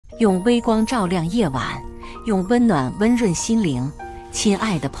用微光照亮夜晚，用温暖温润心灵。亲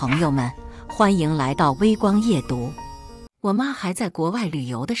爱的朋友们，欢迎来到微光夜读。我妈还在国外旅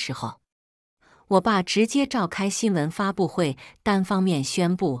游的时候，我爸直接召开新闻发布会，单方面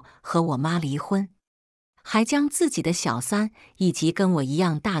宣布和我妈离婚，还将自己的小三以及跟我一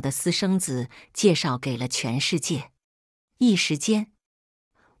样大的私生子介绍给了全世界。一时间，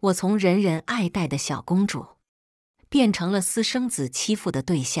我从人人爱戴的小公主，变成了私生子欺负的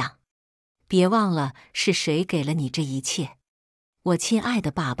对象。别忘了是谁给了你这一切，我亲爱的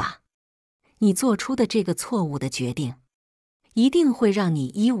爸爸，你做出的这个错误的决定，一定会让你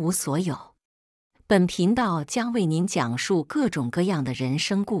一无所有。本频道将为您讲述各种各样的人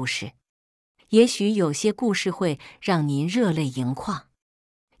生故事，也许有些故事会让您热泪盈眶，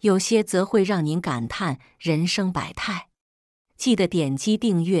有些则会让您感叹人生百态。记得点击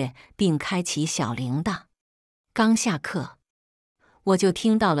订阅并开启小铃铛。刚下课，我就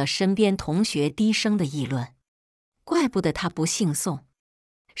听到了身边同学低声的议论，怪不得他不姓宋，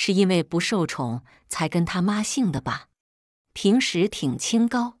是因为不受宠才跟他妈姓的吧？平时挺清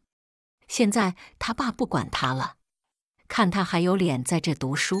高，现在他爸不管他了，看他还有脸在这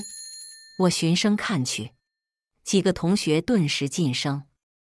读书。我循声看去，几个同学顿时噤声，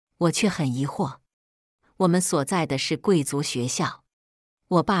我却很疑惑。我们所在的是贵族学校，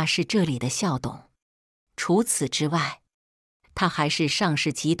我爸是这里的校董，除此之外，他还是上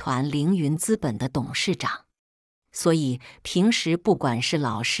市集团凌云资本的董事长，所以平时不管是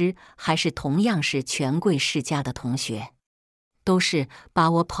老师还是同样是权贵世家的同学，都是把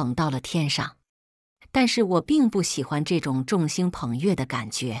我捧到了天上。但是我并不喜欢这种众星捧月的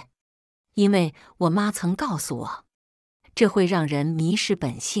感觉，因为我妈曾告诉我，这会让人迷失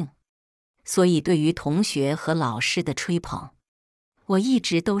本性。所以对于同学和老师的吹捧，我一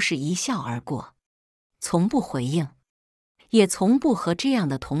直都是一笑而过，从不回应，也从不和这样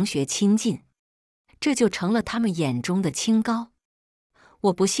的同学亲近，这就成了他们眼中的清高。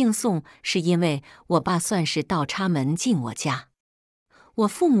我不姓宋，是因为我爸算是倒插门进我家，我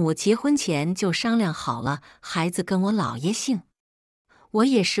父母结婚前就商量好了，孩子跟我姥爷姓，我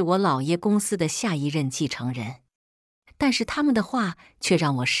也是我姥爷公司的下一任继承人。但是他们的话却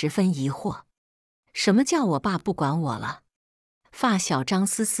让我十分疑惑，什么叫我爸不管我了？发小张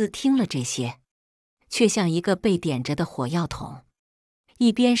思思听了这些，却像一个被点着的火药桶，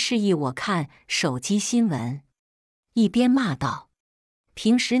一边示意我看手机新闻，一边骂道：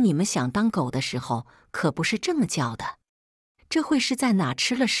平时你们想当狗的时候可不是这么叫的，这会是在哪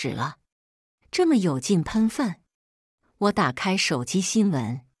吃了屎了？这么有劲喷粪。我打开手机新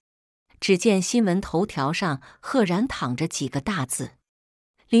闻，只见新闻头条上赫然躺着几个大字：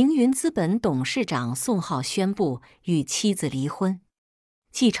凌云资本董事长宋浩宣布与妻子离婚，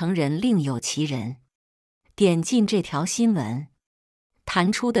继承人另有其人。点进这条新闻，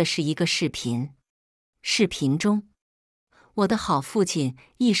弹出的是一个视频。视频中，我的好父亲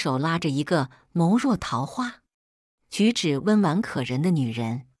一手拉着一个眸若桃花、举止温婉可人的女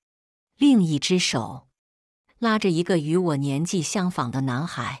人，另一只手拉着一个与我年纪相仿的男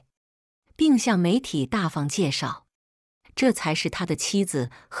孩，并向媒体大方介绍，这才是他的妻子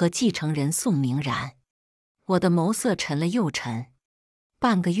和继承人宋明然。我的眸色沉了又沉。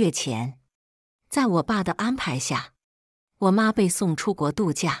半个月前，在我爸的安排下，我妈被送出国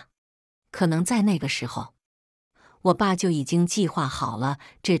度假，可能在那个时候，我爸就已经计划好了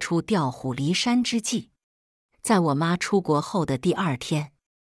这出调虎离山之计。在我妈出国后的第二天，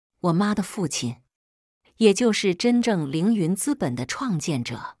我妈的父亲，也就是真正凌云资本的创建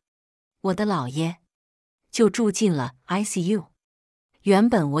者，我的姥爷，就住进了 ICU。 原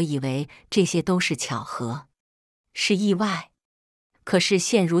本我以为这些都是巧合，是意外，可是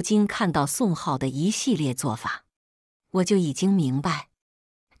现如今看到宋浩的一系列做法，我就已经明白，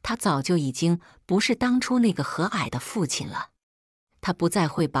他早就已经不是当初那个和蔼的父亲了。他不再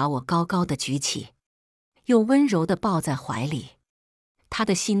会把我高高的举起，又温柔地抱在怀里，他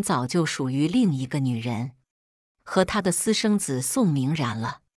的心早就属于另一个女人，和他的私生子宋明然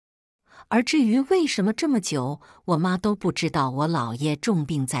了。而至于为什么这么久我妈都不知道我姥爷重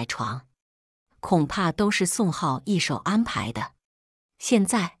病在床，恐怕都是宋浩一手安排的。现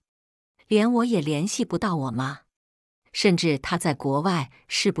在连我也联系不到我妈，甚至她在国外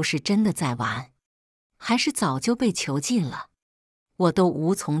是不是真的在玩，还是早就被囚禁了，我都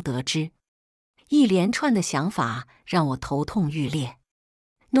无从得知。一连串的想法让我头痛欲裂，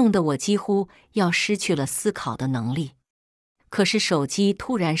弄得我几乎要失去了思考的能力。可是手机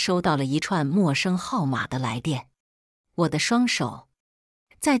突然收到了一串陌生号码的来电，我的双手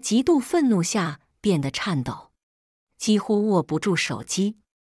在极度愤怒下变得颤抖，几乎握不住手机。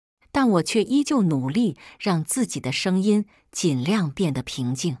但我却依旧努力让自己的声音尽量变得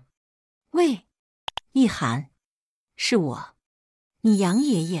平静。喂，一涵，是我，你杨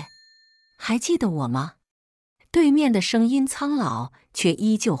爷爷，还记得我吗？对面的声音苍老，却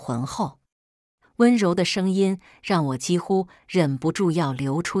依旧浑厚。温柔的声音让我几乎忍不住要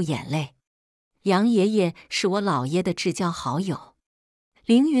流出眼泪。杨爷爷是我姥爷的至交好友，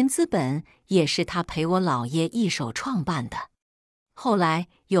凌云资本也是他陪我姥爷一手创办的。后来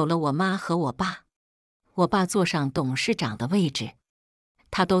有了我妈和我爸，我爸坐上董事长的位置，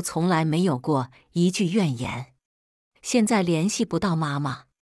他都从来没有过一句怨言。现在联系不到妈妈，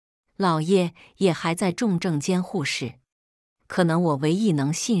姥爷也还在重症监护室，可能我唯一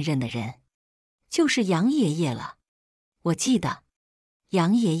能信任的人就是杨爷爷了。我记得，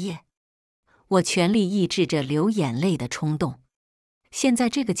杨爷爷，我全力抑制着流眼泪的冲动。现在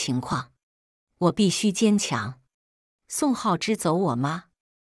这个情况，我必须坚强。宋浩之走我妈，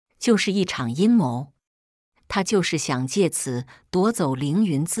就是一场阴谋，他就是想借此夺走凌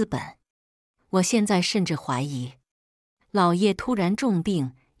云资本。我现在甚至怀疑，姥爷突然重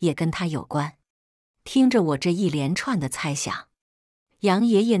病也跟他有关。听着我这一连串的猜想，杨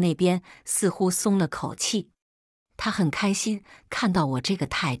爷爷那边似乎松了口气，他很开心看到我这个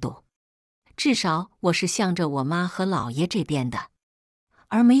态度，至少我是向着我妈和姥爷这边的，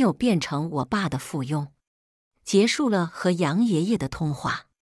而没有变成我爸的附庸。结束了和杨爷爷的通话，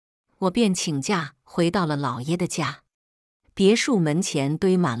我便请假回到了姥爷的家。别墅门前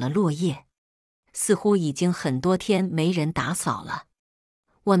堆满了落叶，似乎已经很多天没人打扫了。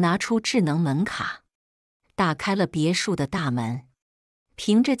我拿出智能门卡，打开了别墅的大门，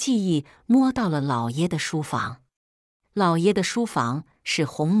凭着记忆摸到了姥爷的书房。姥爷的书房是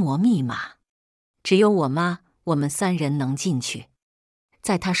红魔密码，只有我妈我们3人能进去。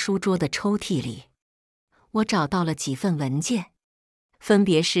在他书桌的抽屉里，我找到了几份文件，分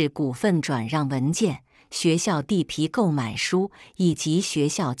别是股份转让文件、学校地皮购买书以及学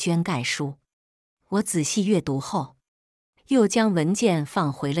校捐盖书。我仔细阅读后，又将文件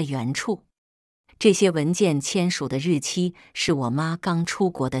放回了原处。这些文件签署的日期是我妈刚出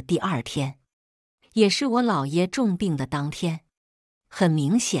国的第2天，也是我姥爷重病的当天。很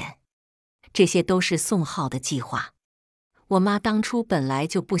明显，这些都是宋浩的计划。我妈当初本来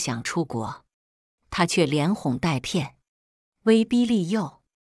就不想出国，他却连哄带骗，威逼利诱。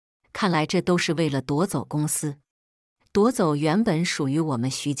看来这都是为了夺走公司，夺走原本属于我们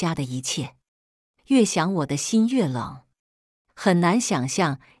徐家的一切。越想我的心越冷，很难想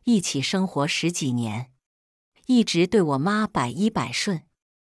象一起生活10几年，一直对我妈百依百顺、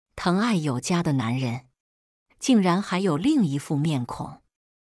疼爱有加的男人，竟然还有另一副面孔。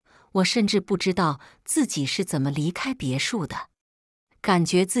我甚至不知道自己是怎么离开别墅的，感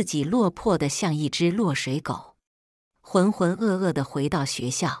觉自己落魄得像一只落水狗，浑浑噩噩地回到学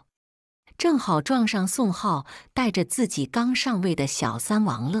校，正好撞上宋浩带着自己刚上位的小三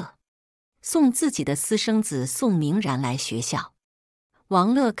王乐，送自己的私生子宋明然来学校。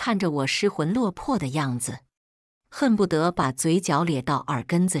王乐看着我失魂落魄的样子，恨不得把嘴角咧到耳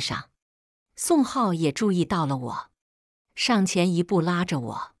根子上。宋浩也注意到了我，上前一步拉着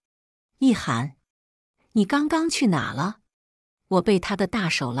我：“一涵，你刚刚去哪了？”我被他的大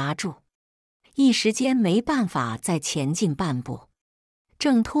手拉住，一时间没办法再前进半步，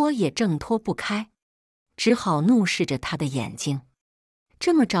挣脱也挣脱不开，只好怒视着他的眼睛。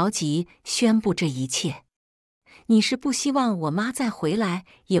这么着急宣布这一切，你是不希望我妈再回来，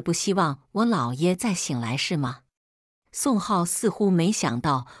也不希望我姥爷再醒来是吗？宋浩似乎没想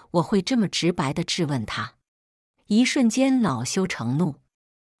到我会这么直白地质问他，一瞬间恼羞成怒：“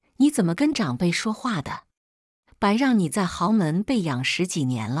你怎么跟长辈说话的？白让你在豪门被养10几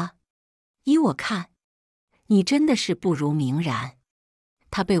年了，依我看，你真的是不如明然。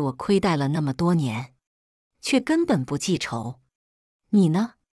他被我亏待了那么多年，却根本不记仇。你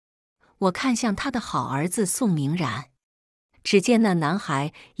呢？”我看向他的好儿子宋明然，只见那男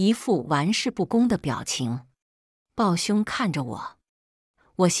孩一副玩世不恭的表情，抱胸看着我。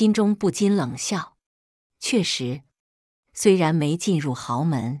我心中不禁冷笑。确实，虽然没进入豪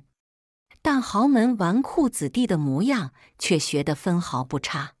门，但豪门纨绔子弟的模样却学得分毫不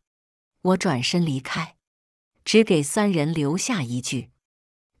差。我转身离开，只给3人留下一句：“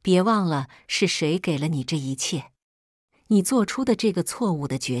别忘了是谁给了你这一切。你做出的这个错误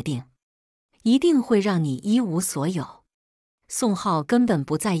的决定，一定会让你一无所有。”宋浩根本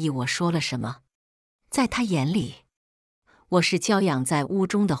不在意我说了什么，在他眼里，我是娇养在屋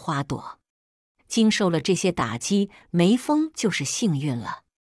中的花朵，经受了这些打击，没疯就是幸运了。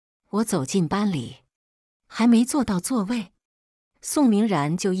我走进班里，还没坐到座位，宋明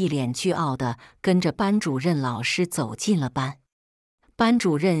然就一脸倨傲地跟着班主任老师走进了班。班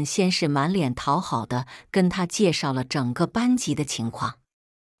主任先是满脸讨好的跟他介绍了整个班级的情况，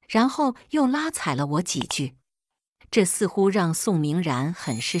然后又拉踩了我几句，这似乎让宋明然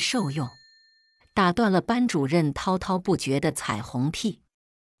很是受用，打断了班主任滔滔不绝的彩虹屁，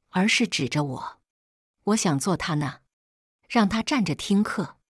而是指着我想坐他那，让他站着听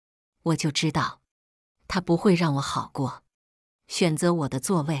课，我就知道他不会让我好过，选择我的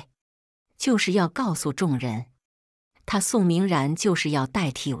座位，就是要告诉众人，他宋明然就是要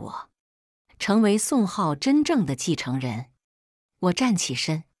代替我，成为宋浩真正的继承人。我站起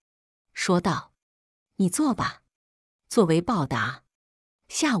身，说道：“你坐吧，作为报答，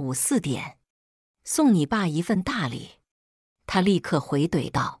下午4点，送你爸一份大礼。”他立刻回怼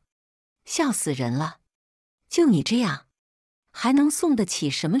道：“笑死人了，就你这样，还能送得起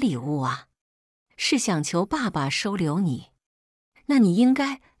什么礼物啊？是想求爸爸收留你？那你应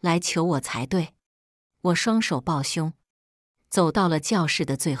该来求我才对。”我双手抱胸，走到了教室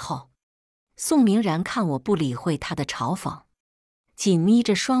的最后。宋明然看我不理会他的嘲讽，紧眯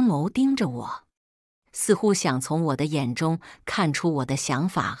着双眸盯着我，似乎想从我的眼中看出我的想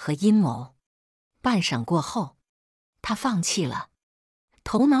法和阴谋。半晌过后，他放弃了。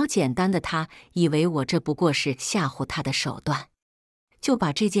头脑简单的他以为我这不过是吓唬他的手段，就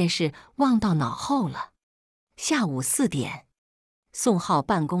把这件事忘到脑后了。下午4点，宋浩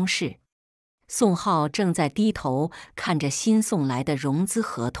办公室，宋浩正在低头看着新送来的融资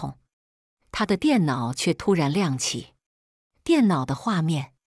合同，他的电脑却突然亮起，电脑的画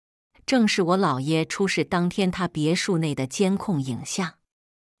面正是我姥爷出事当天他别墅内的监控影像。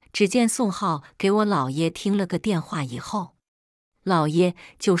只见宋浩给我姥爷听了个电话以后，姥爷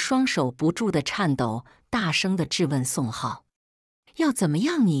就双手不住的颤抖，大声的质问宋浩：“要怎么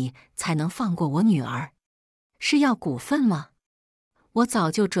样你才能放过我女儿？是要股份吗？我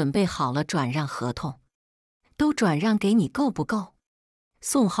早就准备好了转让合同，都转让给你够不够？”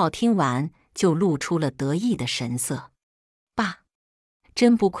宋浩听完就露出了得意的神色：“爸，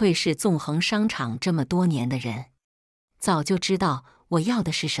真不愧是纵横商场这么多年的人，早就知道我要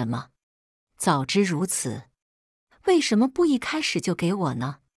的是什么。早知如此，为什么不一开始就给我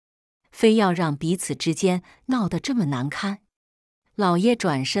呢？非要让彼此之间闹得这么难堪。”老爷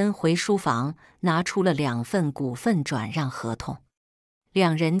转身回书房，拿出了2份股份转让合同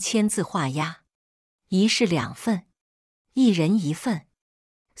，2人签字画押，一式2份，1人1份。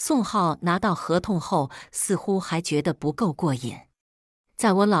宋浩拿到合同后，似乎还觉得不够过瘾，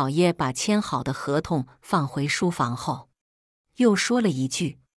在我姥爷把签好的合同放回书房后，又说了一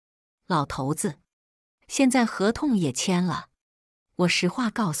句：“老头子，现在合同也签了，我实话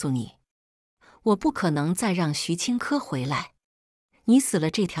告诉你，我不可能再让徐清科回来，你死了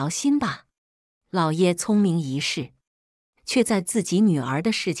这条心吧。”老爷聪明一世，却在自己女儿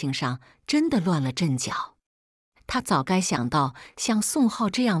的事情上真的乱了阵脚。他早该想到，像宋浩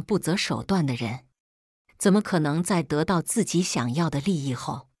这样不择手段的人，怎么可能在得到自己想要的利益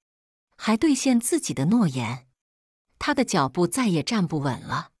后，还兑现自己的诺言？他的脚步再也站不稳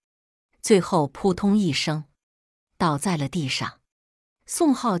了，最后扑通一声倒在了地上。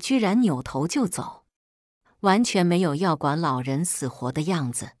宋浩居然扭头就走，完全没有要管老人死活的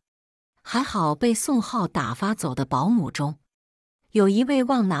样子。还好被宋浩打发走的保姆中，有一位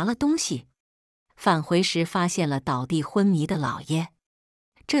忘拿了东西，返回时发现了倒地昏迷的老爷，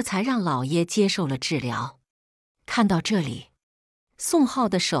这才让老爷接受了治疗。看到这里，宋浩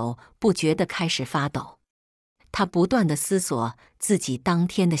的手不觉地开始发抖，他不断地思索自己当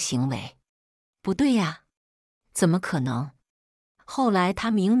天的行为。不对呀，怎么可能？后来他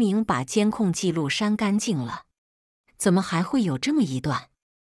明明把监控记录删干净了，怎么还会有这么一段？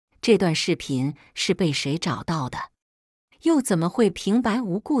这段视频是被谁找到的？又怎么会平白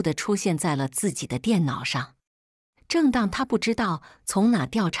无故地出现在了自己的电脑上？正当他不知道从哪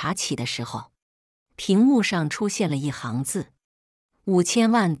调查起的时候，屏幕上出现了一行字：5000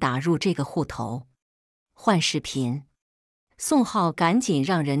万打入这个户头，换视频。宋浩赶紧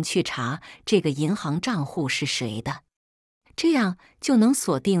让人去查这个银行账户是谁的，这样就能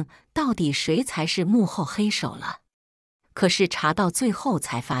锁定到底谁才是幕后黑手了。可是查到最后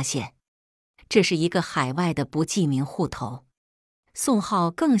才发现，这是一个海外的不记名户头。宋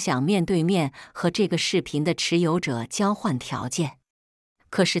浩更想面对面和这个视频的持有者交换条件，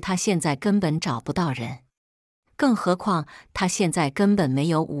可是他现在根本找不到人，更何况他现在根本没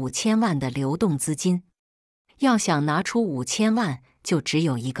有5000万的流动资金。要想拿出5000万，就只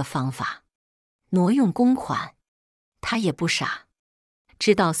有一个方法：挪用公款。他也不傻，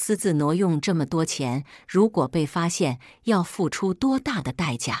知道私自挪用这么多钱，如果被发现，要付出多大的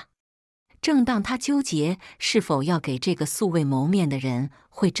代价。正当他纠结是否要给这个素未谋面的人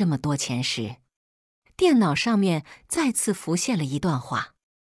汇这么多钱时，电脑上面再次浮现了一段话：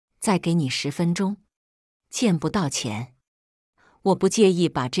再给你10分钟，见不到钱。我不介意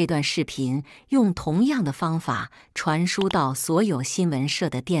把这段视频用同样的方法传输到所有新闻社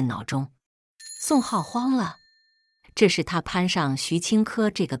的电脑中。宋浩慌了，这是他攀上徐青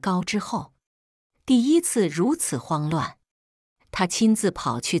科这个高之后第一次如此慌乱。他亲自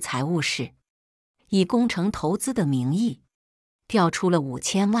跑去财务室，以工程投资的名义调出了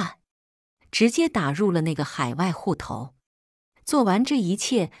5000万，直接打入了那个海外户头。做完这一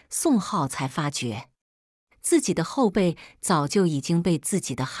切，宋浩才发觉自己的后背早就已经被自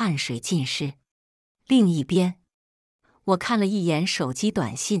己的汗水浸湿。另一边，我看了一眼手机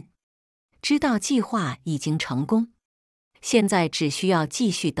短信，知道计划已经成功，现在只需要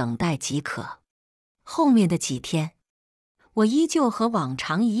继续等待即可。后面的几天，我依旧和往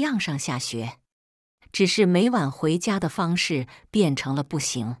常一样上下学，只是每晚回家的方式变成了步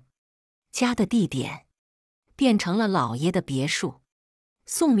行，家的地点变成了姥爷的别墅。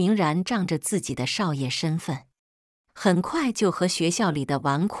宋明然仗着自己的少爷身份，很快就和学校里的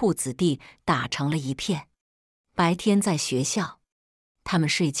纨绔子弟打成了一片。白天在学校，他们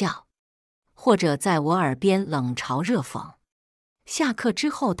睡觉，或者在我耳边冷嘲热讽；下课之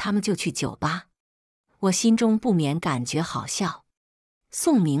后，他们就去酒吧。我心中不免感觉好笑。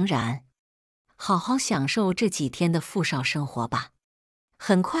宋明然，好好享受这几天的富少生活吧，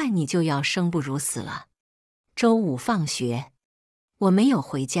很快你就要生不如死了。周5放学，我没有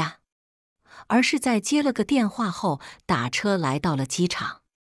回家，而是在接了个电话后打车来到了机场。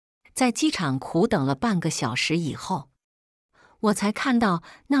在机场苦等了半个小时以后，我才看到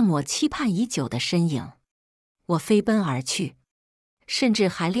那抹期盼已久的身影。我飞奔而去，甚至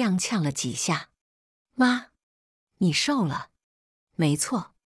还踉跄了几下。妈，你瘦了。没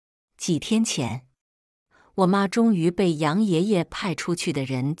错，几天前，我妈终于被杨爷爷派出去的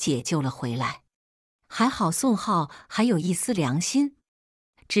人解救了回来。还好宋浩还有一丝良心，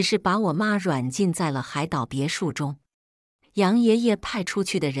只是把我妈软禁在了海岛别墅中。杨爷爷派出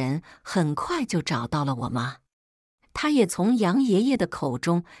去的人很快就找到了我妈，他也从杨爷爷的口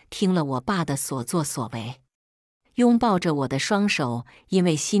中听了我爸的所作所为，拥抱着我的双手，因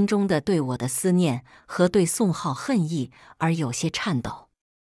为心中的对我的思念和对宋浩恨意而有些颤抖。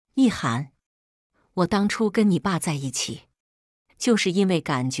一涵，我当初跟你爸在一起，就是因为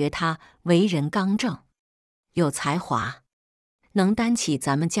感觉他为人刚正，有才华，能担起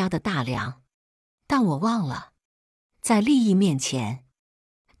咱们家的大梁。但我忘了，在利益面前，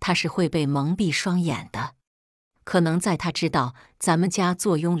他是会被蒙蔽双眼的。可能在他知道咱们家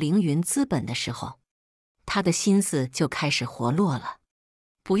坐拥凌云资本的时候，他的心思就开始活络了。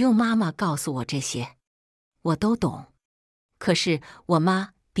不用妈妈告诉我这些，我都懂。可是我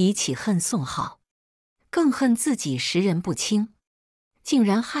妈比起恨宋浩，更恨自己识人不清，竟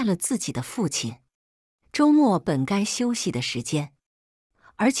然害了自己的父亲。周末本该休息的时间，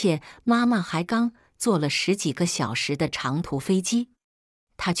而且妈妈还刚坐了10几个小时的长途飞机，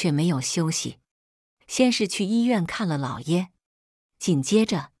她却没有休息。先是去医院看了姥爷，紧接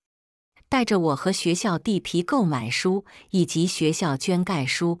着带着我和学校地皮购买书以及学校捐盖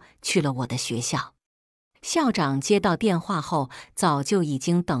书去了我的学校。校长接到电话后，早就已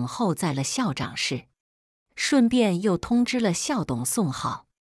经等候在了校长室，顺便又通知了校董宋浩。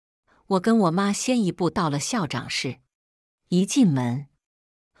我跟我妈先一步到了校长室，一进门，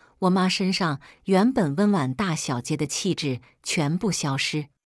我妈身上原本温婉大小姐的气质全部消失，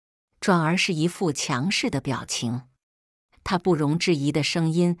转而是一副强势的表情。她不容置疑的声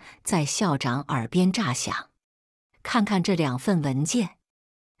音在校长耳边炸响：看看这2份文件，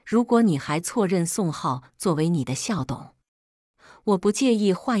如果你还错认宋浩作为你的校董，我不介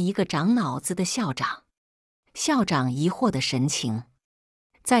意换一个长脑子的校长。校长疑惑的神情，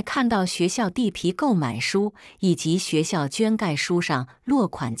在看到学校地皮购买书以及学校捐盖书上落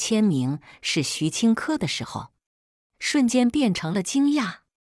款签名是徐青科的时候，瞬间变成了惊讶。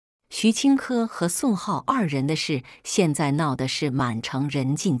徐青科和宋浩2人的事，现在闹的是满城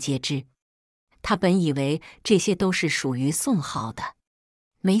人尽皆知。他本以为这些都是属于宋浩的，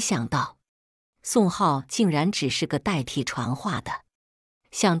没想到宋浩竟然只是个代替传话的。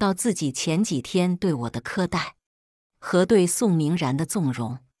想到自己前几天对我的苛待和对宋明然的纵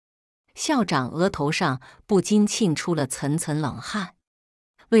容，校长额头上不禁沁出了层层冷汗。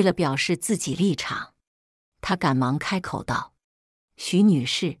为了表示自己立场，他赶忙开口道：徐女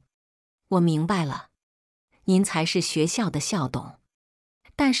士，我明白了，您才是学校的校董，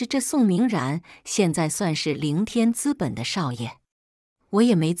但是这宋明然现在算是凌天资本的少爷，我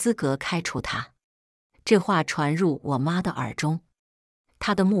也没资格开除他。这话传入我妈的耳中，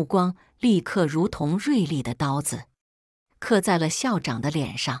她的目光立刻如同锐利的刀子，刻在了校长的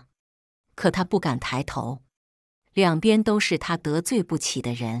脸上。可他不敢抬头，两边都是他得罪不起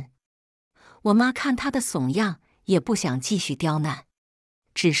的人。我妈看他的怂样，也不想继续刁难，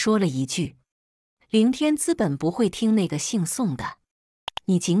只说了一句：“凌天资本不会听那个姓宋的，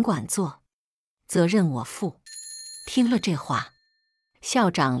你尽管做，责任我负。”听了这话，校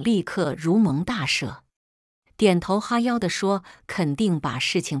长立刻如蒙大赦，点头哈腰地说：“肯定把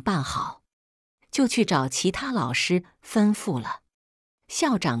事情办好。”就去找其他老师吩咐了。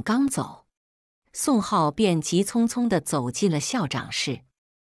校长刚走，宋浩便急匆匆地走进了校长室。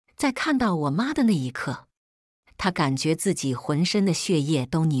在看到我妈的那一刻，他感觉自己浑身的血液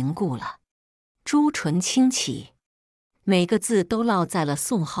都凝固了，朱唇轻启，每个字都落在了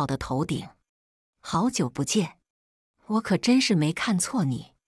宋浩的头顶。“好久不见，我可真是没看错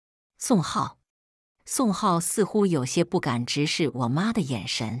你，宋浩。”宋浩似乎有些不敢直视我妈的眼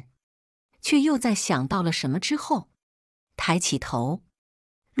神，却又在想到了什么之后，抬起头，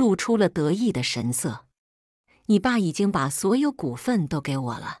露出了得意的神色。“你爸已经把所有股份都给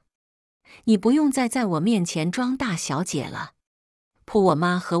我了，你不用再在我面前装大小姐了。”我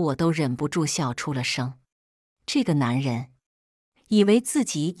妈和我都忍不住笑出了声。这个男人以为自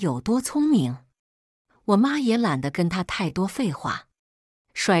己有多聪明，我妈也懒得跟他太多废话，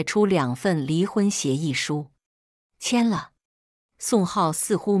甩出2份离婚协议书，签了。宋浩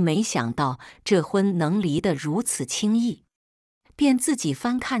似乎没想到这婚能离得如此轻易，便自己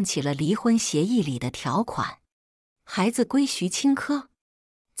翻看起了离婚协议里的条款。孩子归徐清科，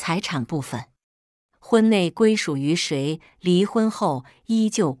财产部分，婚内归属于谁，离婚后依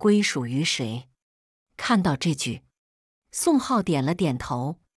旧归属于谁。看到这句，宋浩点了点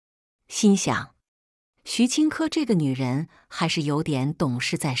头，心想，徐清科这个女人还是有点懂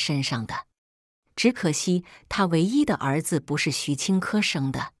事在身上的，只可惜她唯一的儿子不是徐清科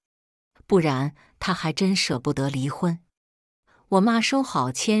生的，不然她还真舍不得离婚。我妈收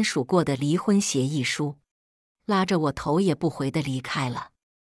好签署过的离婚协议书，拉着我头也不回地离开了，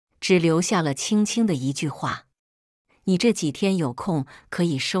只留下了轻轻的一句话：“你这几天有空可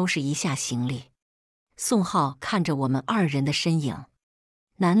以收拾一下行李。”宋浩看着我们2人的身影，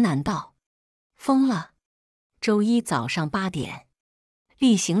喃喃道：“疯了。”周一早上8点，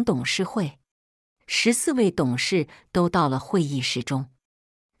例行董事会，14位董事都到了会议室中。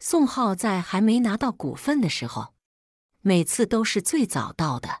宋浩在还没拿到股份的时候，每次都是最早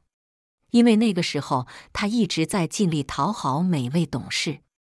到的，因为那个时候他一直在尽力讨好每位董事，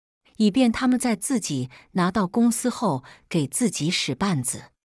以便他们在自己拿到公司后给自己使绊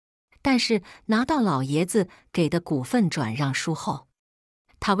子。但是拿到老爷子给的股份转让书后，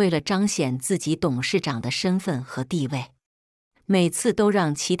他为了彰显自己董事长的身份和地位，每次都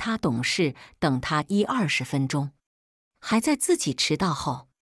让其他董事等他10-20分钟，还在自己迟到后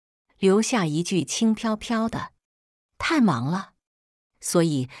留下一句轻飘飘的：“太忙了。”所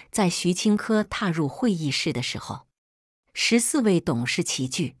以在徐清科踏入会议室的时候，14位董事齐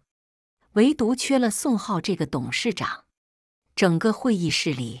聚，唯独缺了宋浩这个董事长。整个会议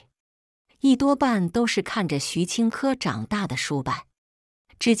室里一多半都是看着徐清科长大的叔伯。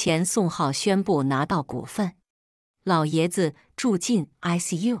之前宋浩宣布拿到股份，老爷子住进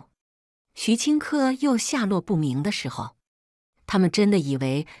ICU， 徐清科又下落不明的时候，他们真的以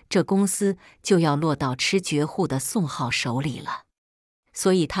为这公司就要落到吃绝户的宋浩手里了，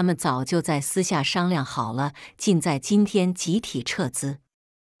所以他们早就在私下商量好了，尽在今天集体撤资，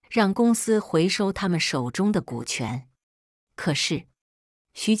让公司回收他们手中的股权。可是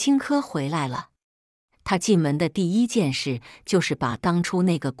徐清科回来了，他进门的第一件事就是把当初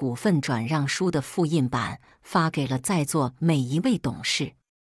那个股份转让书的复印版发给了在座每一位董事。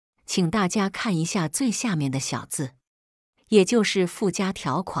请大家看一下最下面的小字，也就是附加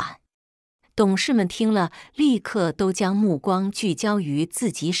条款。董事们听了，立刻都将目光聚焦于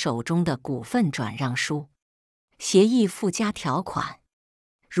自己手中的股份转让书。协议附加条款：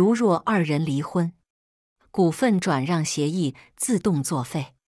如若2人离婚，股份转让协议自动作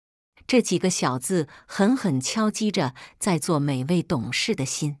废。这几个小字狠狠敲击着在座每位董事的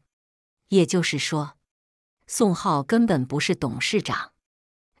心。也就是说，宋浩根本不是董事长，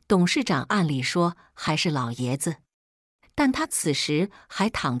董事长按理说还是老爷子，但他此时还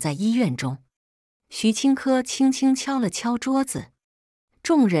躺在医院中。徐清科轻轻敲了敲桌子，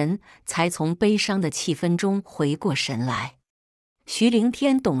众人才从悲伤的气氛中回过神来。徐凌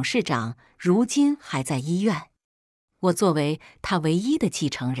天董事长如今还在医院，我作为他唯一的继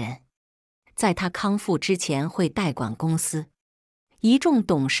承人，在他康复之前会代管公司。一众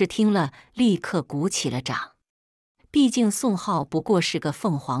董事听了，立刻鼓起了掌。毕竟宋浩不过是个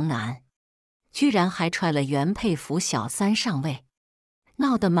凤凰男，居然还踹了原配府小三上位，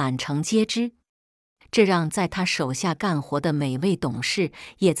闹得满城皆知。这让在他手下干活的每位董事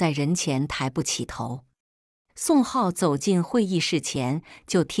也在人前抬不起头。宋浩走进会议室前，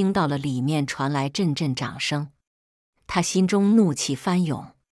就听到了里面传来阵阵掌声。他心中怒气翻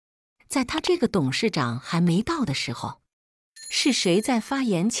涌，在他这个董事长还没到的时候，是谁在发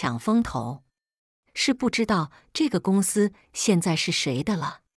言抢风头？是不知道这个公司现在是谁的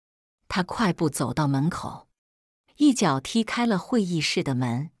了。他快步走到门口，一脚踢开了会议室的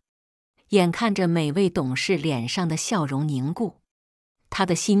门。眼看着每位董事脸上的笑容凝固，他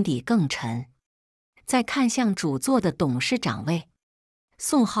的心底更沉。再看向主座的董事长位，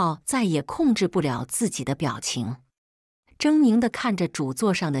宋浩再也控制不了自己的表情，狰狞地看着主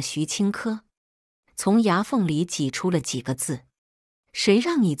座上的徐青珂，从牙缝里挤出了几个字：“谁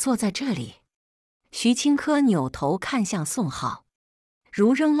让你坐在这里？”徐青珂扭头看向宋浩，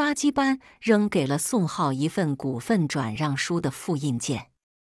如扔垃圾般扔给了宋浩一份股份转让书的复印件。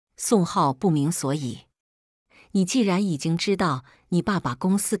宋浩不明所以：“你既然已经知道你爸把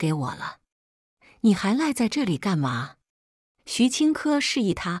公司给我了，你还赖在这里干嘛？”徐青珂示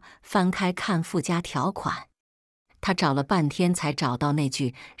意他翻开看附加条款，他找了半天才找到那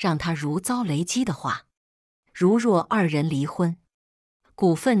句让他如遭雷击的话：“如若二人离婚，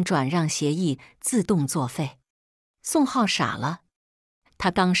股份转让协议自动作废。”宋浩傻了，他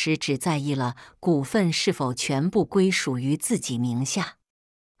当时只在意了股份是否全部归属于自己名下，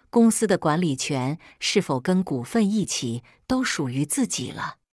公司的管理权是否跟股份一起都属于自己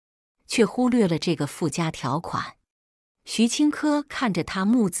了，却忽略了这个附加条款。徐青珂看着他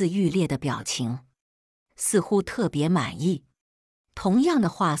目眦欲裂的表情，似乎特别满意。同样的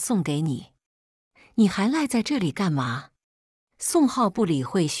话送给你，你还赖在这里干嘛？宋浩不理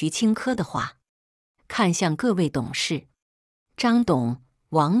会徐青珂的话，看向各位董事：“张董、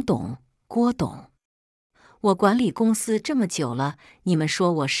王董、郭董，我管理公司这么久了，你们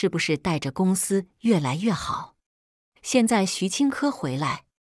说我是不是带着公司越来越好？现在徐青珂回来，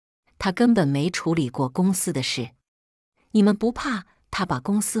他根本没处理过公司的事，你们不怕他把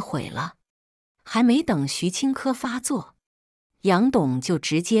公司毁了？”还没等徐青珂发作，杨董就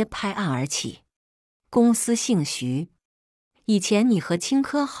直接拍案而起：“公司姓徐，以前你和青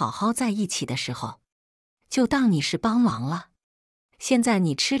珂好好在一起的时候，就当你是帮忙了，现在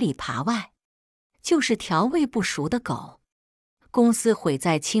你吃里扒外，就是调味不熟的狗。公司毁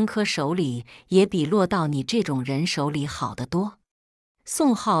在青珂手里，也比落到你这种人手里好得多。”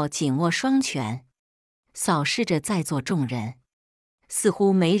宋浩紧握双拳，扫视着在座众人，似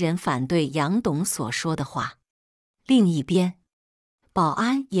乎没人反对杨董所说的话。另一边，保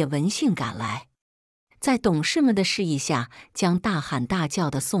安也闻讯赶来，在董事们的示意下，将大喊大叫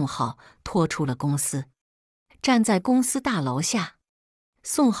的宋浩拖出了公司。站在公司大楼下，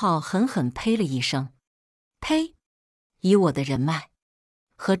宋浩狠狠呸了一声：“呸！以我的人脉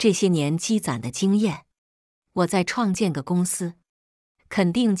和这些年积攒的经验，我再创建个公司，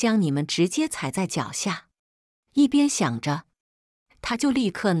肯定将你们直接踩在脚下。”一边想着，他就立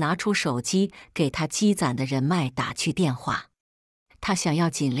刻拿出手机给他积攒的人脉打去电话。他想要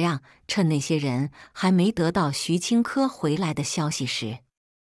尽量趁那些人还没得到徐青珂回来的消息时，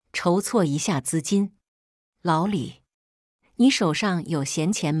筹措一下资金。“老李，你手上有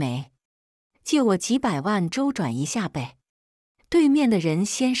闲钱没？借我几百万周转一下呗。”对面的人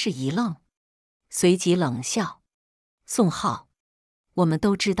先是一愣，随即冷笑：“宋浩，我们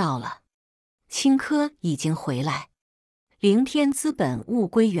都知道了，青珂已经回来，凌天资本物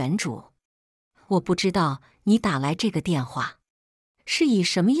归原主。我不知道你打来这个电话是以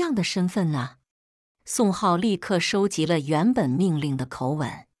什么样的身份呢？”宋浩立刻收集了原本命令的口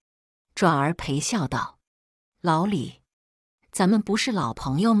吻，转而陪笑道：“老李，咱们不是老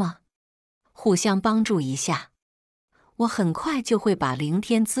朋友吗？互相帮助一下，我很快就会把凌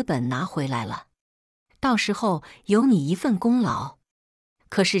天资本拿回来了，到时候有你一份功劳。”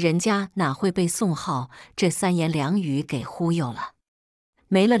可是人家哪会被宋浩这三言两语给忽悠了？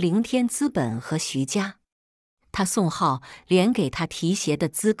没了凌天资本和徐家，他宋浩连给他提鞋的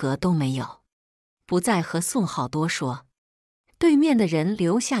资格都没有。不再和宋浩多说，对面的人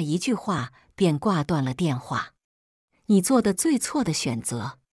留下一句话便挂断了电话：“你做的最错的选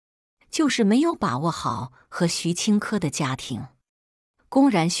择，就是没有把握好和徐青珂的家庭，公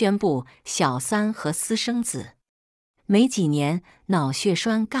然宣布小三和私生子。没几年，脑血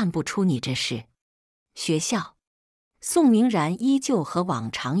栓干不出你这事。”学校，宋明然依旧和往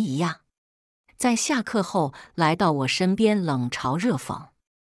常一样，在下课后来到我身边冷嘲热讽：“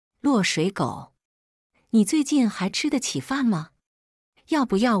落水狗，你最近还吃得起饭吗？要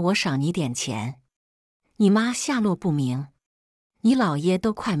不要我赏你点钱？你妈下落不明，你姥爷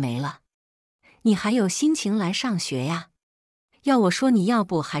都快没了，你还有心情来上学呀？要我说，你要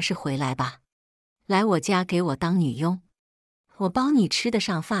不还是回来吧。来我家给我当女佣，我包你吃得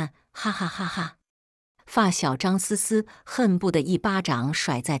上饭，哈哈哈哈！发小张思思恨不得一巴掌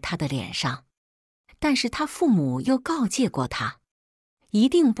甩在他的脸上，但是他父母又告诫过他，一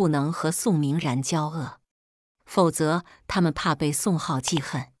定不能和宋明然交恶，否则他们怕被宋浩记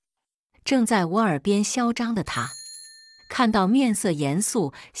恨。正在我耳边嚣张的他，看到面色严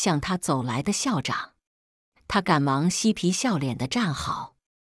肃向他走来的校长，他赶忙嬉皮笑脸地站好，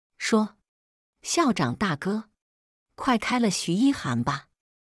说：“校长大哥，快开了徐一涵吧，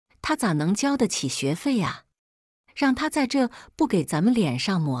他咋能交得起学费呀？让他在这不给咱们脸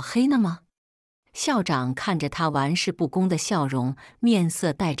上抹黑呢吗？”校长看着他玩世不恭的笑容，面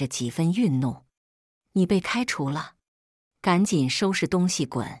色带着几分愠怒：“你被开除了，赶紧收拾东西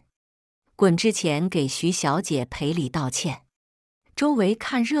滚！滚之前给徐小姐赔礼道歉。”周围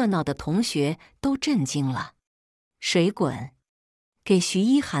看热闹的同学都震惊了：“谁滚？给徐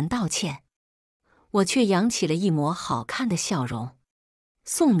一涵道歉？”我却扬起了一抹好看的笑容：“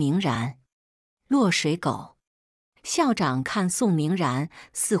宋明然，落水狗！”校长看宋明然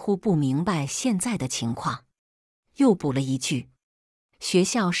似乎不明白现在的情况，又补了一句：“学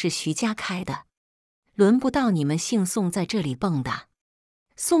校是徐家开的，轮不到你们姓宋在这里蹦跶。”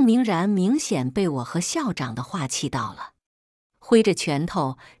宋明然明显被我和校长的话气到了，挥着拳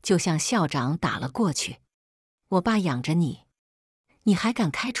头就向校长打了过去：“我爸养着你，你还敢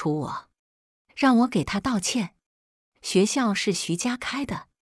开除我？让我给他道歉！学校是徐家开的，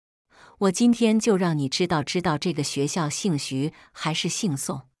我今天就让你知道这个学校姓徐还是姓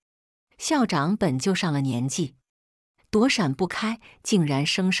宋。”校长本就上了年纪，躲闪不开，竟然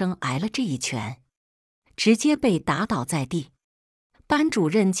生生挨了这一拳，直接被打倒在地。班主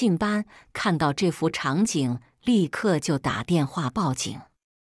任进班看到这幅场景，立刻就打电话报警。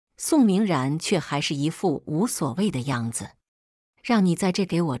宋明然却还是一副无所谓的样子：“让你在这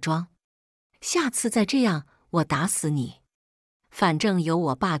给我装，下次再这样我打死你，反正有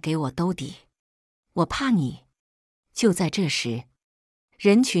我爸给我兜底，我怕你。”就在这时，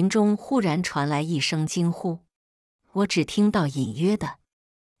人群中忽然传来一声惊呼，我只听到隐约的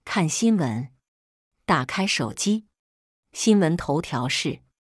“看新闻”。打开手机，新闻头条是：“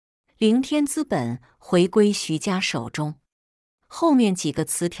凌天资本回归徐家手中。”后面几个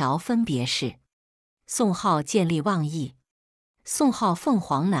词条分别是：宋浩见利忘义，宋浩凤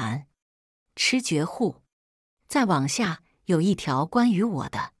凰男，吃绝户。再往下有一条关于我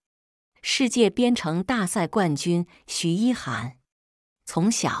的：世界编程大赛冠军徐一涵。从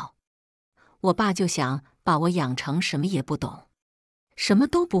小，我爸就想把我养成什么也不懂、什么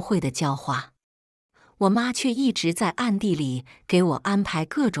都不会的娇花，我妈却一直在暗地里给我安排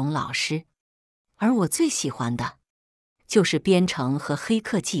各种老师，而我最喜欢的就是编程和黑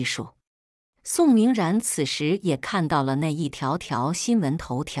客技术。宋明然此时也看到了那一条条新闻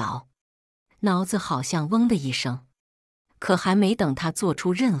头条，脑子好像嗡的一声，可还没等他做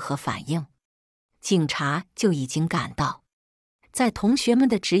出任何反应，警察就已经赶到，在同学们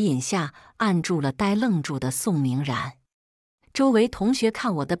的指引下按住了呆愣住的宋明然。周围同学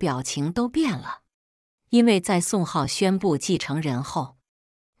看我的表情都变了，因为在宋浩宣布继承人后，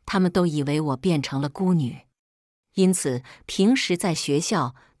他们都以为我变成了孤女，因此平时在学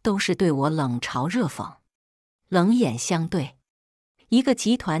校都是对我冷嘲热讽，冷眼相对。一个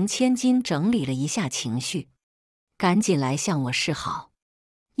集团千金整理了一下情绪，赶紧来向我示好：“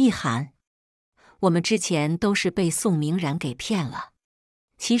一涵，我们之前都是被宋明然给骗了，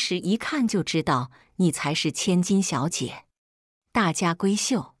其实一看就知道你才是千金小姐，大家闺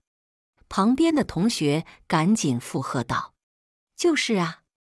秀。”旁边的同学赶紧附和道：“就是啊，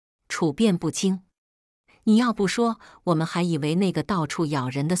处变不惊。你要不说，我们还以为那个到处咬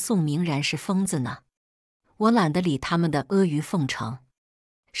人的宋明然是疯子呢。”我懒得理他们的阿谀奉承，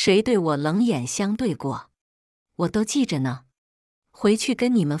谁对我冷眼相对过，我都记着呢。回去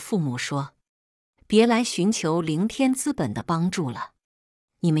跟你们父母说，别来寻求凌天资本的帮助了。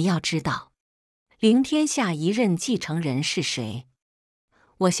你们要知道，凌天下一任继承人是谁。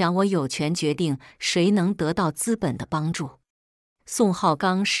我想我有权决定谁能得到资本的帮助。宋浩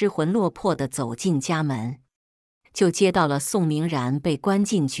刚失魂落魄地走进家门，就接到了宋明然被关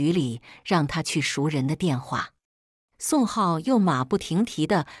进局里，让他去赎人的电话。宋浩又马不停蹄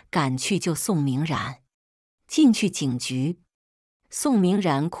地赶去救宋明然。进去警局，宋明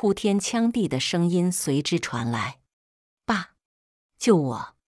然哭天抢地的声音随之传来：“爸，救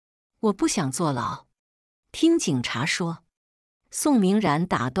我！我不想坐牢。”听警察说，宋明然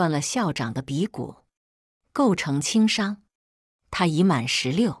打断了校长的鼻骨，构成轻伤，他已满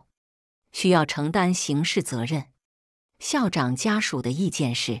16，需要承担刑事责任。校长家属的意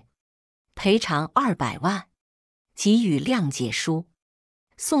见是赔偿200万，给予谅解书。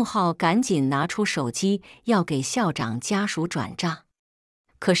宋浩赶紧拿出手机要给校长家属转账，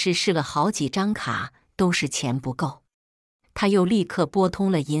可是试了好几张卡都是钱不够。他又立刻拨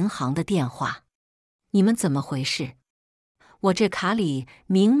通了银行的电话：“你们怎么回事？我这卡里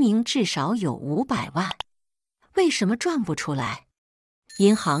明明至少有500万，为什么转不出来？”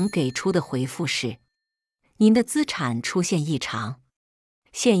银行给出的回复是：“您的资产出现异常，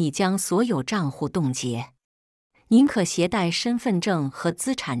现已将所有账户冻结。您可携带身份证和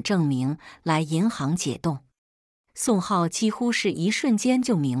资产证明来银行解冻。”宋浩几乎是一瞬间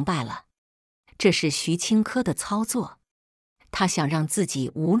就明白了，这是徐青珂的操作。他想让自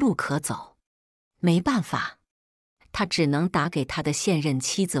己无路可走，没办法，他只能打给他的现任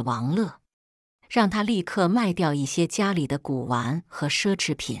妻子王乐，让他立刻卖掉一些家里的古玩和奢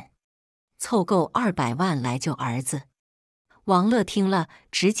侈品，凑够200万来救儿子。王乐听了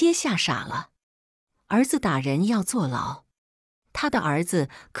直接吓傻了，儿子打人要坐牢，他的儿子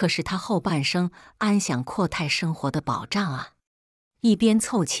可是他后半生安享阔太生活的保障啊！一边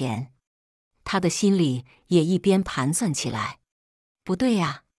凑钱，他的心里也一边盘算起来。不对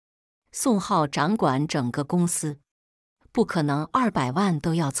呀，宋浩掌管整个公司，不可能200万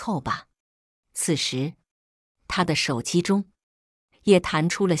都要凑吧？此时，他的手机中也弹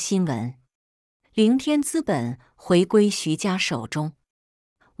出了新闻：凌天资本回归徐家手中。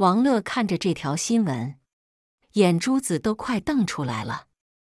王乐看着这条新闻，眼珠子都快瞪出来了。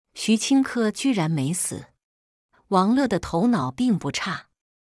徐青珂居然没死！王乐的头脑并不差，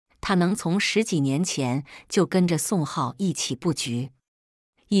他能从10几年前就跟着宋浩一起布局，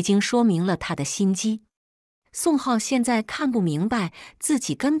已经说明了他的心机。宋浩现在看不明白，自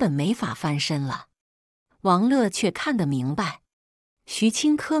己根本没法翻身了。王乐却看得明白，徐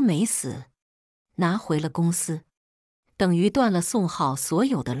青珂没死，拿回了公司，等于断了宋浩所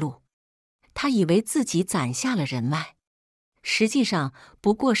有的路。他以为自己攒下了人脉，实际上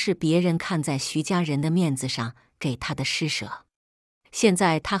不过是别人看在徐家人的面子上给他的施舍。现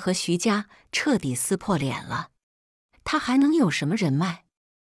在他和徐家彻底撕破脸了，他还能有什么人脉？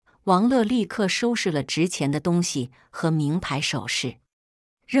王乐立刻收拾了值钱的东西和名牌首饰，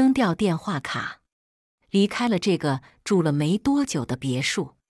扔掉电话卡，离开了这个住了没多久的别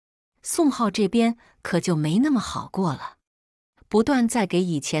墅。宋浩这边可就没那么好过了，不断在给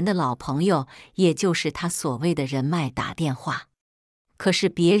以前的老朋友，也就是他所谓的人脉打电话。可是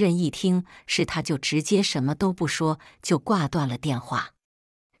别人一听是他，就直接什么都不说就挂断了电话，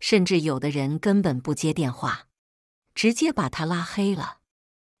甚至有的人根本不接电话，直接把他拉黑了。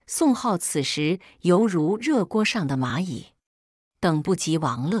宋浩此时犹如热锅上的蚂蚁，等不及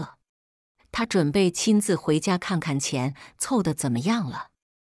王乐，他准备亲自回家看看钱凑得怎么样了。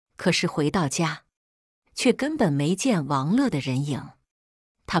可是回到家，却根本没见王乐的人影。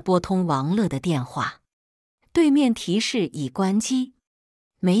他拨通王乐的电话，对面提示已关机。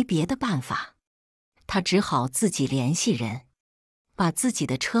没别的办法，他只好自己联系人，把自己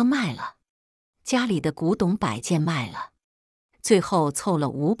的车卖了，家里的古董摆件卖了，最后凑了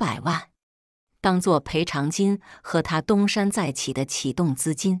500万，当作赔偿金和他东山再起的启动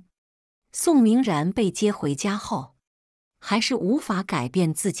资金。宋明然被接回家后，还是无法改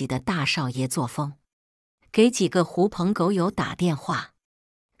变自己的大少爷作风，给几个狐朋狗友打电话，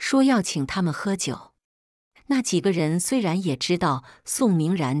说要请他们喝酒。那几个人虽然也知道宋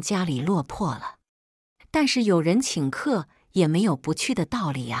明然家里落魄了，但是有人请客也没有不去的道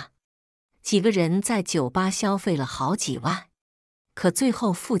理呀。几个人在酒吧消费了好几万，可最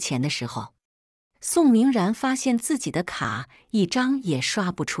后付钱的时候，宋明然发现自己的卡一张也刷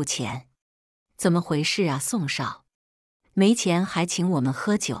不出钱。怎么回事啊，宋少？没钱还请我们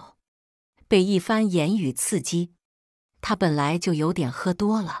喝酒？被一番言语刺激，他本来就有点喝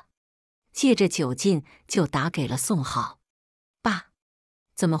多了，借着酒劲就打给了宋浩。爸，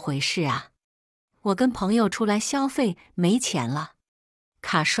怎么回事啊？我跟朋友出来消费没钱了，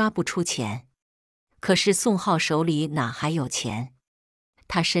卡刷不出钱。可是宋浩手里哪还有钱？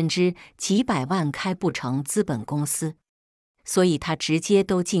他深知几百万开不成资本公司，所以他直接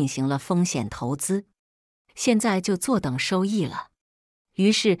都进行了风险投资，现在就坐等收益了。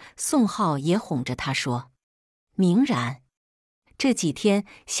于是宋浩也哄着他说：“明然，这几天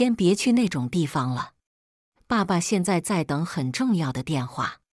先别去那种地方了，爸爸现在在等很重要的电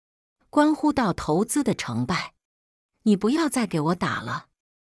话，关乎到投资的成败，你不要再给我打了。”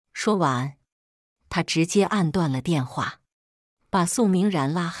说完，他直接按断了电话，把宋明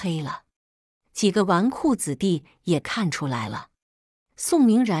然拉黑了。几个纨绔子弟也看出来了，宋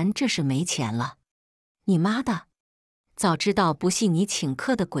明然这是没钱了。你妈的，早知道不信你请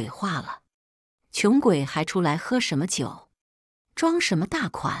客的鬼话了，穷鬼还出来喝什么酒，装什么大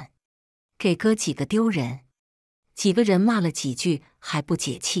款，给哥几个丢人。几个人骂了几句还不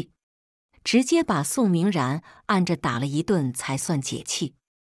解气，直接把宋明然按着打了一顿才算解气。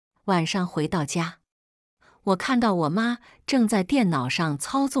晚上回到家，我看到我妈正在电脑上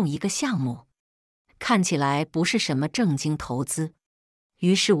操纵一个项目，看起来不是什么正经投资。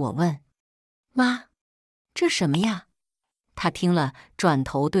于是我问妈：“这什么呀？”她听了，转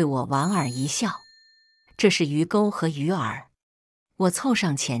头对我莞尔一笑：“这是鱼钩和鱼饵。”我凑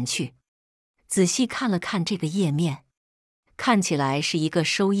上前去，仔细看了看这个页面，看起来是一个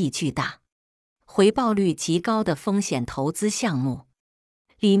收益巨大、回报率极高的风险投资项目，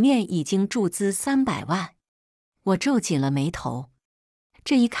里面已经注资300万。我皱紧了眉头，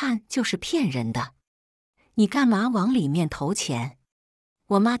这一看就是骗人的。你干嘛往里面投钱？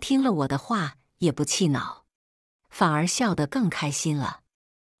我妈听了我的话也不气恼，反而笑得更开心了。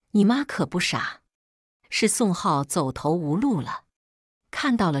你妈可不傻，是宋浩走投无路了，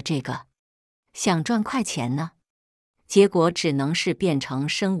看到了这个，想赚快钱呢，结果只能是变成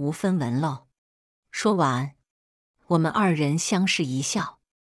身无分文喽。说完，我们二人相视一笑。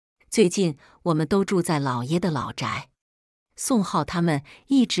最近我们都住在老爷的老宅，宋浩他们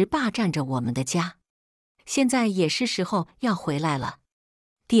一直霸占着我们的家，现在也是时候要回来了。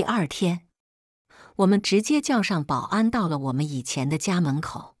第二天，我们直接叫上保安到了我们以前的家门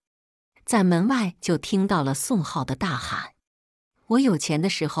口，在门外就听到了宋浩的大喊：“我有钱的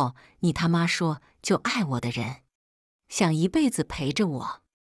时候，你他妈说就爱我的人，想一辈子陪着我，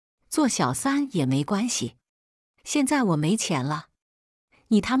做小三也没关系。现在我没钱了，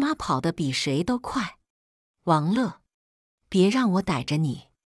你他妈跑得比谁都快。王乐，别让我逮着你，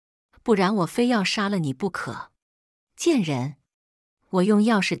不然我非要杀了你不可。贱人！”我用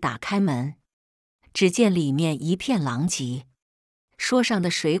钥匙打开门，只见里面一片狼藉，桌上的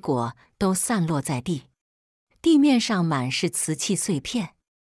水果都散落在地，地面上满是瓷器碎片。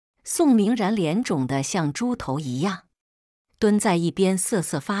宋明然脸肿得像猪头一样，蹲在一边瑟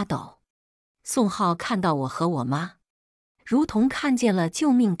瑟发抖。宋浩看到我和我妈，如同看见了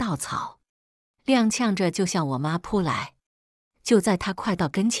救命稻草，踉跄着就向我妈扑来。就在他快到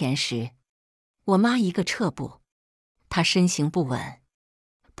跟前时，我妈一个撤步，她身形不稳，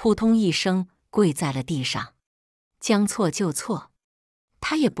扑通一声跪在了地上。将错就错，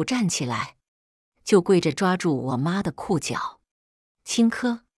她也不站起来，就跪着抓住我妈的裤脚。青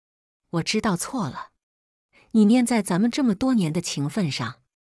稞，我知道错了，你念在咱们这么多年的情分上，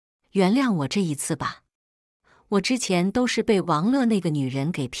原谅我这一次吧。我之前都是被王乐那个女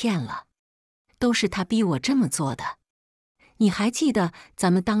人给骗了，都是她逼我这么做的。你还记得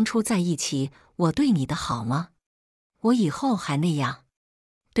咱们当初在一起，我对你的好吗？我以后还那样，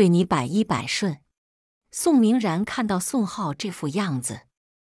对你百依百顺。宋明然看到宋浩这副样子，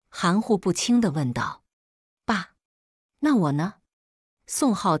含糊不清地问道：“爸，那我呢？”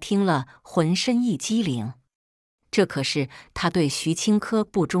宋浩听了，浑身一激灵，这可是他对徐青稞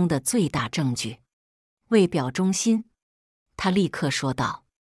不忠的最大证据。为表忠心，他立刻说道：“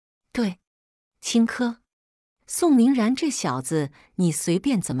对，青稞，宋明然这小子，你随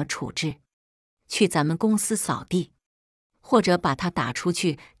便怎么处置，去咱们公司扫地，或者把他打出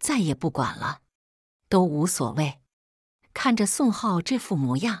去，再也不管了，都无所谓。”看着宋浩这副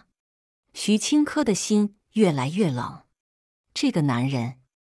模样，徐青稞的心越来越冷。这个男人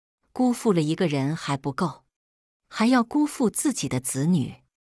辜负了一个人还不够，还要辜负自己的子女，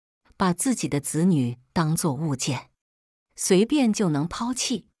把自己的子女当作物件，随便就能抛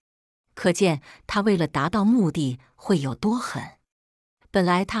弃。可见他为了达到目的会有多狠。本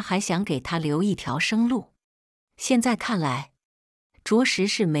来他还想给他留一条生路，现在看来，着实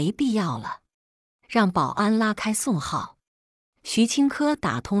是没必要了。让保安拉开宋浩，徐青稞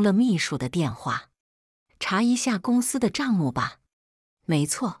打通了秘书的电话，查一下公司的账目吧。没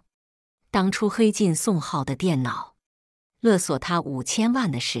错，当初黑进宋浩的电脑，勒索他5000万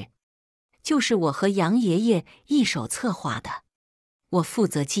的事，就是我和杨爷爷一手策划的。我负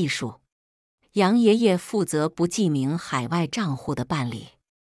责技术，杨爷爷负责不记名海外账户的办理。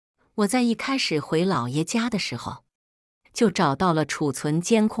我在一开始回老爷家的时候，就找到了储存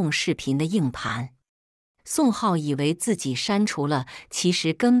监控视频的硬盘。宋浩以为自己删除了，其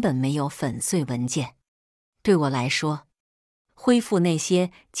实根本没有粉碎文件。对我来说，恢复那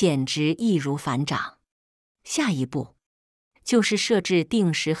些简直易如反掌。下一步就是设置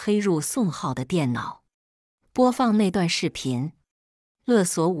定时黑入宋浩的电脑，播放那段视频，勒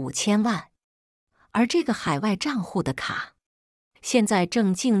索5000万。而这个海外账户的卡，现在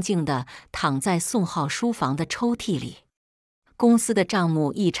正静静地躺在宋浩书房的抽屉里。公司的账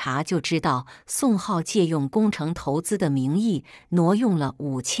目一查就知道，宋浩借用工程投资的名义挪用了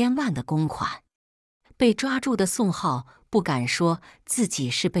5000万的公款。被抓住的宋浩不敢说自己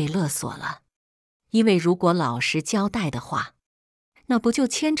是被勒索了，因为如果老实交代的话，那不就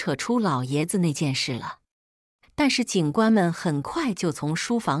牵扯出老爷子那件事了。但是警官们很快就从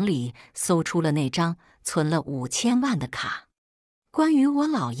书房里搜出了那张存了5000万的卡。关于我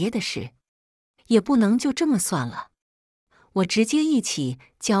姥爷的事，也不能就这么算了，我直接一起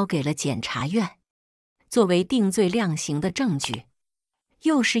交给了检察院，作为定罪量刑的证据。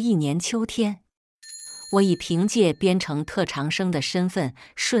又是一年秋天，我以凭借编程特长生的身份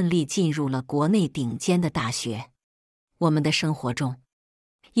顺利进入了国内顶尖的大学。我们的生活中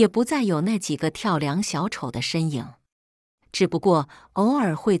也不再有那几个跳梁小丑的身影，只不过偶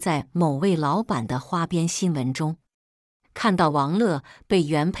尔会在某位老板的花边新闻中看到王乐被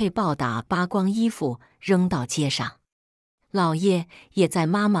原配暴打，扒光衣服扔到街上。老爷也在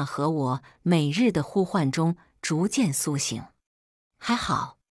妈妈和我每日的呼唤中逐渐苏醒。还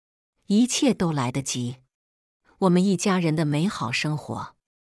好，一切都来得及。我们一家人的美好生活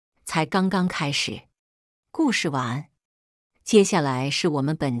才刚刚开始。故事完。接下来是我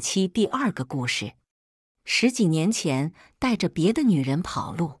们本期第2个故事。10几年前，带着别的女人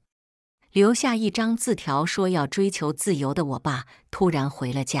跑路，留下一张字条说要追求自由的我爸突然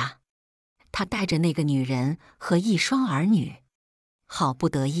回了家。他带着那个女人和1双儿女，好不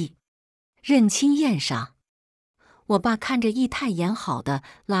得意。认亲宴上，我爸看着意态演好的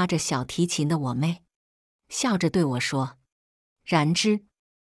拉着小提琴的我妹，笑着对我说：“然之，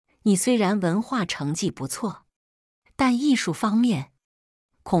你虽然文化成绩不错，但艺术方面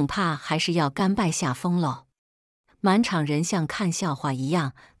恐怕还是要甘拜下风喽。”满场人像看笑话一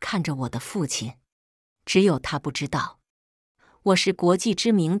样看着我的父亲，只有他不知道，我是国际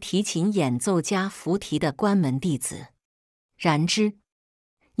知名提琴演奏家福提的关门弟子。然之，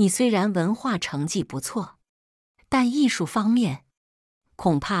你虽然文化成绩不错，但艺术方面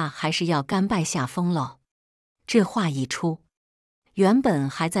恐怕还是要甘拜下风喽。这话一出，原本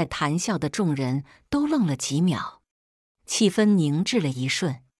还在谈笑的众人都愣了几秒，气氛凝滞了一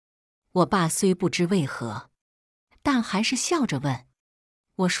瞬。我爸虽不知为何，但还是笑着问：“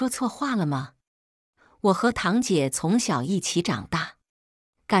我说错话了吗？”我和堂姐从小一起长大，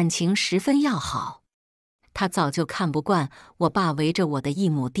感情十分要好。她早就看不惯我爸围着我的一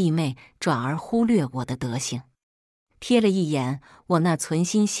亩弟妹，转而忽略我的德行。瞥了一眼我那存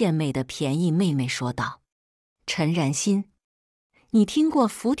心献媚的便宜妹妹，说道：“陈然心，你听过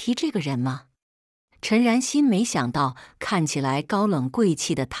福提这个人吗？”陈然心没想到看起来高冷贵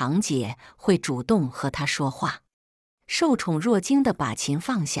气的堂姐会主动和他说话，受宠若惊地把琴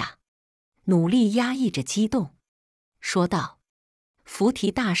放下，努力压抑着激动，说道：“福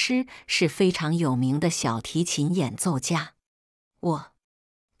提大师是非常有名的小提琴演奏家。”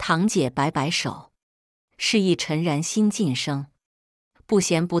堂姐摆摆手，示意陈然心噤声，不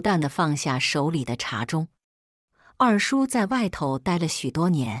咸不淡地放下手里的茶盅。二叔在外头待了许多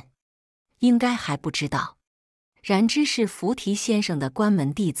年，应该还不知道，然之是福提先生的关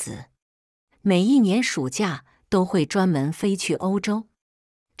门弟子，每一年暑假都会专门飞去欧洲。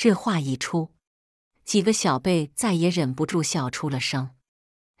这话一出，几个小辈再也忍不住笑出了声。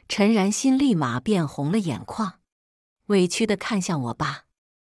陈然心立马变红了眼眶，委屈地看向我爸：“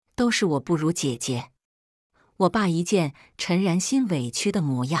都是我不如姐姐。”我爸一见陈然心委屈的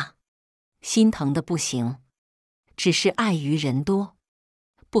模样，心疼得不行，只是碍于人多，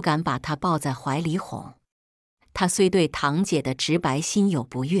不敢把她抱在怀里哄。他虽对堂姐的直白心有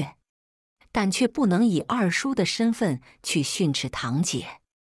不悦，但却不能以二叔的身份去训斥堂姐，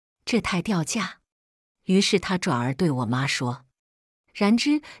这太掉价。于是他转而对我妈说：“然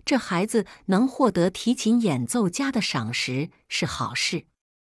之，这孩子能获得提琴演奏家的赏识是好事，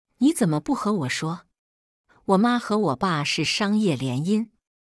你怎么不和我说？”我妈和我爸是商业联姻，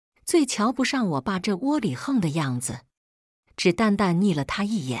最瞧不上我爸这窝里横的样子，只淡淡睨了他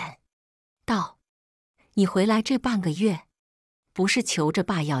一眼，道：“你回来这半个月，不是求着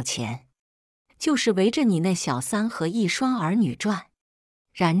爸要钱，就是围着你那小三和1双儿女转。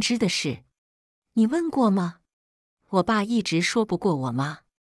然之的事，你问过吗？”我爸一直说不过我妈，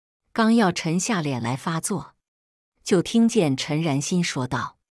刚要沉下脸来发作，就听见陈然心说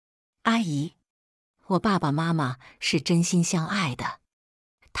道：“阿姨，我爸爸妈妈是真心相爱的，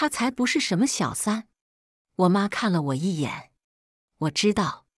他才不是什么小三。”我妈看了我一眼，我知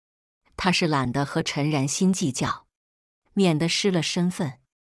道他是懒得和陈然心计较，免得失了身份。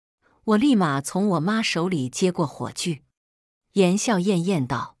我立马从我妈手里接过火炬，言笑晏晏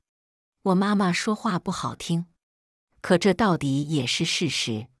道：“我妈妈说话不好听，可这到底也是事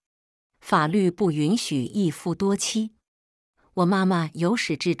实。法律不允许一夫多妻，我妈妈由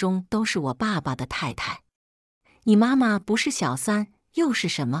始至终都是我爸爸的太太。你妈妈不是小三又是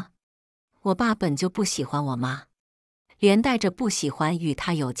什么？我爸本就不喜欢我妈，连带着不喜欢与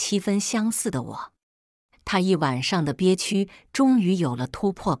她有7分相似的我。他一晚上的憋屈终于有了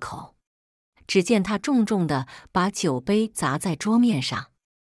突破口。只见他重重地把酒杯砸在桌面上，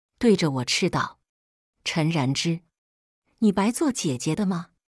对着我斥道：“陈然之，你白做姐姐的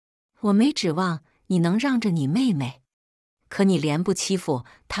吗？我没指望你能让着你妹妹，可你连不欺负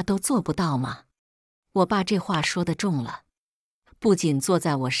她都做不到吗？”我爸这话说得重了，不仅坐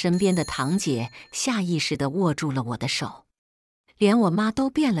在我身边的堂姐下意识地握住了我的手，连我妈都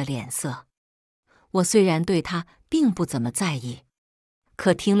变了脸色。我虽然对她并不怎么在意，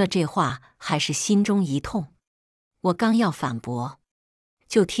可听了这话还是心中一痛。我刚要反驳，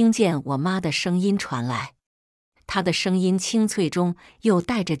就听见我妈的声音传来，她的声音清脆中又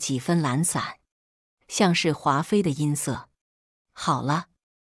带着几分懒散，像是华妃的音色。好了，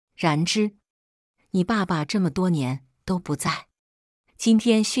然之，你爸爸这么多年都不在，今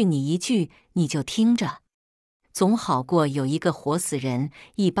天训你一句你就听着，总好过有一个活死人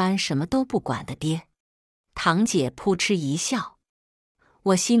一般什么都不管的爹。堂姐扑哧一笑，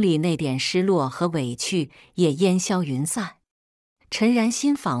我心里那点失落和委屈也烟消云散。陈然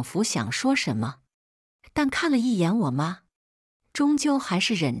心仿佛想说什么，但看了一眼我妈，终究还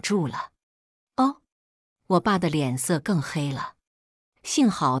是忍住了。哦，我爸的脸色更黑了。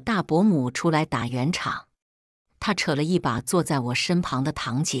幸好大伯母出来打圆场，他扯了一把坐在我身旁的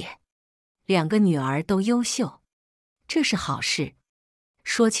堂姐，两个女儿都优秀，这是好事。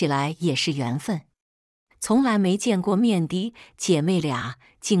说起来也是缘分，从来没见过面的姐妹俩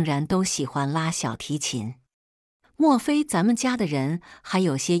竟然都喜欢拉小提琴，莫非咱们家的人还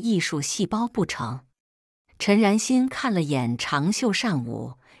有些艺术细胞不成？陈然心看了眼长袖善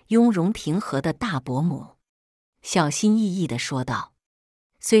舞、雍容平和的大伯母，小心翼翼地说道：“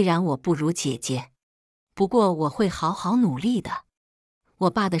虽然我不如姐姐，不过我会好好努力的。”我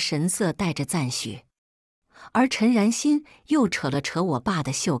爸的神色带着赞许，而陈然心又扯了扯我爸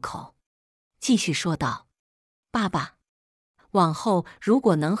的袖口，继续说道：“爸爸，往后如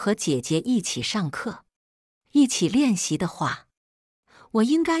果能和姐姐一起上课，一起练习的话，我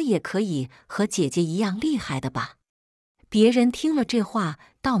应该也可以和姐姐一样厉害的吧？”别人听了这话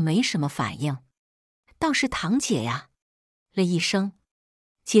倒没什么反应，倒是堂姐呀，了一声，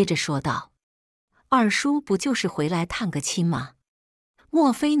接着说道：“二叔不就是回来探个亲吗？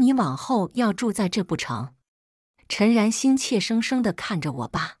莫非你往后要住在这不成？”陈然心怯生生地看着我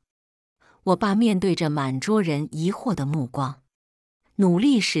爸，我爸面对着满桌人疑惑的目光，努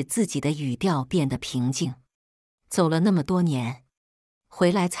力使自己的语调变得平静。走了那么多年，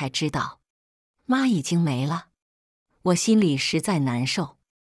回来才知道，妈已经没了，我心里实在难受，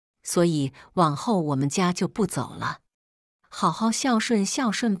所以往后我们家就不走了，好好孝顺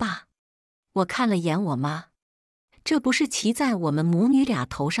孝顺爸。我看了眼我妈，这不是骑在我们母女俩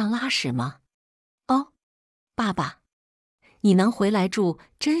头上拉屎吗？哦，爸爸，你能回来住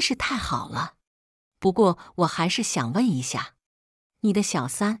真是太好了。不过我还是想问一下，你的小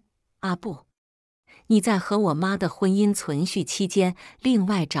三阿布，你在和我妈的婚姻存续期间，另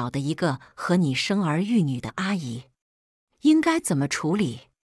外找的一个和你生儿育女的阿姨，应该怎么处理？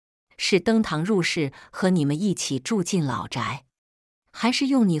是登堂入室和你们一起住进老宅，还是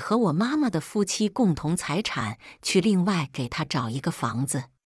用你和我妈妈的夫妻共同财产去另外给她找一个房子？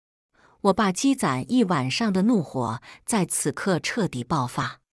我爸积攒一晚上的怒火在此刻彻底爆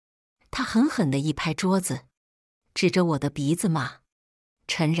发，他狠狠地一拍桌子，指着我的鼻子骂：“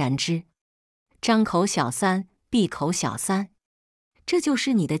陈然之，张口小三，闭口小三，这就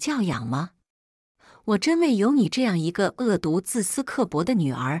是你的教养吗？我真为有你这样一个恶毒、自私、刻薄的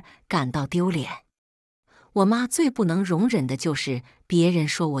女儿感到丢脸。”我妈最不能容忍的就是别人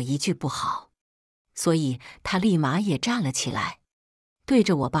说我一句不好，所以她立马也站了起来，对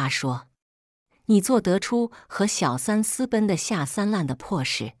着我爸说：“你做得出和小三私奔的下三滥的破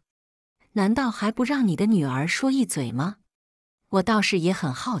事，难道还不让你的女儿说一嘴吗？我倒是也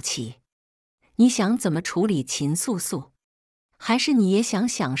很好奇，你想怎么处理秦素素？还是你也想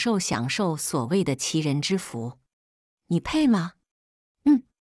享受享受所谓的齐人之福？你配吗？”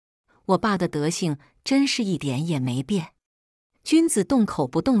我爸的德行真是一点也没变，君子动口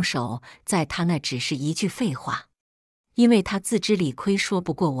不动手，在他那只是一句废话，因为他自知理亏，说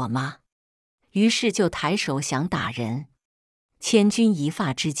不过我妈，于是就抬手想打人。千钧一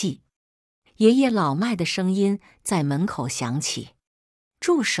发之际，爷爷老迈的声音在门口响起：“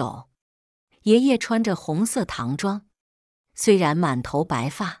住手！”爷爷穿着红色唐装，虽然满头白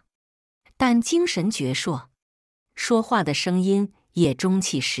发，但精神矍铄，说话的声音也中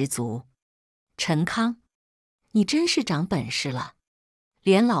气十足。“陈康，你真是长本事了，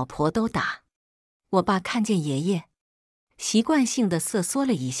连老婆都打。”我爸看见爷爷，习惯性地瑟缩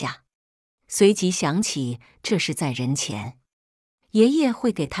了一下，随即想起这是在人前，爷爷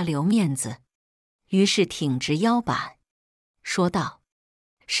会给他留面子，于是挺直腰板，说道：“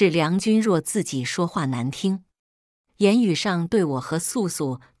是梁君若自己说话难听，言语上对我和素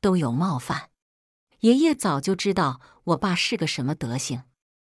素都有冒犯。爷爷早就知道我爸是个什么德行，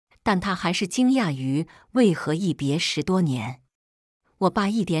但他还是惊讶于为何一别10多年，我爸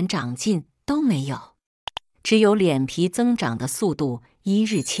一点长进都没有，只有脸皮增长的速度1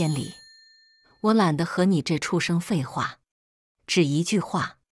日千里。我懒得和你这畜生废话，只一句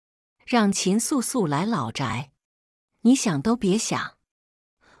话，让秦素素来老宅，你想都别想。”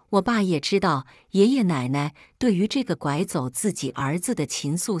我爸也知道爷爷奶奶对于这个拐走自己儿子的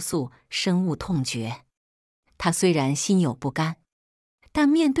秦素素深恶痛绝，他虽然心有不甘，但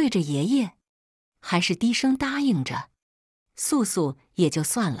面对着爷爷，还是低声答应着。素素也就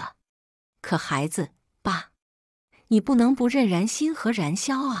算了，可孩子，爸，你不能不认然心和然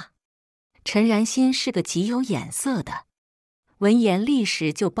萧啊。陈然心是个极有眼色的，闻言立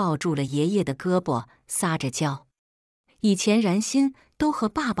时就抱住了爷爷的胳膊，撒着娇。以前然心都和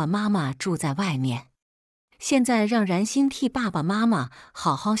爸爸妈妈住在外面，现在让然心替爸爸妈妈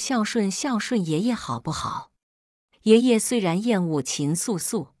好好孝顺爷爷好不好？爷爷虽然厌恶秦素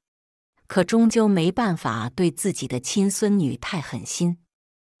素，可终究没办法对自己的亲孙女太狠心。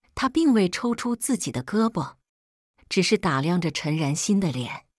他并未抽出自己的胳膊，只是打量着陈然心的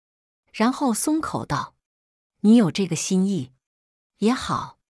脸，然后松口道：“你有这个心意也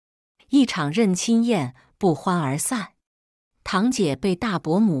好。”一场认亲宴不欢而散，堂姐被大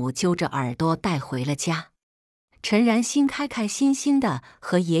伯母揪着耳朵带回了家，陈然心开开心心地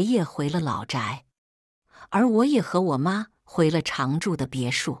和爷爷回了老宅，而我也和我妈回了常住的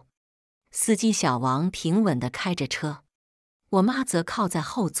别墅。司机小王平稳地开着车，我妈则靠在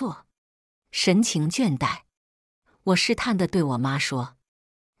后座，神情倦怠。我试探地对我妈说：“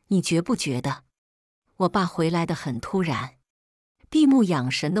你觉不觉得我爸回来得很突然？”闭目养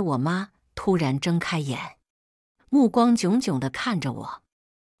神的我妈突然睁开眼，目光炯炯地看着我。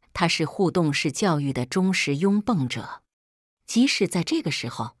她是互动式教育的忠实拥趸者，即使在这个时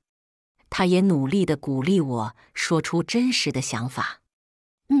候，她也努力地鼓励我说出真实的想法。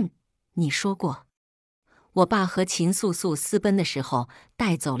你说过，我爸和秦素素私奔的时候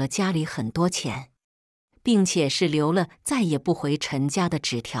带走了家里很多钱，并且是留了再也不回陈家的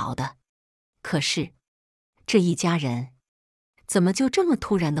纸条的。可是，这一家人怎么就这么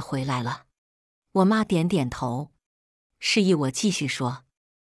突然地回来了？我妈点点头，示意我继续说。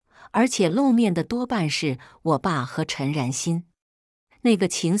而且露面的多半是我爸和陈然心，那个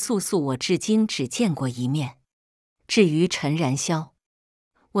秦素素我至今只见过一面。至于陈然萧，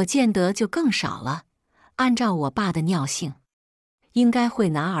我见得就更少了。按照我爸的尿性，应该会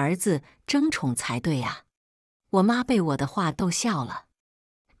拿儿子争宠才对啊。我妈被我的话逗笑了，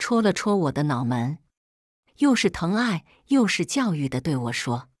戳了戳我的脑门，又是疼爱又是教育地对我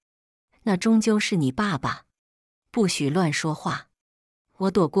说：“那终究是你爸爸，不许乱说话。”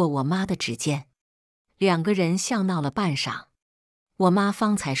我躲过我妈的指尖，两个人笑闹了半晌，我妈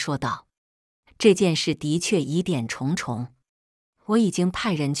方才说道：“这件事的确疑点重重，我已经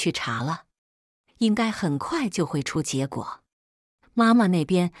派人去查了，应该很快就会出结果。”妈妈那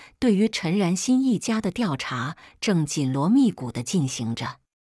边对于陈然心一家的调查正紧锣密鼓地进行着，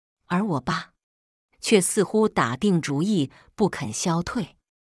而我爸却似乎打定主意不肯消退。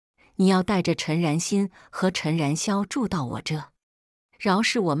你要带着陈然心和陈然萧住到我这，饶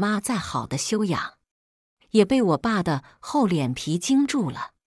是我妈再好的修养，也被我爸的厚脸皮惊住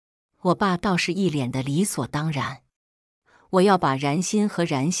了。我爸倒是一脸的理所当然，我要把然心和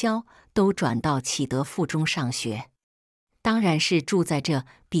然萧都转到启德附中上学，当然是住在这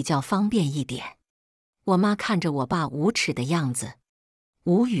比较方便一点。我妈看着我爸无耻的样子，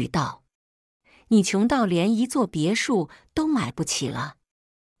无语道：“你穷到连一座别墅都买不起了。”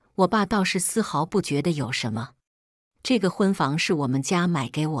我爸倒是丝毫不觉得有什么，这个婚房是我们家买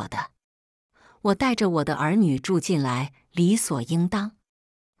给我的，我带着我的儿女住进来理所应当。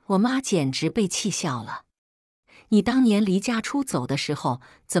我妈简直被气笑了。你当年离家出走的时候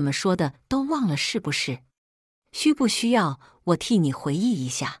怎么说的都忘了是不是？需不需要我替你回忆一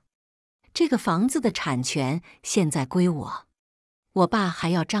下？这个房子的产权现在归我。我爸还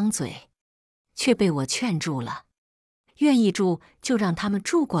要张嘴，却被我劝住了。愿意住就让他们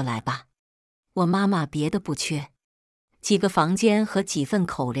住过来吧，我妈妈别的不缺，几个房间和几份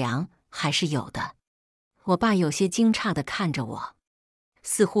口粮还是有的。我爸有些惊诧地看着我，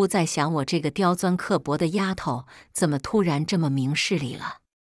似乎在想我这个刁钻刻薄的丫头怎么突然这么明事理了。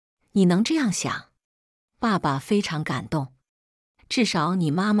你能这样想？爸爸非常感动，至少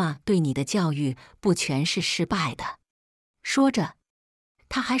你妈妈对你的教育不全是失败的。说着，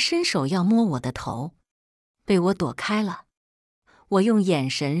他还伸手要摸我的头，被我躲开了。我用眼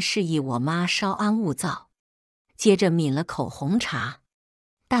神示意我妈稍安勿躁，接着抿了口红茶，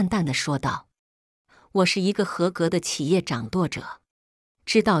淡淡的说道：“我是一个合格的企业掌舵者，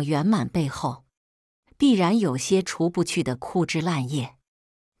知道圆满背后必然有些除不去的枯枝烂叶。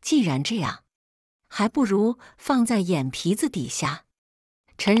既然这样，还不如放在眼皮子底下。”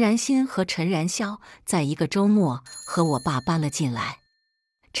陈然新和陈然霄在一个周末和我爸搬了进来。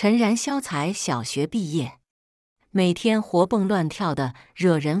陈然霄才小学毕业，每天活蹦乱跳的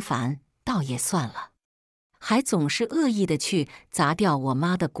惹人烦，倒也算了，还总是恶意的去砸掉我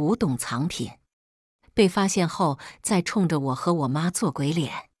妈的古董藏品。被发现后，再冲着我和我妈做鬼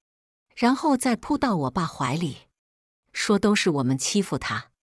脸，然后再扑到我爸怀里，说都是我们欺负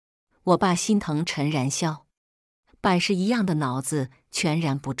他。我爸心疼陈然霄，百事一样的脑子全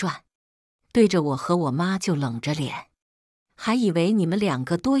然不转，对着我和我妈就冷着脸，还以为你们两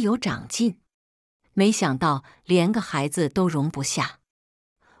个多有长进，没想到连个孩子都容不下。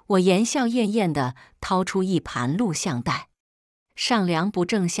我言笑晏晏地掏出一盘录像带，上梁不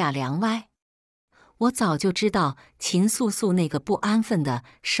正下梁歪。我早就知道秦素素那个不安分的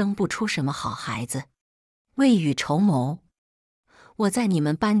生不出什么好孩子。未雨绸缪，我在你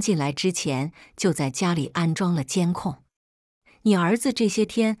们搬进来之前就在家里安装了监控，你儿子这些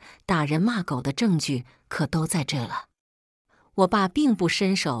天打人骂狗的证据可都在这了。我爸并不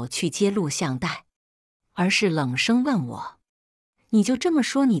伸手去接录像带，而是冷声问我：“你就这么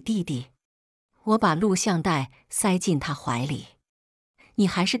说你弟弟？”我把录像带塞进他怀里：“你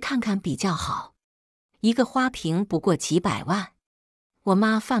还是看看比较好，一个花瓶不过几百万，我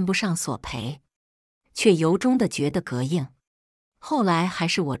妈犯不上索赔。”却由衷的觉得膈应。后来还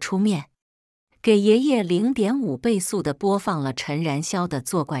是我出面，给爷爷0.5倍速的播放了陈然霄的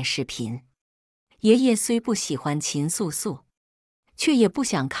作怪视频。爷爷虽不喜欢秦素素，却也不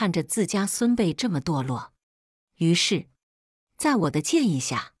想看着自家孙辈这么堕落。于是，在我的建议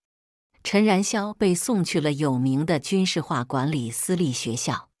下，陈然霄被送去了有名的军事化管理私立学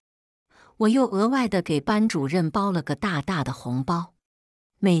校。我又额外的给班主任包了个大大的红包，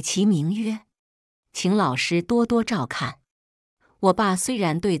美其名曰请老师多多照看。我爸虽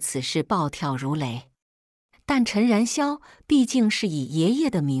然对此事暴跳如雷，但陈然霄毕竟是以爷爷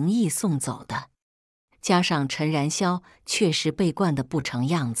的名义送走的，加上陈然霄确实被惯得不成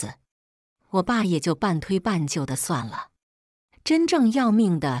样子，我爸也就半推半就的算了。真正要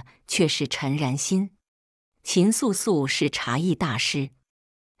命的却是陈然新。秦素素是茶艺大师，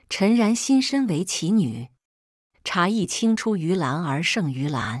陈然新身为其女，茶艺青出于蓝而胜于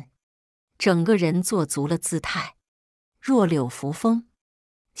蓝，整个人做足了姿态，弱柳扶风，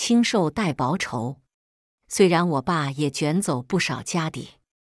清瘦带薄绸。虽然我爸也卷走不少家底，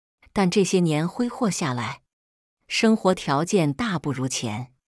但这些年挥霍下来，生活条件大不如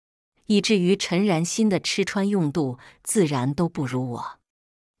前，以至于陈然新的吃穿用度自然都不如我。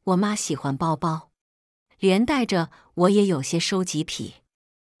我妈喜欢包包，连带着我也有些收集癖。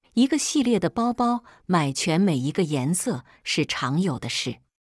一个系列的包包买全每一个颜色是常有的事。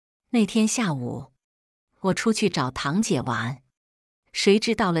那天下午，我出去找堂姐玩，谁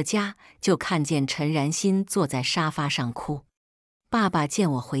知到了家就看见陈然新坐在沙发上哭。爸爸见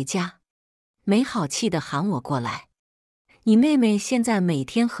我回家，没好气地喊我过来：“你妹妹现在每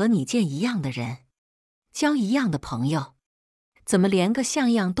天和你见一样的人，交一样的朋友，怎么连个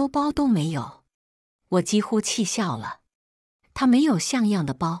像样的包都没有？”我几乎气笑了。她没有像样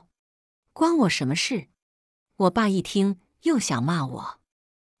的包，关我什么事？我爸一听又想骂我，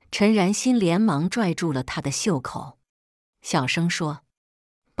陈然新连忙拽住了他的袖口，小声说：“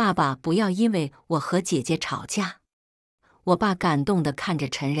爸爸，不要因为我和姐姐吵架。”我爸感动地看着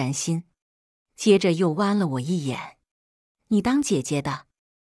陈然新，接着又剜了我一眼：“你当姐姐的，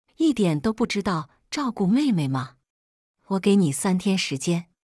一点都不知道照顾妹妹吗？我给你3天时间，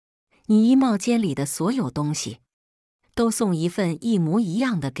你衣帽间里的所有东西都送一份一模一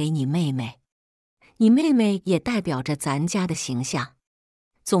样的给你妹妹。你妹妹也代表着咱家的形象，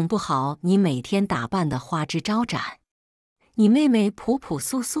总不好你每天打扮的花枝招展。你妹妹朴朴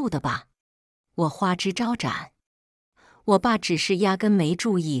素素的吧？我花枝招展？”我爸只是压根没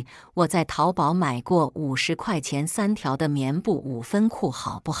注意我在淘宝买过50块钱3条的棉布5分裤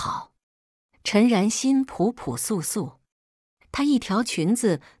好不好？陈然新朴朴素素，她一条裙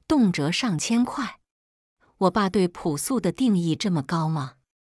子动辄上千块。我爸对朴素的定义这么高吗？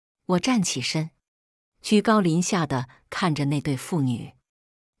我站起身，居高临下的看着那对父女。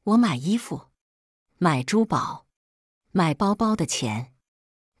我买衣服、买珠宝、买包包的钱，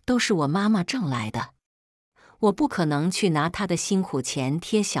都是我妈妈挣来的，我不可能去拿她的辛苦钱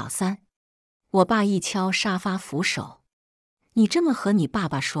贴小三。我爸一敲沙发扶手：“你这么和你爸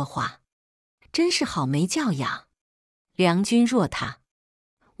爸说话，真是好没教养。”良君若他。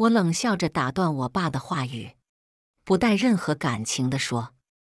我冷笑着打断我爸的话语，不带任何感情地说：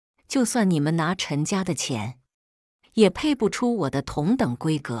就算你们拿陈家的钱，也配不出我的同等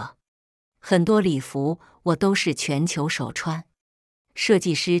规格。很多礼服我都是全球首穿，设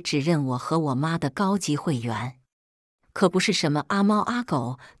计师只认我和我妈的高级会员，可不是什么阿猫阿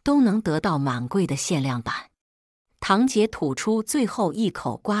狗都能得到满柜的限量版。堂姐吐出最后一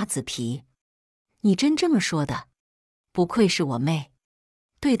口瓜子皮：你真这么说的？不愧是我妹，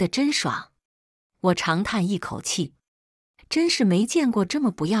对得真爽。我长叹一口气，真是没见过这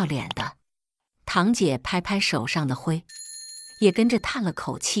么不要脸的。堂姐拍拍手上的灰，也跟着叹了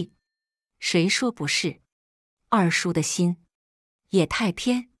口气。谁说不是？二叔的心也太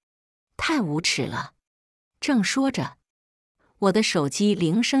偏，太无耻了。正说着，我的手机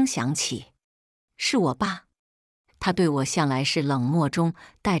铃声响起，是我爸。他对我向来是冷漠中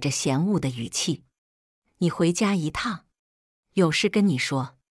带着嫌恶的语气：你回家一趟，有事跟你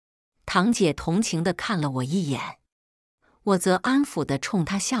说。堂姐同情地看了我一眼，我则安抚地冲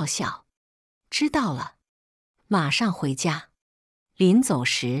她笑笑：知道了，马上回家。临走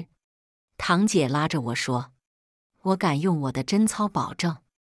时，堂姐拉着我说：我敢用我的贞操保证，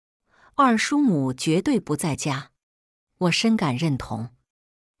二叔母绝对不在家。我深感认同。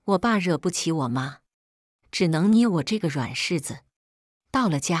我爸惹不起我妈，只能捏我这个软柿子。到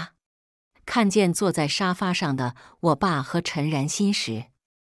了家，看见坐在沙发上的我爸和陈然心时，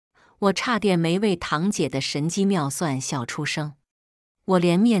我差点没为堂姐的神机妙算笑出声。我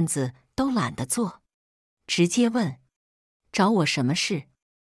连面子都懒得做，直接问：找我什么事？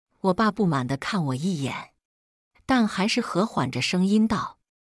我爸不满地看我一眼，但还是和缓着声音道：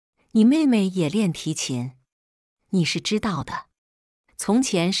你妹妹也练提琴，你是知道的。从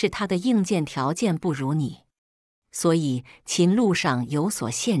前是她的硬件条件不如你，所以琴路上有所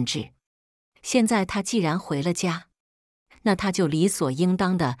限制。现在她既然回了家，那她就理所应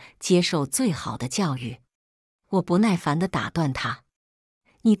当地接受最好的教育。我不耐烦地打断她：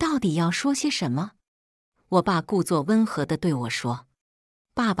你到底要说些什么？我爸故作温和地对我说：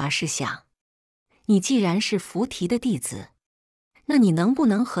爸爸是想，你既然是菩提的弟子，那你能不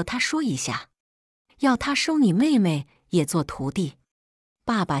能和他说一下，要他收你妹妹也做徒弟？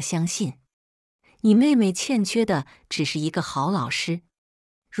爸爸相信，你妹妹欠缺的只是一个好老师。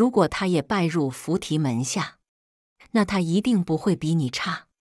如果她也拜入菩提门下，那她一定不会比你差。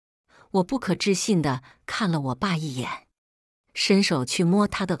我不可置信地看了我爸一眼，伸手去摸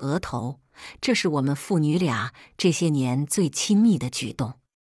他的额头，这是我们父女俩这些年最亲密的举动。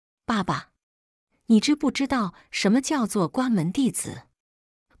爸爸，你知不知道什么叫做关门弟子？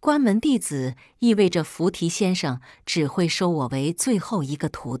关门弟子意味着菩提先生只会收我为最后一个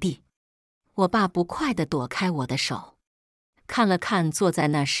徒弟。我爸不快地躲开我的手，看了看坐在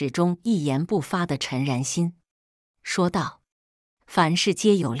那始终一言不发的陈然心，说道：凡事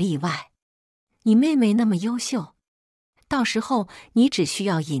皆有例外，你妹妹那么优秀，到时候你只需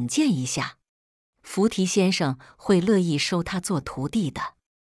要引荐一下，菩提先生会乐意收她做徒弟的。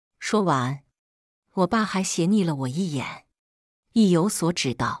说完，我爸还斜睨了我一眼，意有所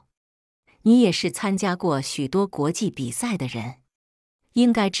指道：你也是参加过许多国际比赛的人，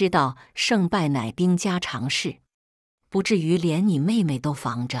应该知道胜败乃兵家常事，不至于连你妹妹都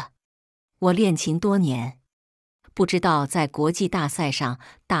防着。我练琴多年，不知道在国际大赛上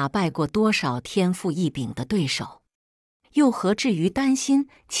打败过多少天赋异禀的对手，又何至于担心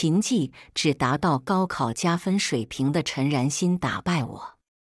琴技只达到高考加分水平的陈然心打败我？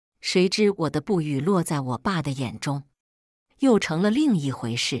谁知我的不语落在我爸的眼中，又成了另一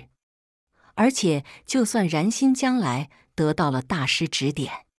回事。而且，就算然心将来得到了大师指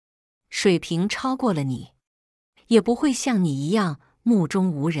点，水平超过了你，也不会像你一样目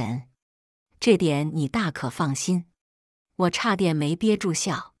中无人。这点你大可放心。我差点没憋住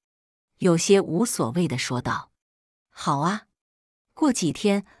笑，有些无所谓地说道：好啊，过几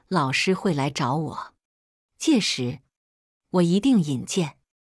天老师会来找我，届时我一定引荐。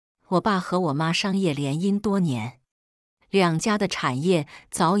我爸和我妈商业联姻多年，两家的产业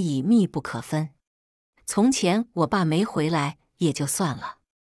早已密不可分。从前我爸没回来也就算了，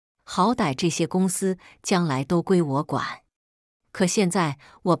好歹这些公司将来都归我管。可现在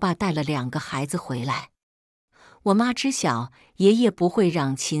我爸带了2个孩子回来，我妈知晓爷爷不会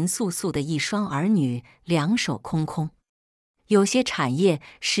让秦素素的一双儿女两手空空，有些产业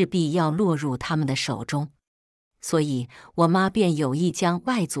势必要落入他们的手中。所以我妈便有意将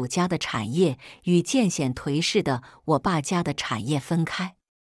外祖家的产业与渐显颓势的我爸家的产业分开。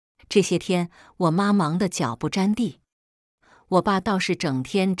这些天我妈忙得脚不沾地，我爸倒是整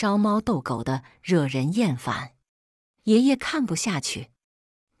天招猫逗狗的，惹人厌烦。爷爷看不下去，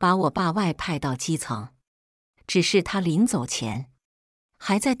把我爸外派到基层，只是他临走前，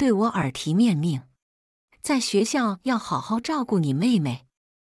还在对我耳提面命，在学校要好好照顾你妹妹。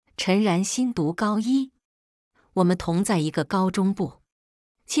陈然新读高一，我们同在一个高中部，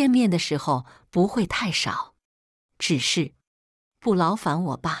见面的时候不会太少，只是不劳烦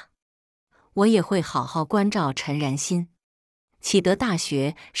我爸，我也会好好关照陈然新。启德大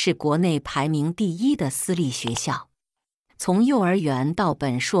学是国内排名第1的私立学校，从幼儿园到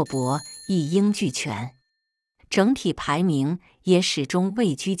本硕博一应俱全，整体排名也始终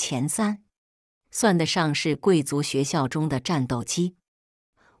位居前3，算得上是贵族学校中的战斗机。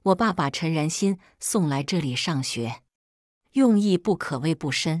我爸把陈然新送来这里上学，用意不可谓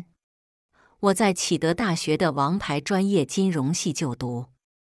不深。我在启德大学的王牌专业金融系就读，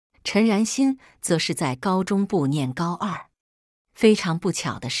陈然新则是在高中部念高2。非常不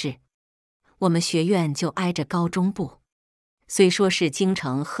巧的是，我们学院就挨着高中部，虽说是京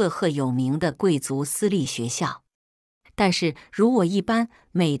城赫赫有名的贵族私立学校，但是如我一般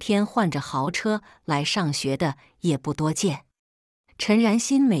每天换着豪车来上学的也不多见。陈然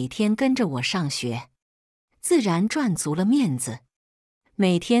新每天跟着我上学，自然赚足了面子，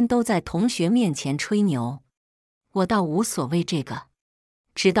每天都在同学面前吹牛，我倒无所谓这个。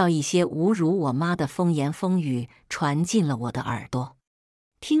直到一些侮辱我妈的风言风语传进了我的耳朵。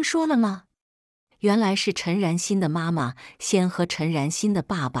听说了吗？原来是陈然新的妈妈先和陈然新的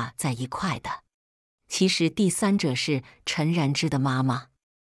爸爸在一块的。其实第三者是陈然之的妈妈，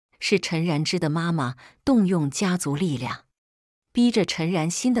是陈然之的妈妈动用家族力量，逼着陈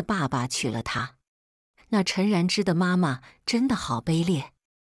然新的爸爸娶了她。那陈然之的妈妈真的好卑劣。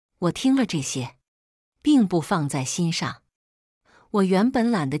我听了这些，并不放在心上。我原本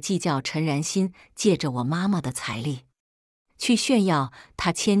懒得计较陈然新借着我妈妈的财力，去炫耀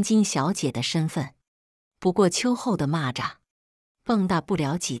她千金小姐的身份。不过秋后的蚂蚱，蹦跶不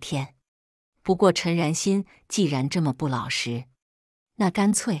了几天。不过陈然新既然这么不老实，那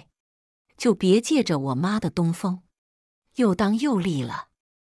干脆就别借着我妈的东风，又当又立了。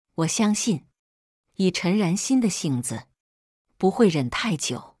我相信，以陈然新的性子，不会忍太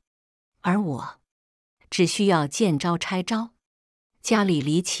久，而我只需要见招拆招。家里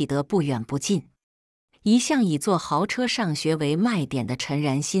离启德不远不近，一向以坐豪车上学为卖点的陈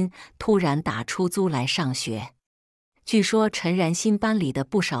然新突然打出租来上学。据说陈然新班里的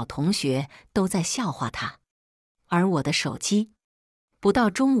不少同学都在笑话他，而我的手机不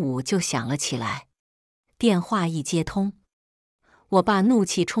到中午就响了起来。电话一接通，我爸怒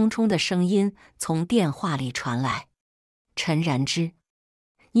气冲冲的声音从电话里传来：“陈然之，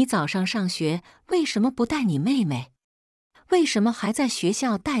你早上上学为什么不带你妹妹？为什么还在学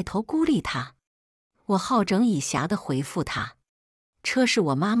校带头孤立她？”我好整以暇地回复他：“车是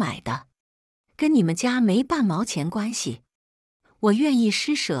我妈买的，跟你们家没半毛钱关系。我愿意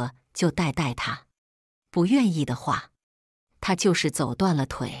施舍就带她，不愿意的话，她就是走断了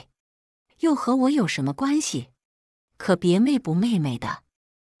腿，又和我有什么关系？可别妹不妹妹的，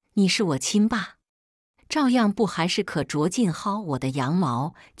你是我亲爸，照样不还是可着劲薅我的羊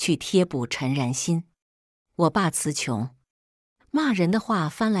毛去贴补陈然新。”我爸词穷，骂人的话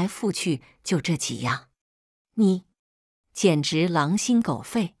翻来覆去就这几样，你简直狼心狗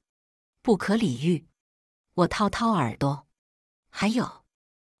肺，不可理喻。我掏掏耳朵，还有，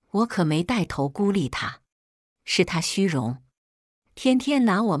我可没带头孤立他，是他虚荣，天天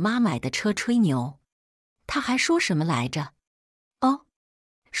拿我妈买的车吹牛。他还说什么来着？哦，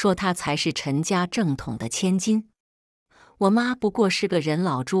说他才是陈家正统的千金。我妈不过是个人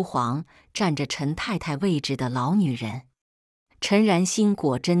老珠黄，占着陈太太位置的老女人。陈然新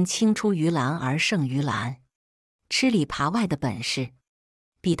果真青出于蓝而胜于蓝，吃里扒外的本事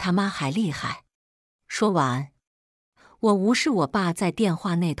比他妈还厉害。说完，我无视我爸在电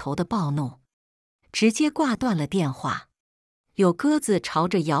话那头的暴怒，直接挂断了电话。有鸽子朝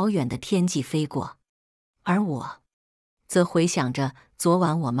着遥远的天际飞过，而我则回想着昨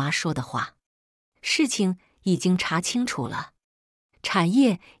晚我妈说的话。事情已经查清楚了，产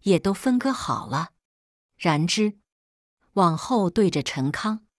业也都分割好了。然之往后对着陈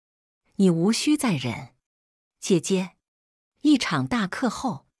康，你无需再忍。姐姐，一场大课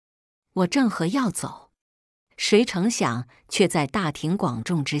后，我正合要走，谁成想却在大庭广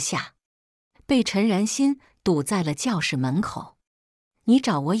众之下，被陈然新堵在了教室门口。你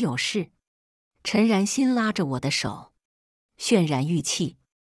找我有事？陈然新拉着我的手，渲然欲泣。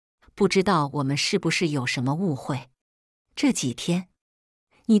不知道我们是不是有什么误会？这几天，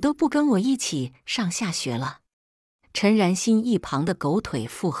你都不跟我一起上下学了。陈然新一旁的狗腿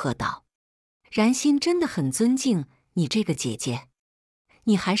附和道：“然新真的很尊敬你这个姐姐，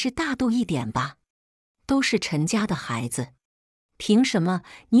你还是大度一点吧。都是陈家的孩子，凭什么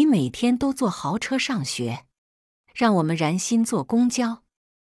你每天都坐豪车上学？让我们燃心坐公交。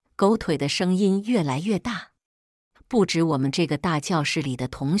狗腿的声音越来越大，不止我们这个大教室里的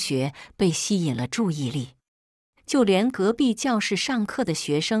同学被吸引了注意力，就连隔壁教室上课的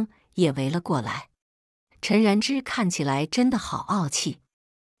学生也围了过来。陈然之看起来真的好傲气，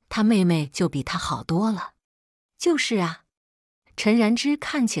他妹妹就比他好多了。就是啊，陈然之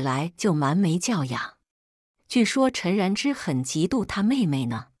看起来就蛮没教养。据说陈然之很嫉妒他妹妹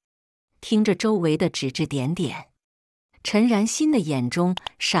呢。听着周围的指指点点，陈然心的眼中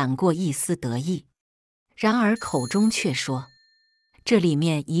闪过一丝得意，然而口中却说：“这里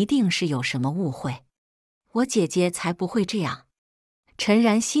面一定是有什么误会，我姐姐才不会这样。”陈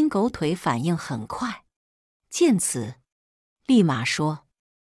然心狗腿反应很快，见此，立马说：“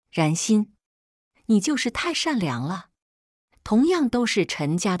然心，你就是太善良了。同样都是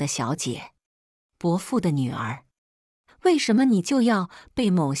陈家的小姐，伯父的女儿，为什么你就要被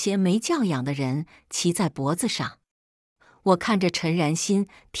某些没教养的人骑在脖子上？”我看着陈然心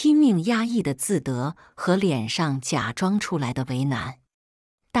拼命压抑的自得和脸上假装出来的为难，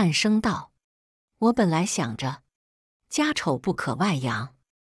淡声道：“我本来想着家丑不可外扬，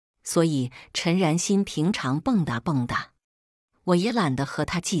所以陈然心平常蹦跶蹦跶，我也懒得和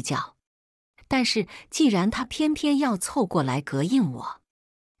他计较。但是既然他偏偏要凑过来膈应我，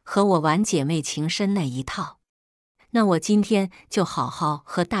和我玩姐妹情深那一套，那我今天就好好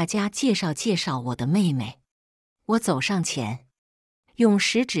和大家介绍介绍我的妹妹。”我走上前，用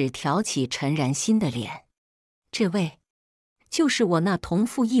食指挑起陈然心的脸：“这位，就是我那同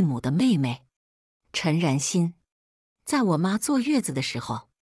父异母的妹妹，陈然心。在我妈坐月子的时候，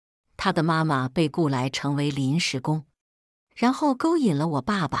她的妈妈被雇来成为临时工，然后勾引了我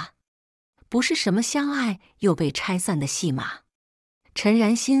爸爸，不是什么相爱又被拆散的戏码。陈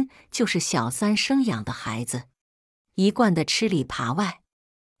然心就是小三生养的孩子，一贯的吃里扒外。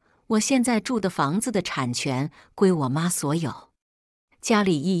我现在住的房子的产权归我妈所有，家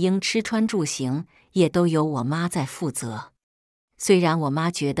里一应吃穿住行也都由我妈在负责。虽然我妈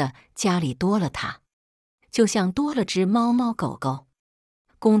觉得家里多了她，就像多了只猫猫狗狗，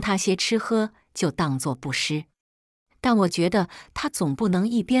供她些吃喝就当作不施，但我觉得她总不能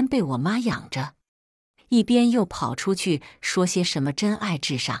一边被我妈养着，一边又跑出去说些什么真爱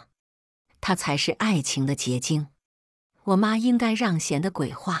至上，她才是爱情的结晶。我妈应该让贤的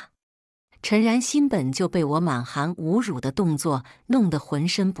鬼话。陈然心本就被我满含侮辱的动作弄得浑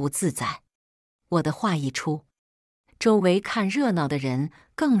身不自在，我的话一出，周围看热闹的人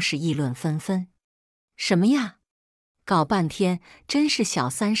更是议论纷纷。什么呀？搞半天真是小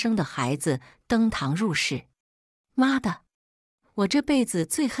三生的孩子登堂入室。妈的，我这辈子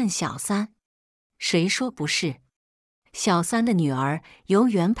最恨小三，谁说不是？小三的女儿由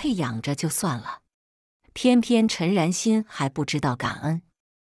原配养着就算了，偏偏陈然心还不知道感恩。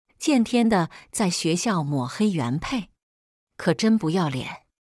见天的在学校抹黑原配，可真不要脸！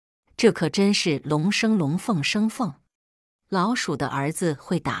这可真是龙生龙，凤生凤，老鼠的儿子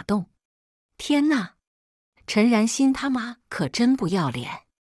会打洞。天哪，陈然心他妈可真不要脸！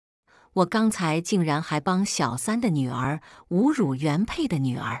我刚才竟然还帮小三的女儿侮辱原配的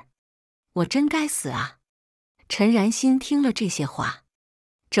女儿，我真该死啊！陈然心听了这些话，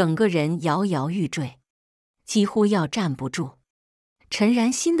整个人摇摇欲坠，几乎要站不住。陈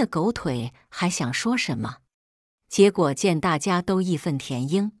然心的狗腿还想说什么，结果见大家都义愤填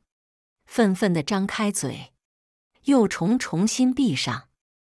膺，愤愤地张开嘴，又重新闭上。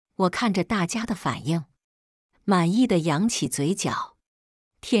我看着大家的反应，满意的扬起嘴角，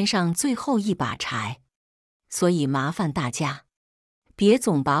添上最后一把柴。所以麻烦大家，别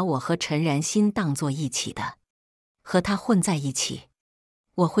总把我和陈然心当作一起的，和他混在一起，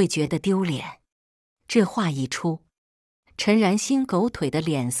我会觉得丢脸。这话一出，陈然心狗腿的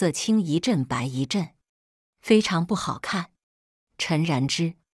脸色青一阵白一阵，非常不好看。陈然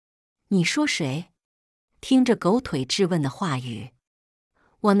之，你说谁？听着狗腿质问的话语，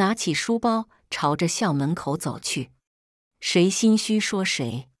我拿起书包朝着校门口走去。谁心虚说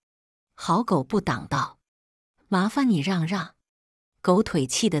谁，好狗不挡道，麻烦你让让。狗腿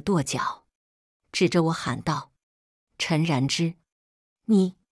气得跺脚，指着我喊道：“陈然之，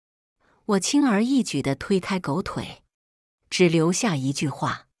你！”我轻而易举地推开狗腿，只留下一句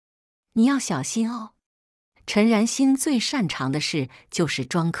话：“你要小心哦。”陈然心最擅长的事就是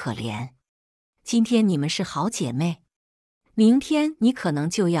装可怜。今天你们是好姐妹，明天你可能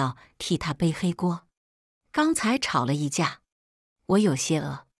就要替她背黑锅。刚才吵了一架，我有些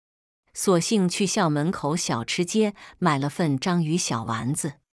饿，索性去校门口小吃街买了份章鱼小丸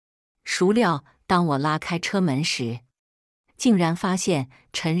子。孰料当我拉开车门时，竟然发现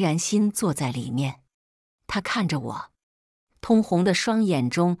陈然心坐在里面。他看着我，通红的双眼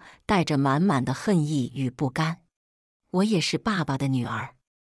中带着满满的恨意与不甘。我也是爸爸的女儿。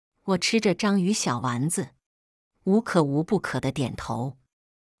我吃着章鱼小丸子，无可无不可的点头。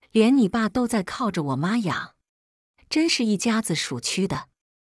连你爸都在靠着我妈养，真是一家子属屈的。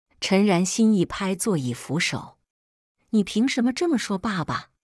陈然心一拍座椅扶手，你凭什么这么说爸爸？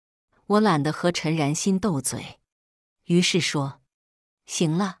我懒得和陈然心斗嘴，于是说，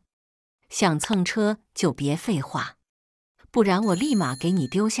行了，想蹭车就别废话，不然我立马给你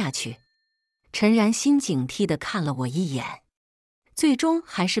丢下去。陈然心警惕地看了我一眼，最终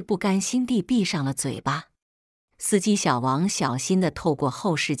还是不甘心地闭上了嘴巴。司机小王小心地透过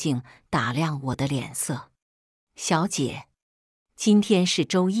后视镜打量我的脸色。小姐，今天是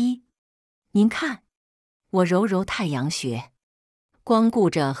周一，您看。我揉揉太阳穴，光顾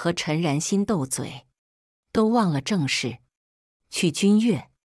着和陈然心斗嘴，都忘了正事。去君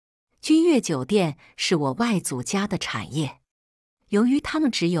悦。君悦酒店是我外祖家的产业，由于他们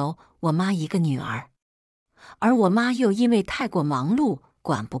只有我妈一个女儿，而我妈又因为太过忙碌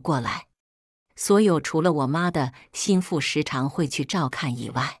管不过来，所有除了我妈的心腹时常会去照看以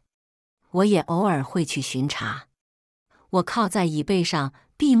外，我也偶尔会去巡查。我靠在椅背上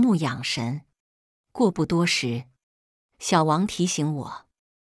闭目养神。过不多时，小王提醒我，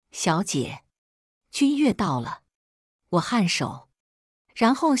小姐，君悦到了。我颔首，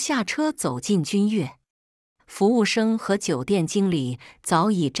然后下车走进君悦。服务生和酒店经理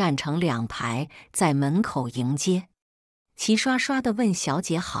早已站成两排在门口迎接，齐刷刷地问小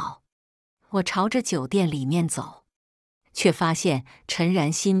姐好。我朝着酒店里面走，却发现陈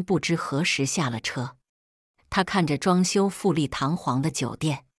然心不知何时下了车。他看着装修富丽堂皇的酒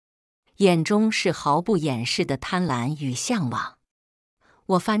店，眼中是毫不掩饰的贪婪与向往。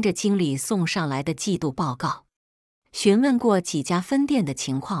我翻着经理送上来的季度报告，询问过几家分店的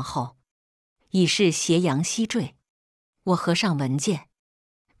情况后，已是斜阳西坠。我合上文件，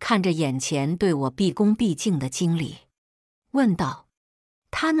看着眼前对我毕恭毕敬的经理，问道：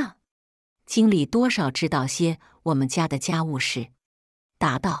他呢？经理多少知道些我们家的家务事，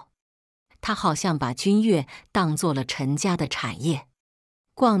答道：他好像把君悦当做了陈家的产业，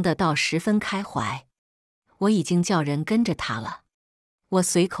逛得倒十分开怀。我已经叫人跟着他了。我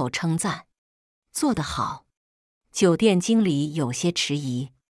随口称赞：做得好。酒店经理有些迟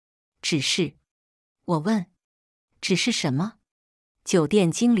疑：只是……我问：只是什么？酒店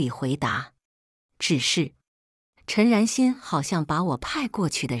经理回答：只是陈然心好像把我派过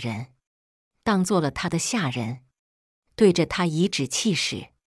去的人当做了他的下人，对着他颐指气使。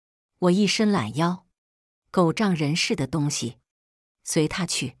我一伸懒腰，狗仗人势的东西，随他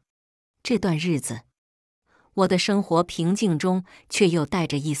去。这段日子，我的生活平静中却又带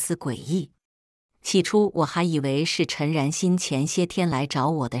着一丝诡异。起初我还以为是陈然心前些天来找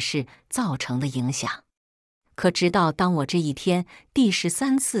我的事造成的影响，可直到当我这一天第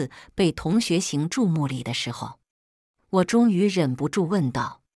13次被同学行注目礼的时候，我终于忍不住问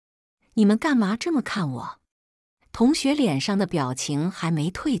道：你们干嘛这么看我？同学脸上的表情还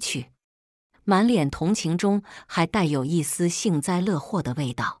没褪去，满脸同情中还带有一丝幸灾乐祸的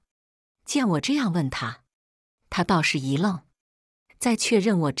味道。见我这样问他，他倒是一愣，在确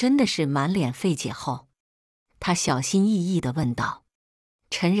认我真的是满脸费解后，他小心翼翼地问道：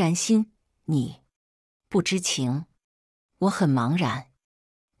陈然心，你不知情？我很茫然，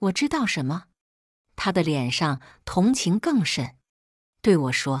我知道什么？他的脸上同情更甚，对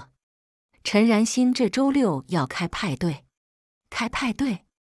我说：陈然心这周6要开派对。开派对？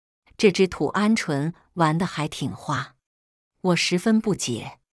这只土鹌鹑玩得还挺花。我十分不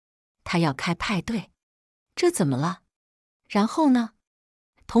解，他要开派对，这怎么了？然后呢？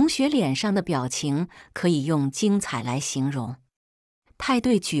同学脸上的表情可以用精彩来形容。派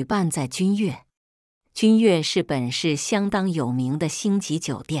对举办在君悦，君悦是本市相当有名的星级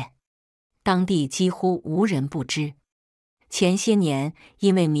酒店，当地几乎无人不知。前些年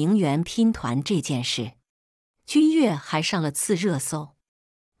因为名媛拼团这件事，君悦还上了次热搜。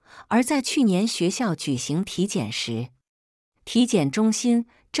而在去年学校举行体检时，体检中心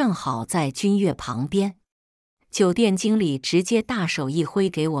正好在君悦旁边，酒店经理直接大手一挥，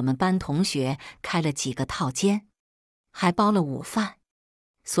给我们班同学开了几个套间，还包了午饭。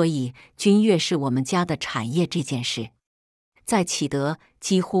所以君悦是我们家的产业这件事，在启德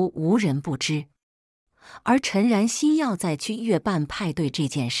几乎无人不知。而陈然心要在君悦办派对这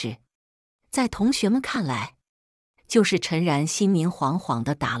件事，在同学们看来，就是陈然心明晃晃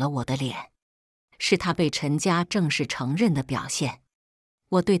地打了我的脸，是他被陈家正式承认的表现。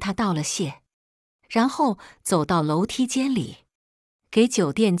我对他道了谢，然后走到楼梯间里，给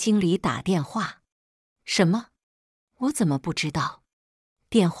酒店经理打电话。什么？我怎么不知道？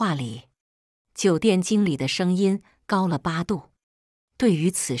电话里，酒店经理的声音高了8度。对于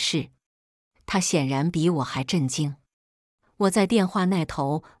此事，他显然比我还震惊。我在电话那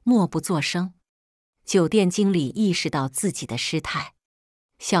头默不作声。酒店经理意识到自己的失态，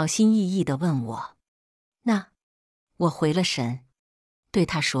小心翼翼地问我：“那？”我回了神，对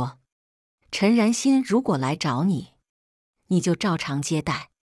他说：“陈然心如果来找你，你就照常接待。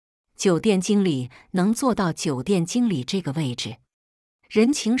酒店经理能做到酒店经理这个位置，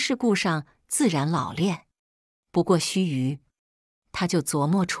人情世故上自然老练。不过须臾，他就琢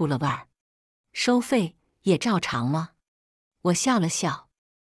磨出了味儿。收费也照常吗？”我笑了笑，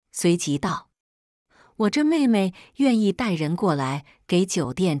随即道：“我这妹妹愿意带人过来给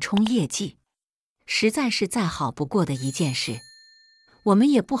酒店冲业绩，实在是再好不过的一件事。我们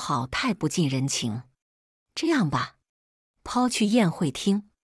也不好太不近人情。这样吧，抛去宴会厅，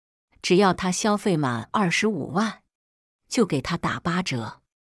只要她消费满25万，就给她打8折。”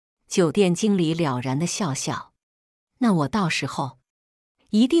酒店经理了然地笑笑：“那我到时候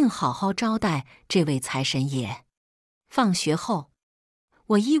一定好好招待这位财神爷。”放学后，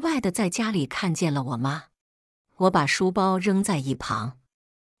我意外地在家里看见了我妈。我把书包扔在一旁，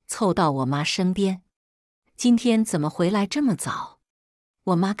凑到我妈身边：“今天怎么回来这么早？”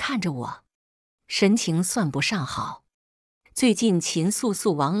我妈看着我，神情算不上好。最近秦素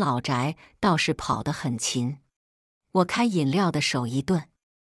素往老宅倒是跑得很勤。我开饮料的手一顿，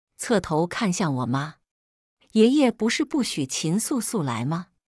侧头看向我妈：“爷爷不是不许秦素素来吗？”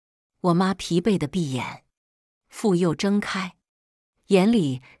我妈疲惫地闭眼，复又睁开，眼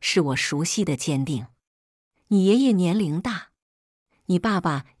里是我熟悉的坚定：“你爷爷年龄大，你爸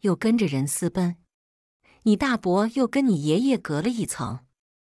爸又跟着人私奔，你大伯又跟你爷爷隔了一层。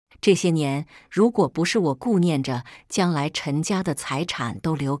这些年，如果不是我顾念着将来陈家的财产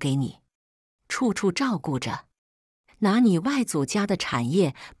都留给你，处处照顾着，拿你外祖家的产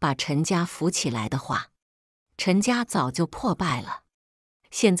业把陈家扶起来的话，陈家早就破败了。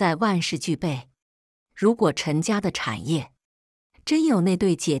现在万事俱备，如果陈家的产业真有那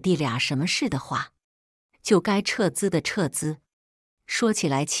对姐弟俩什么事的话，就该撤资的撤资。说起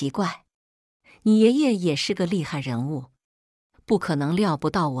来奇怪，你爷爷也是个厉害人物，不可能料不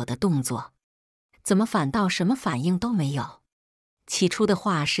到我的动作，怎么反倒什么反应都没有？起初的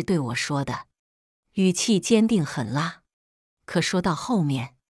话是对我说的，语气坚定狠辣，可说到后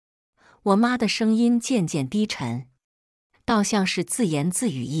面，我妈的声音渐渐低沉，倒像是自言自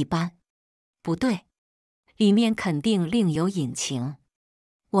语一般。不对，里面肯定另有隐情。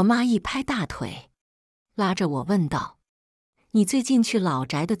我妈一拍大腿，拉着我问道：“你最近去老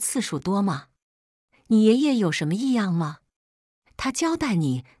宅的次数多吗？你爷爷有什么异样吗？他交代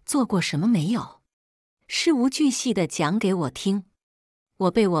你做过什么没有？”事无巨细地讲给我听。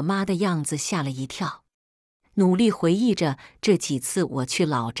我被我妈的样子吓了一跳，努力回忆着这几次我去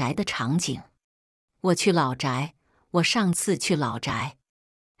老宅的场景。我去老宅，我上次去老宅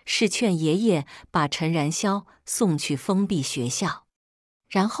是劝爷爷把陈然霄送去封闭学校，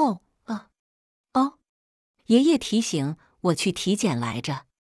然后爷爷提醒我去体检来着。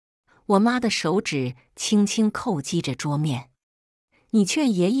我妈的手指轻轻叩击着桌面。你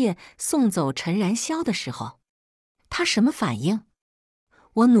劝爷爷送走陈然霄的时候，他什么反应？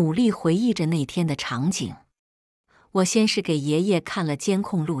我努力回忆着那天的场景。我先是给爷爷看了监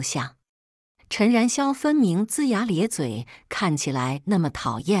控录像，陈然霄分明龇牙咧嘴，看起来那么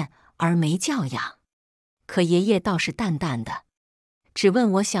讨厌而没教养。可爷爷倒是淡淡的，只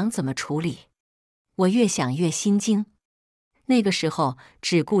问我想怎么处理。我越想越心惊。那个时候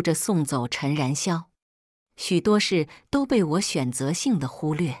只顾着送走陈然霄，许多事都被我选择性的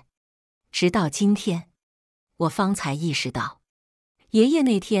忽略。直到今天，我方才意识到，爷爷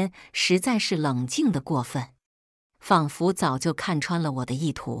那天实在是冷静的过分，仿佛早就看穿了我的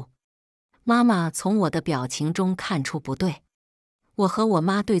意图。妈妈从我的表情中看出不对，我和我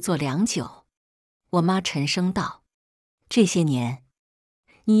妈对坐良久。我妈沉声道：“这些年，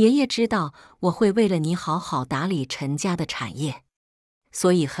你爷爷知道我会为了你好好打理陈家的产业，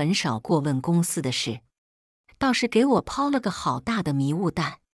所以很少过问公司的事，倒是给我抛了个好大的迷雾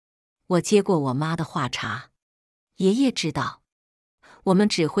弹。”我接过我妈的话茬：“爷爷知道，我们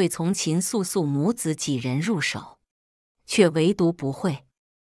只会从秦素素母子几人入手，却唯独不会，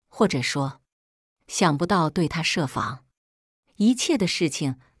或者说，想不到对他设防。一切的事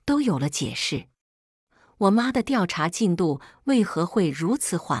情都有了解释。我妈的调查进度为何会如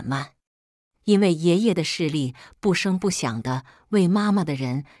此缓慢？因为爷爷的势力不声不响地为妈妈的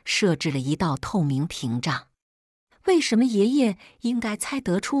人设置了一道透明屏障。为什么爷爷应该猜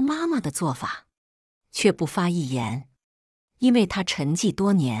得出妈妈的做法，却不发一言？因为他沉寂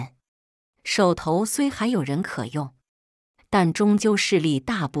多年，手头虽还有人可用，但终究势力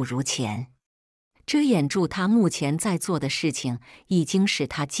大不如前。遮掩住他目前在做的事情，已经使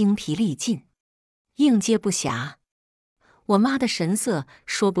他精疲力尽，应接不暇。我妈的神色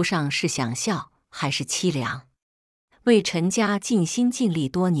说不上是想笑还是凄凉。为陈家尽心尽力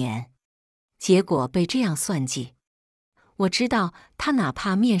多年，结果被这样算计。我知道她哪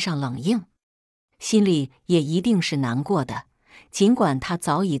怕面上冷硬，心里也一定是难过的，尽管她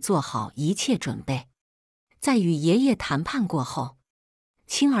早已做好一切准备，在与爷爷谈判过后，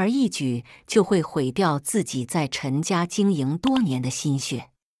轻而易举就会毁掉自己在陈家经营多年的心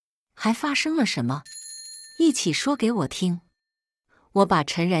血。还发生了什么？一起说给我听。我把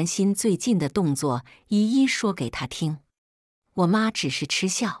陈然心最近的动作一一说给他听。我妈只是嗤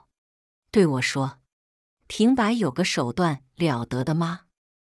笑，对我说：“平白有个手段了得的吗？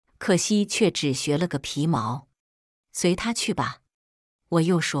可惜却只学了个皮毛，随他去吧。”我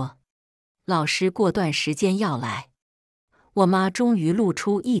又说：“老师过段时间要来。”我妈终于露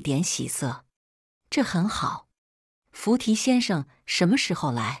出一点喜色，这很好。菩提先生什么时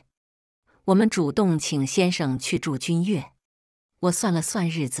候来？我们主动请先生去住君悦。我算了算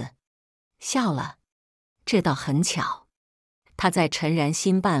日子，笑了，这倒很巧。他在陈然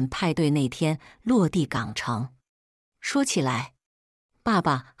新办派对那天落地港城。说起来，爸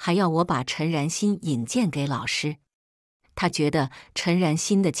爸还要我把陈然新引荐给老师。他觉得陈然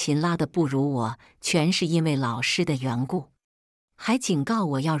新的琴拉得不如我，全是因为老师的缘故，还警告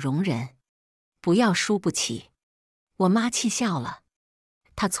我要容忍，不要输不起。我妈气笑了，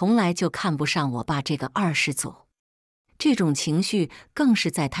她从来就看不上我爸这个二世祖。这种情绪更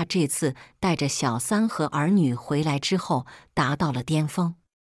是在他这次带着小三和儿女回来之后达到了巅峰。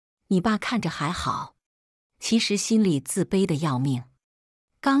你爸看着还好，其实心里自卑的要命。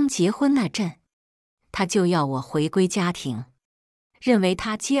刚结婚那阵，他就要我回归家庭，认为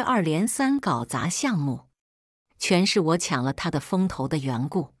他接二连三搞砸项目，全是我抢了他的风头的缘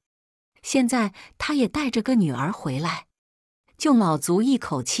故。现在他也带着个女儿回来，就卯足一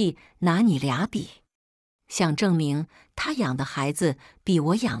口气拿你俩比，想证明他养的孩子比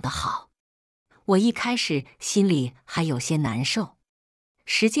我养的好。我一开始心里还有些难受，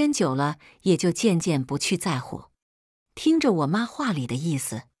时间久了也就渐渐不去在乎。听着我妈话里的意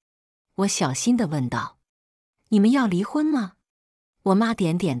思，我小心地问道：“你们要离婚吗？”我妈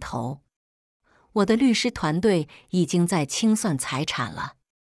点点头。我的律师团队已经在清算财产了，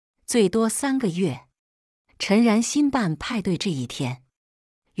最多3个月。陈然新办派对这一天，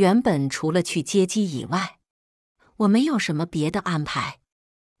原本除了去接机以外，我没有什么别的安排。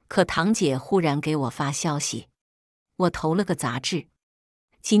可堂姐忽然给我发消息，我投了个杂志，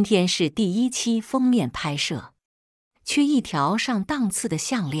今天是第1期封面拍摄，缺一条上档次的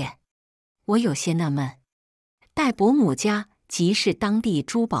项链。我有些纳闷，戴伯母家即是当地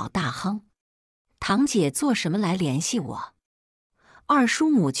珠宝大亨，堂姐做什么来联系我？二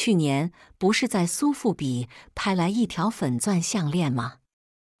叔母去年不是在苏富比拍来一条粉钻项链吗？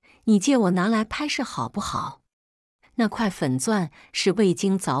你借我拿来拍摄好不好？那块粉钻是未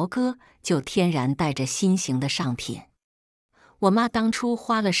经凿割就天然带着新型的上品，我妈当初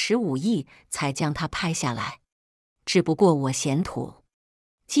花了15亿才将它拍下来，只不过我嫌土，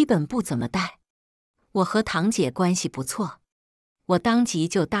基本不怎么戴。我和堂姐关系不错，我当即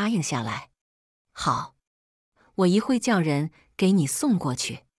就答应下来。好，我一会叫人给你送过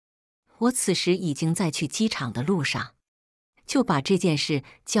去。我此时已经在去机场的路上，就把这件事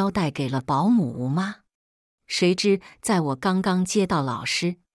交代给了保姆吴妈。谁知在我刚刚接到老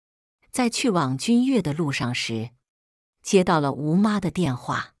师，在去往君悦的路上时，接到了吴妈的电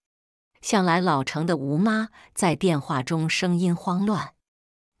话。向来老成的吴妈在电话中声音慌乱：“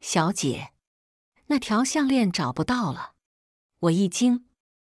小姐，那条项链找不到了。”我一惊，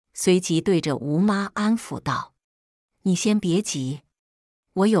随即对着吴妈安抚道：“你先别急，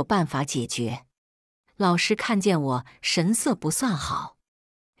我有办法解决。”老师看见我神色不算好，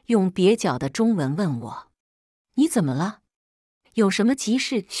用蹩脚的中文问我：“你怎么了？有什么急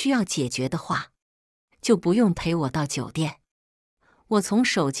事需要解决的话，就不用陪我到酒店。”我从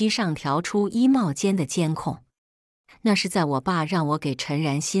手机上调出衣帽间的监控，那是在我爸让我给陈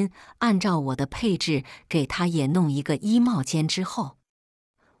然新按照我的配置给他也弄一个衣帽间之后，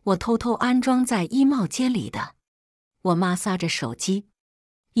我偷偷安装在衣帽间里的。我妈撒着手机，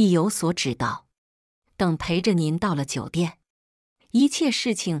意有所指道：“等陪着您到了酒店，一切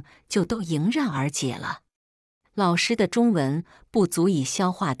事情就都迎刃而解了。”老师的中文不足以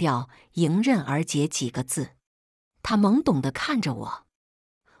消化掉“迎刃而解”几个字，他懵懂地看着我，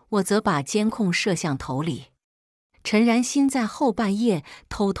我则把监控摄像头里陈然新在后半夜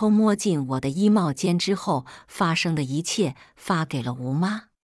偷偷摸进我的衣帽间之后发生的一切发给了吴妈。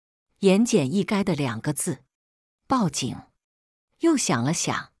言简意赅的2个字：报警。又想了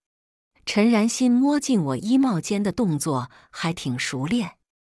想，陈然新摸进我衣帽间的动作还挺熟练，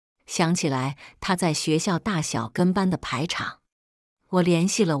想起来他在学校大小跟班的排场，我联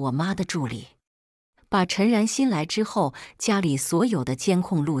系了我妈的助理，把陈然新来之后家里所有的监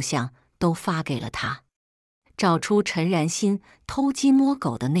控录像都发给了他，找出陈然新偷鸡摸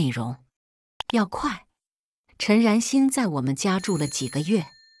狗的内容。要快，陈然新在我们家住了几个月，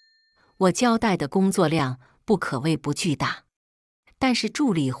我交代的工作量不可谓不巨大，但是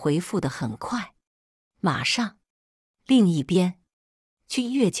助理回复得很快，马上。另一边，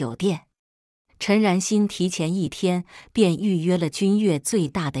君悦酒店，陈然新提前1天便预约了君悦最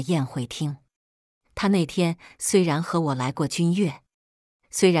大的宴会厅。他那天虽然和我来过君悦，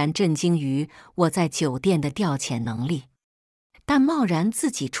虽然震惊于我在酒店的调遣能力，但贸然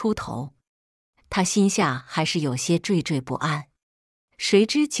自己出头，他心下还是有些惴惴不安。谁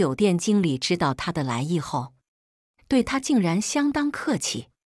知酒店经理知道他的来意后，对他竟然相当客气，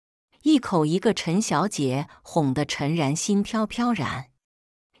一口一个陈小姐，哄得陈然心飘飘然，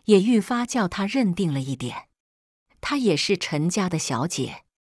也愈发叫他认定了一点，她也是陈家的小姐，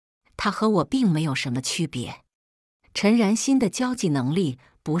她和我并没有什么区别。陈然心的交际能力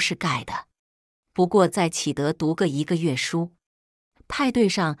不是盖的，不过在启德读个1个月书，派对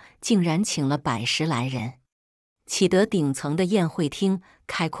上竟然请了110来人。启德顶层的宴会厅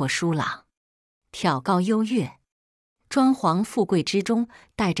开阔疏朗，挑高优越，装潢富贵之中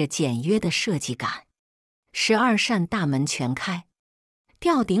带着简约的设计感。12扇大门全开，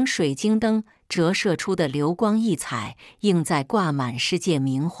吊顶水晶灯折射出的流光溢彩映在挂满世界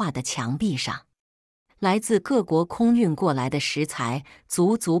名画的墙壁上。来自各国空运过来的食材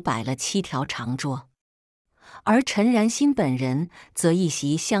足足摆了7条长桌，而陈然新本人则一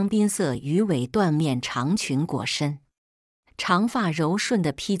袭香槟色鱼尾缎面长裙裹身，长发柔顺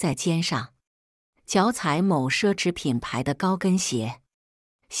地披在肩上，脚踩某奢侈品牌的高跟鞋，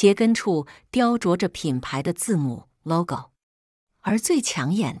鞋跟处雕琢着品牌的字母 logo， 而最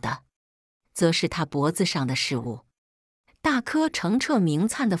抢眼的，则是他脖子上的饰物。大颗澄澈明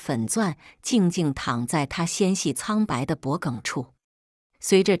灿的粉钻静静躺在他纤细苍白的脖颈处，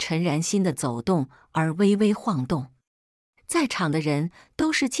随着陈然新的走动而微微晃动。在场的人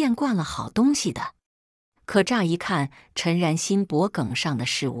都是见惯了好东西的，可乍一看陈然新脖颈上的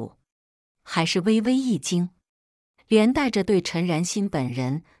饰物，还是微微一惊，连带着对陈然新本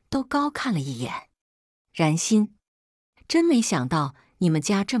人都高看了一眼。然新，真没想到你们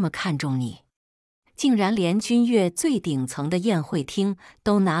家这么看重你，竟然连君悦最顶层的宴会厅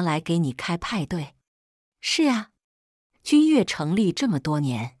都拿来给你开派对。是啊，君悦成立这么多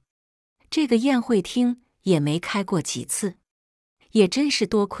年，这个宴会厅也没开过几次，也真是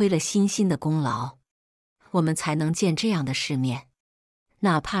多亏了欣欣的功劳，我们才能见这样的世面。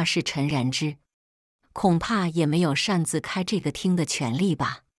哪怕是陈然之，恐怕也没有擅自开这个厅的权利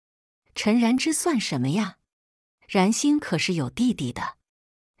吧？陈然之算什么呀？然新可是有弟弟的，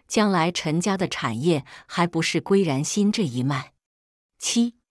将来陈家的产业还不是归然新这一脉。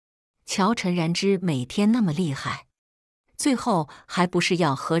瞧陈然之每天那么厉害，最后还不是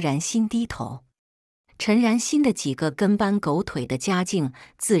要和然新低头？陈然新的几个跟班狗腿的家境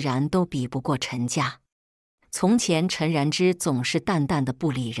自然都比不过陈家。从前陈然之总是淡淡的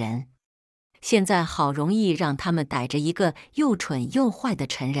不理人，现在好容易让他们逮着一个又蠢又坏的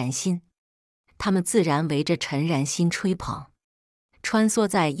陈然新，他们自然围着陈然新吹捧。穿梭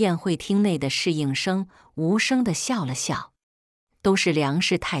在宴会厅内的侍应生无声地笑了笑，都是梁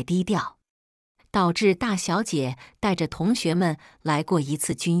氏太低调，导致大小姐带着同学们来过一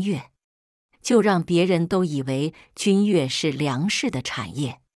次君悦，就让别人都以为君悦是梁氏的产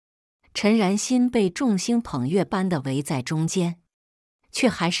业。陈然新被众星捧月般的围在中间，却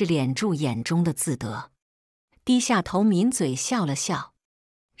还是敛住眼中的自得，低下头抿嘴笑了笑，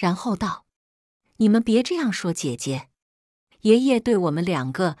然后道：“你们别这样说姐姐，爷爷对我们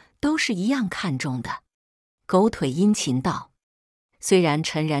2个都是一样看重的。”狗腿殷勤道：“虽然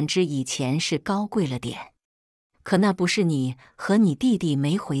陈然之以前是高贵了点，可那不是你和你弟弟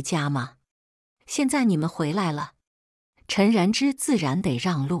没回家吗？现在你们回来了，陈然之自然得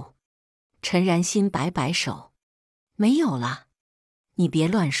让路。”陈然新摆摆手：“没有啦，你别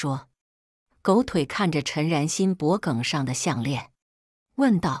乱说。”狗腿看着陈然新脖颈上的项链，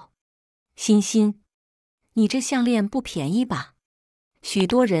问道：“欣欣，你这项链不便宜吧？”许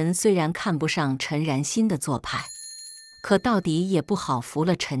多人虽然看不上陈然新的做派，可到底也不好服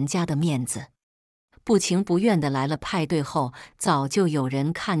了陈家的面子，不情不愿地来了派对后，早就有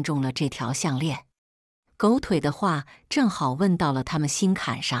人看中了这条项链。狗腿的话正好问到了他们心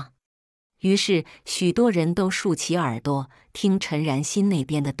坎上，于是许多人都竖起耳朵听陈然新那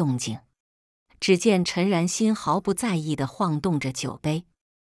边的动静。只见陈然新毫不在意地晃动着酒杯，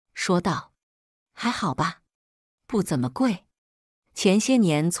说道：“还好吧，不怎么贵。前些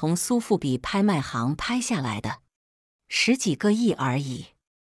年从苏富比拍卖行拍下来的，10几个亿而已。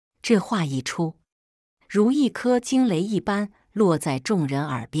这话一出，如一颗惊雷一般落在众人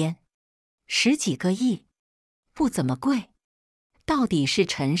耳边。10几个亿，不怎么贵。到底是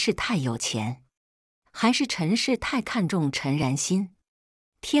陈氏太有钱，还是陈氏太看重陈然心？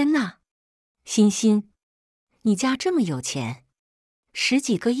天哪，欣欣，你家这么有钱，10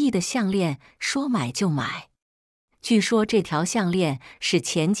几个亿的项链说买就买。据说这条项链是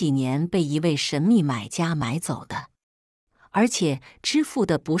前几年被一位神秘买家买走的，而且支付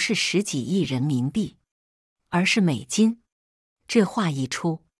的不是10几亿人民币，而是美金。这话一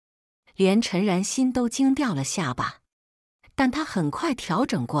出，连陈然心都惊掉了下巴，但他很快调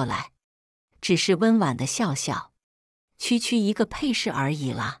整过来，只是温婉的笑笑，区区一个配饰而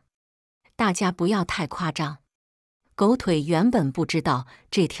已啦，大家不要太夸张。狗腿原本不知道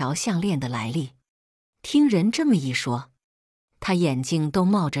这条项链的来历，听人这么一说，他眼睛都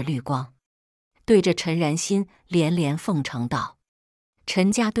冒着绿光，对着陈然心连连奉承道：“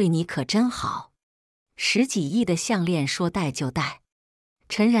陈家对你可真好，10几亿的项链说戴就戴，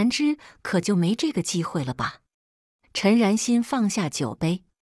陈然之可就没这个机会了吧？”陈然心放下酒杯，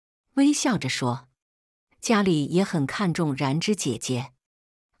微笑着说：“家里也很看重然之姐姐，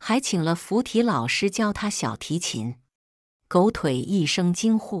还请了扶提老师教她小提琴。”狗腿一声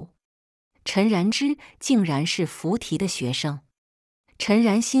惊呼，陈然之竟然是扶提的学生。陈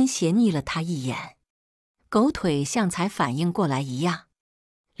然心斜睨了他一眼，狗腿像才反应过来一样，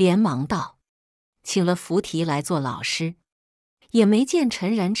连忙道：“请了扶提来做老师，也没见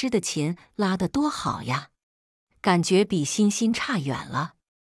陈然之的琴拉得多好呀，感觉比欣欣差远了。”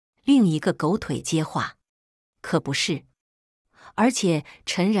另一个狗腿接话：“可不是，而且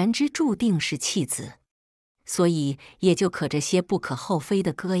陈然之注定是弃子，所以也就可这些不可厚非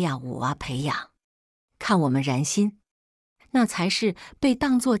的歌呀舞啊培养。看我们然心，那才是被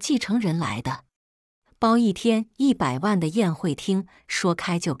当作继承人来的，包一天100万的宴会厅，说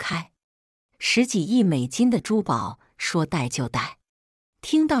开就开，10几亿美金的珠宝，说戴就戴。”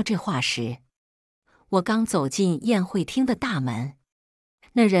听到这话时，我刚走进宴会厅的大门，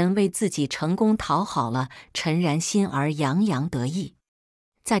那人为自己成功讨好了陈然心而洋洋得意，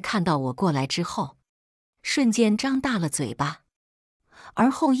在看到我过来之后，瞬间张大了嘴巴，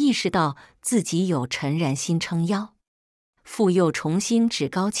而后意识到自己有陈然心撑腰，腹又重新趾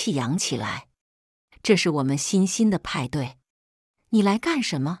高气扬起来。这是我们欣欣的派对，你来干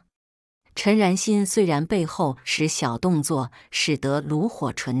什么？陈然心虽然背后使小动作使得炉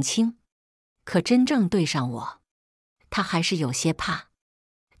火纯青，可真正对上我，他还是有些怕。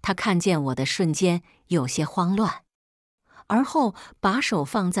他看见我的瞬间有些慌乱，而后把手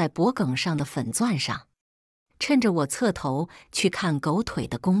放在脖颈上的粉钻上，趁着我侧头去看狗腿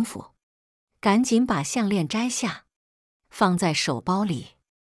的功夫，赶紧把项链摘下，放在手包里。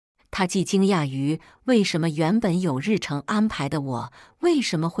他既惊讶于为什么原本有日程安排的我为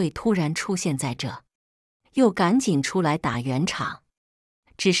什么会突然出现在这，又赶紧出来打圆场，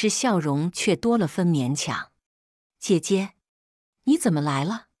只是笑容却多了分勉强。“姐姐，你怎么来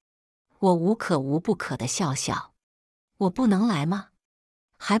了？”我无可无不可的笑笑。“我不能来吗？”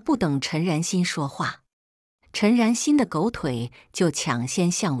还不等陈然心说话，陈然心的狗腿就抢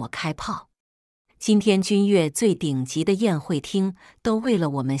先向我开炮。今天君悦最顶级的宴会厅都为了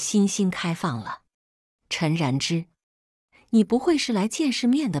我们欣欣开放了。陈然之，你不会是来见世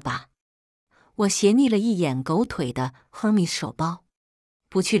面的吧？我斜睨了一眼狗腿的 Hermes 手包，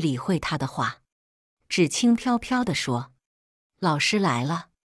不去理会他的话，只轻飘飘地说：“老师来了，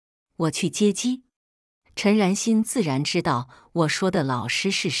我去接机。”陈然心自然知道我说的老师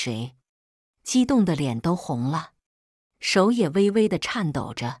是谁，激动的脸都红了，手也微微的颤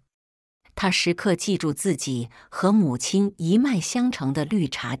抖着。他时刻记住自己和母亲一脉相承的绿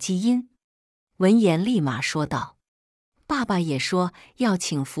茶基因，闻言立马说道：“爸爸也说要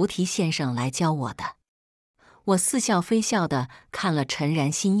请扶提先生来教我的。”我似笑非笑地看了陈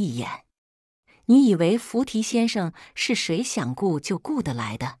然心一眼：“你以为扶提先生是谁想雇就雇得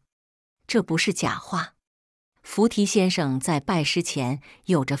来的？这不是假话。扶提先生在拜师前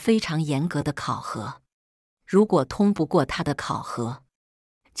有着非常严格的考核，如果通不过他的考核，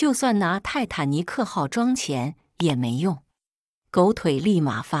就算拿泰坦尼克号装钱也没用。”狗腿立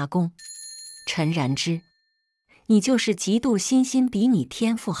马发功：“陈然之，你就是嫉妒欣欣比你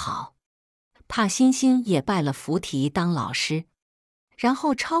天赋好，怕欣欣也拜了扶提当老师，然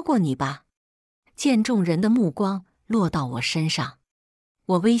后超过你吧？”见众人的目光落到我身上，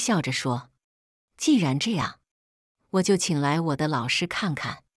我微笑着说：“既然这样，我就请来我的老师看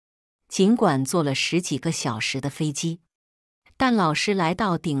看。”尽管坐了10几个小时的飞机，但老师来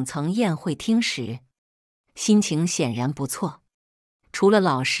到顶层宴会厅时，心情显然不错。除了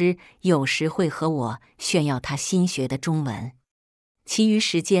老师有时会和我炫耀他新学的中文，其余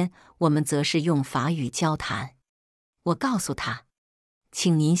时间我们则是用法语交谈。我告诉他，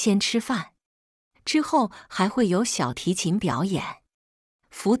请您先吃饭，之后还会有小提琴表演。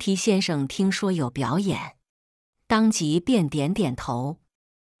菩提先生听说有表演，当即便点点头，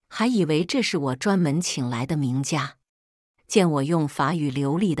还以为这是我专门请来的名家。见我用法语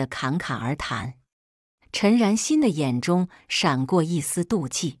流利的侃侃而谈，陈然心的眼中闪过一丝妒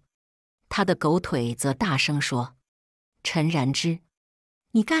忌，他的狗腿则大声说：“陈然之，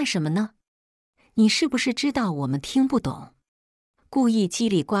你干什么呢？你是不是知道我们听不懂？”故意叽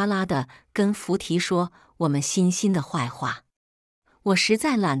里呱啦地跟菩提说我们欣的坏话。我实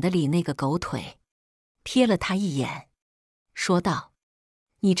在懒得理那个狗腿，瞥了他一眼，说道：“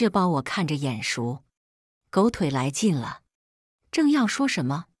你这包我看着眼熟。”狗腿来劲了，正要说什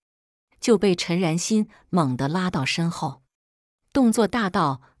么，就被陈然心猛地拉到身后，动作大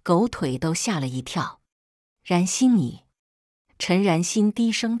到狗腿都吓了一跳。“然心你！”陈然心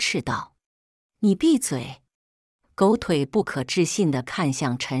低声斥道。“你闭嘴！”狗腿不可置信地看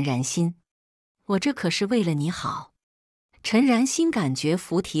向陈然心，“我这可是为了你好。”陈然心感觉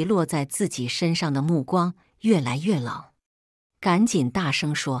菩提落在自己身上的目光越来越冷，赶紧大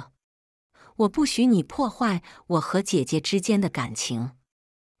声说：“我不许你破坏我和姐姐之间的感情。”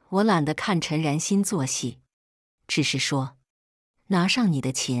我懒得看陈然心做戏，只是说：“拿上你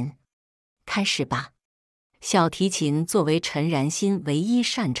的琴，开始吧。”小提琴作为陈然心唯一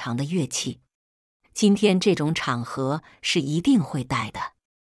擅长的乐器，今天这种场合是一定会带的。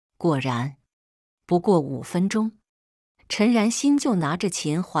果然，不过5分钟，陈然心就拿着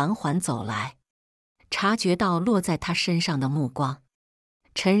琴缓缓走来，察觉到落在他身上的目光，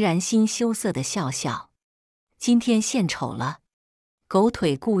陈然心羞涩地笑笑：“今天献丑了。”狗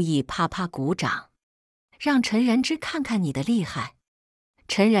腿故意啪啪鼓掌，让陈然之看看你的厉害。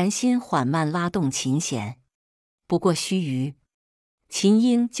陈然心缓慢拉动琴弦，不过须臾，琴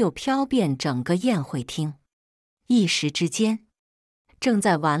音就飘遍整个宴会厅。一时之间，正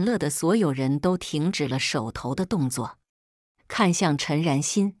在玩乐的所有人都停止了手头的动作，看向陈然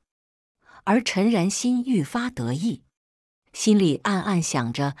心，而陈然心愈发得意，心里暗暗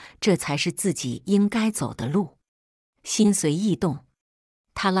想着这才是自己应该走的路。心随意动，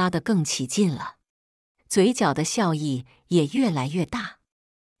他拉得更起劲了，嘴角的笑意也越来越大。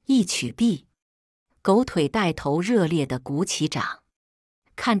一曲毕，狗腿带头热烈地鼓起掌，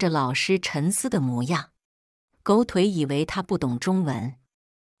看着老师沉思的模样，狗腿以为他不懂中文，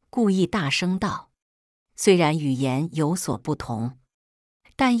故意大声道：“虽然语言有所不同，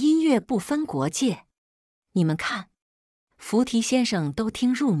但音乐不分国界。你们看，菩提先生都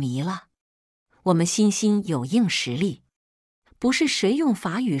听入迷了。我们心有硬实力，不是谁用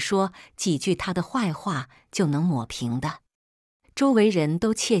法语说几句他的坏话就能抹平的。”周围人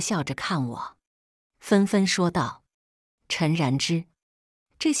都窃笑着看我，纷纷说道：“陈然之，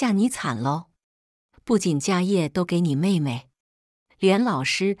这下你惨喽！不仅家业都给你妹妹，连老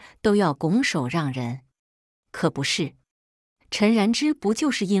师都要拱手让人。可不是，陈然之不就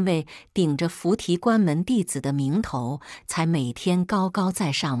是因为顶着菩提关门弟子的名头，才每天高高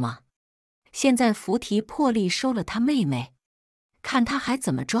在上吗？现在菩提破例收了他妹妹，看他还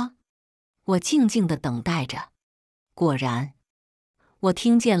怎么装。”我静静地等待着，果然，我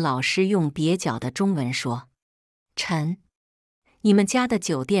听见老师用蹩脚的中文说：“陈，你们家的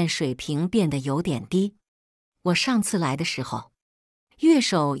酒店水平变得有点低。我上次来的时候，乐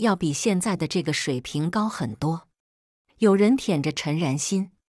手要比现在的这个水平高很多。”有人舔着陈然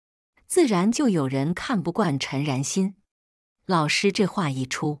心，自然就有人看不惯陈然心。老师这话一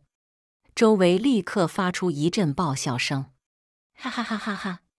出，周围立刻发出一阵爆笑声，哈哈哈哈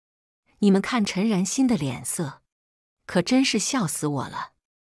哈！你们看陈然心的脸色，可真是笑死我了。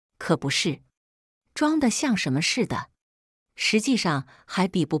可不是，装得像什么似的，实际上还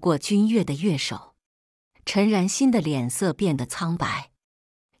比不过军乐的乐手。陈然心的脸色变得苍白，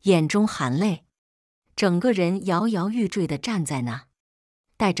眼中含泪，整个人摇摇欲坠地站在那，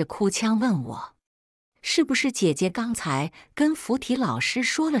带着哭腔问我：“是不是姐姐刚才跟菩提老师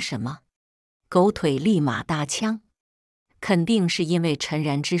说了什么？”狗腿立马搭腔：“肯定是因为陈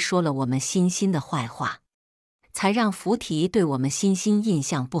然之说了我们欣的坏话，才让菩提对我们欣印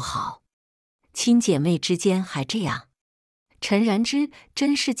象不好。亲姐妹之间还这样，陈然之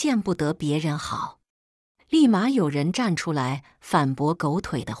真是见不得别人好。”立马有人站出来反驳狗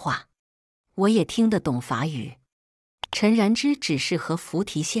腿的话。我也听得懂法语。陈然之只是和菩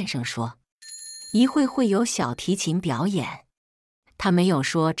提先生说，一会会有小提琴表演。他没有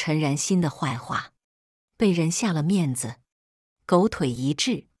说陈然心的坏话，被人下了面子。狗腿一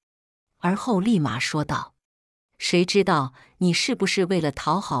滞，而后立马说道：“谁知道你是不是为了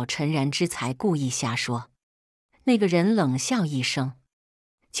讨好陈然之才故意瞎说？”那个人冷笑一声：“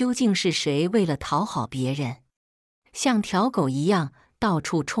究竟是谁为了讨好别人，像条狗一样到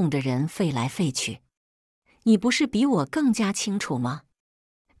处冲着人吠来吠去？你不是比我更加清楚吗？”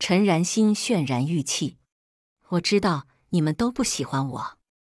陈然心泫然欲泣：“我知道你们都不喜欢我，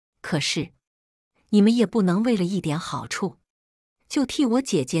可是你们也不能为了一点好处，就替我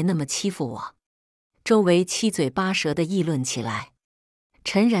姐姐那么欺负我。”周围七嘴八舌地议论起来。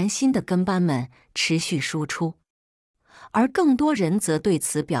陈然心的跟班们持续输出，而更多人则对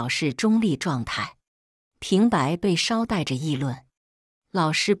此表示中立状态。平白被捎带着议论。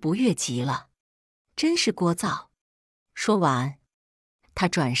老师不悦极了：“真是聒噪！”说完，他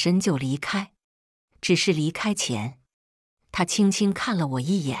转身就离开。只是离开前，他轻轻看了我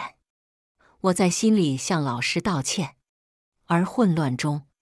一眼。我在心里向老师道歉，而混乱中，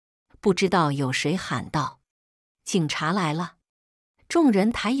不知道有谁喊道：“警察来了！”众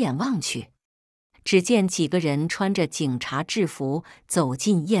人抬眼望去，只见几个人穿着警察制服走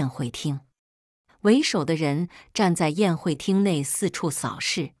进宴会厅。为首的人站在宴会厅内四处扫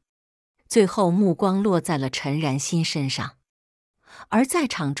视，最后目光落在了陈然心身上，而在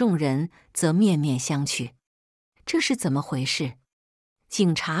场众人则面面相觑。这是怎么回事？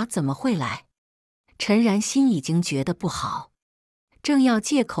警察怎么会来？陈然心已经觉得不好，正要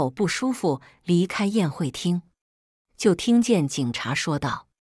借口不舒服离开宴会厅，就听见警察说道：“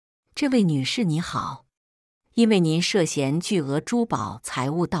这位女士你好，因为您涉嫌巨额珠宝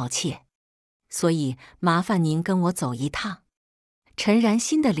财物盗窃，所以麻烦您跟我走一趟。”陈然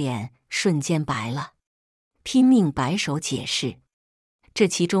心的脸瞬间白了，拼命摆手解释：“这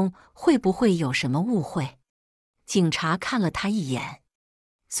其中会不会有什么误会？”警察看了他一眼，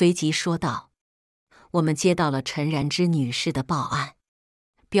随即说道：“我们接到了陈然之女士的报案，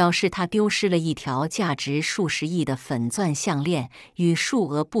表示她丢失了一条价值数十亿的粉钻项链与数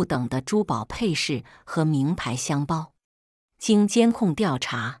额不等的珠宝配饰和名牌香包。经监控调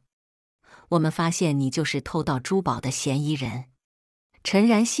查，我们发现你就是偷盗珠宝的嫌疑人。”陈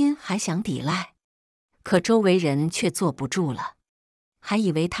然心还想抵赖，可周围人却坐不住了，还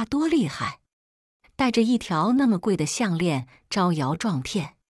以为他多厉害，带着一条那么贵的项链招摇撞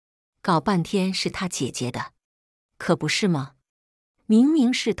骗，搞半天是他姐姐的，可不是吗？明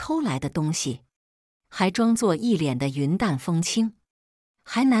明是偷来的东西，还装作一脸的云淡风轻，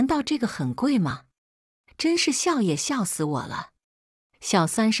还难道这个很贵吗？真是笑也笑死我了。小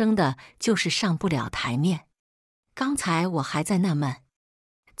三生的就是上不了台面。刚才我还在纳闷，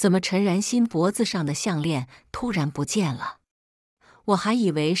怎么陈然心脖子上的项链突然不见了？我还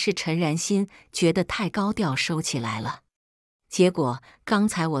以为是陈然心觉得太高调收起来了，结果刚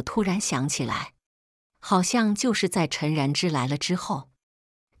才我突然想起来，好像就是在陈然之来了之后，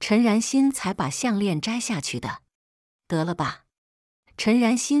陈然心才把项链摘下去的。得了吧，陈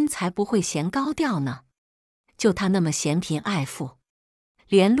然心才不会嫌高调呢，就他那么嫌贫爱富，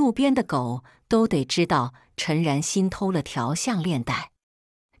连路边的狗都得知道陈然心偷了条项链戴。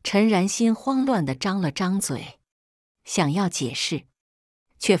陈然心慌乱地张了张嘴，想要解释，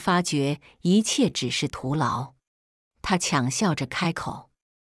却发觉一切只是徒劳。他强笑着开口：“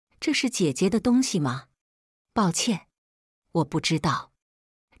这是姐姐的东西吗？抱歉，我不知道，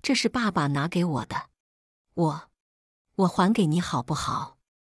这是爸爸拿给我的，我还给你好不好？”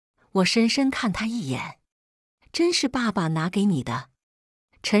我深深看他一眼：“真是爸爸拿给你的？”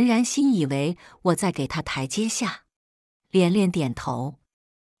陈然心以为我在给他台阶下，连连点头：“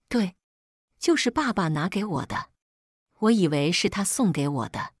对，就是爸爸拿给我的，我以为是他送给我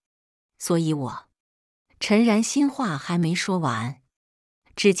的，所以我……”陈然心话还没说完，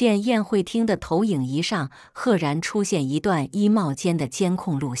只见宴会厅的投影仪上赫然出现一段衣帽间的监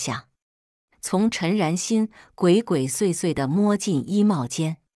控录像，从陈然心鬼鬼祟祟地摸进衣帽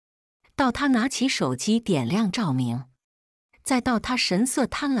间，到他拿起手机点亮照明，再到他神色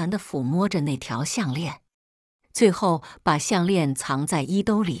贪婪地抚摸着那条项链，最后把项链藏在衣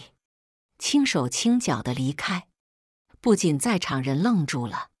兜里，轻手轻脚地离开。不仅在场人愣住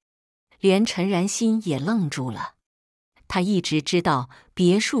了，连陈然心也愣住了。他一直知道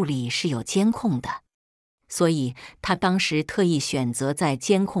别墅里是有监控的，所以他当时特意选择在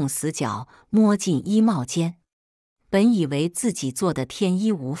监控死角摸进衣帽间，本以为自己做的天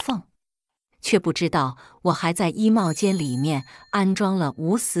衣无缝，却不知道我还在衣帽间里面安装了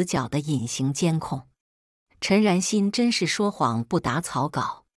无死角的隐形监控。陈然心真是说谎不打草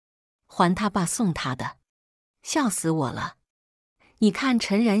稿，还他爸送他的，笑死我了。你看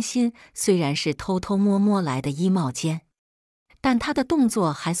陈然心虽然是偷偷摸摸来的衣帽间，但他的动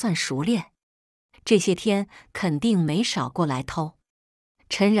作还算熟练，这些天肯定没少过来偷。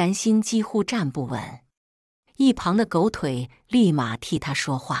陈然心几乎站不稳，一旁的狗腿立马替他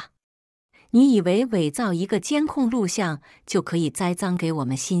说话：“你以为伪造一个监控录像就可以栽赃给我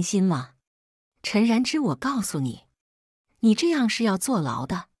们欣欣吗？陈然之，我告诉你，你这样是要坐牢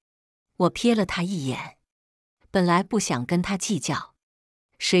的。”我瞥了他一眼，本来不想跟他计较，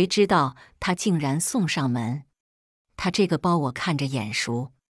谁知道他竟然送上门。他这个包我看着眼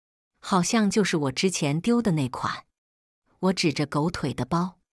熟，好像就是我之前丢的那款。我指着狗腿的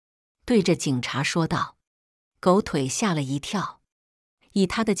包，对着警察说道。狗腿吓了一跳，以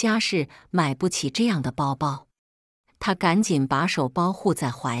他的家世买不起这样的包包。他赶紧把手包护在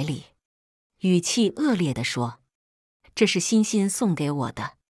怀里，语气恶劣地说：“这是欣欣送给我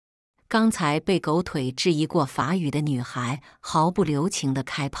的。”刚才被狗腿质疑过法语的女孩毫不留情地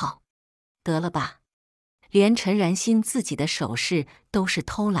开炮：“得了吧，连陈然欣自己的首饰都是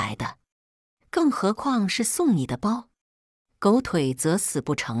偷来的，更何况是送你的包？”狗腿则死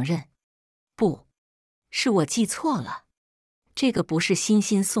不承认：“不，是我记错了，这个不是欣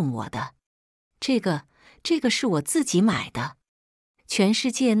欣送我的，这个是我自己买的。全世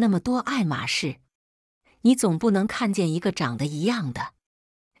界那么多爱马仕，你总不能看见一个长得一样的，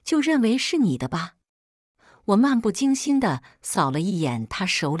就认为是你的吧？”我漫不经心地扫了一眼他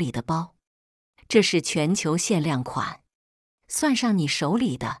手里的包，这是全球限量款，算上你手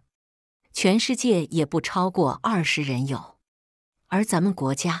里的，全世界也不超过20人有。而咱们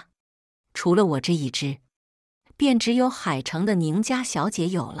国家，除了我这一只，便只有海城的宁家小姐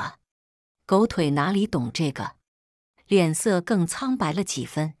有了。狗腿哪里懂这个，脸色更苍白了几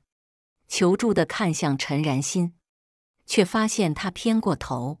分，求助地看向陈然欣，却发现他偏过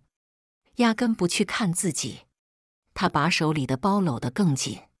头，压根不去看自己。他把手里的包搂得更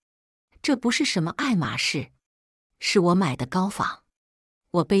紧。这不是什么爱马仕，是我买的高仿，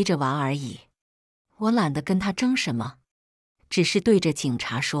我背着玩而已。我懒得跟他争什么，只是对着警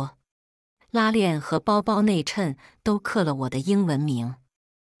察说：“拉链和包包内衬都刻了我的英文名，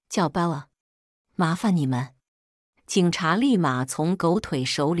叫 Bella， 麻烦你们。”警察立马从狗腿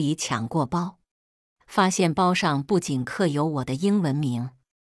手里抢过包，发现包上不仅刻有我的英文名，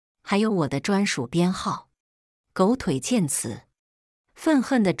还有我的专属编号。狗腿见此，愤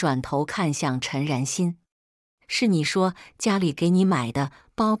恨地转头看向陈然欣：“是你说家里给你买的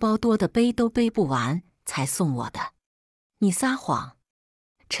包包多的背都背不完才送我的，你撒谎！”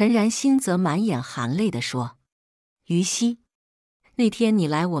陈然欣则满眼含泪地说：“于西，那天你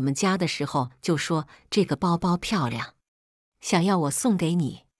来我们家的时候就说这个包包漂亮，想要我送给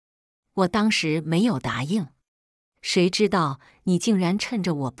你，我当时没有答应，谁知道你竟然趁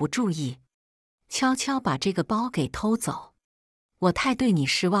着我不注意，悄悄把这个包给偷走，我太对你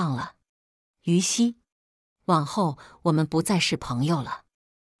失望了，于西，往后我们不再是朋友了。”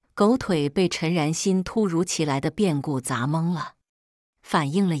狗腿被陈然欣突如其来的变故砸懵了，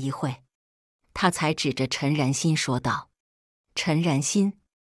反应了一会，他才指着陈然欣说道：“陈然欣，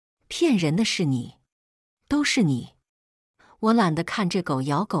骗人的是你，都是你！我懒得看这狗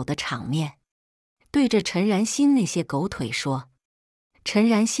咬狗的场面。”对着陈然欣那些狗腿说：“陈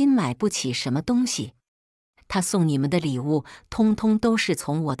然欣买不起什么东西，他送你们的礼物通通都是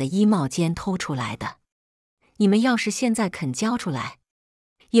从我的衣帽间偷出来的。你们要是现在肯交出来，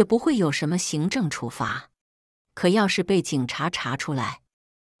也不会有什么行政处罚。可要是被警察查出来，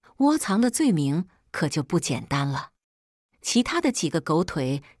窝藏的罪名可就不简单了。”其他的几个狗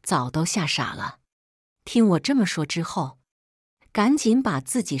腿早都吓傻了，听我这么说之后，赶紧把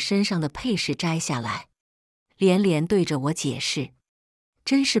自己身上的配饰摘下来，连连对着我解释：“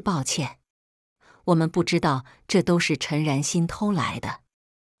真是抱歉，我们不知道这都是陈然欣偷来的，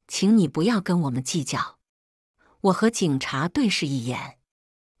请你不要跟我们计较。”我和警察对视一眼，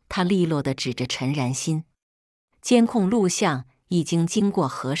他利落地指着陈然欣：“监控录像已经经过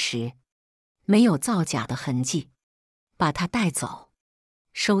核实，没有造假的痕迹，把他带走，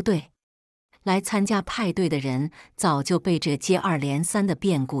收队。”来参加派对的人早就被这接二连三的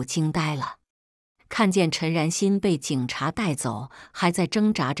变故惊呆了，看见陈然欣被警察带走，还在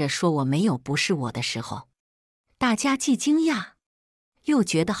挣扎着说我没有不是我的时候，大家既惊讶，又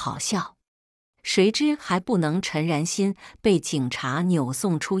觉得好笑。谁知还不能陈然欣被警察扭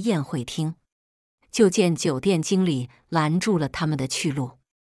送出宴会厅，就见酒店经理拦住了他们的去路。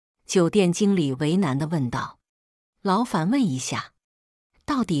酒店经理为难地问道：“劳烦问一下，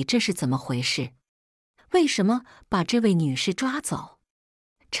到底这是怎么回事？为什么把这位女士抓走？”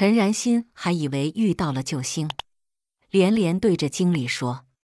陈然欣还以为遇到了救星，连连对着经理说：“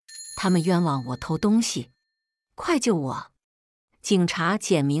他们冤枉我偷东西，快救我！”警察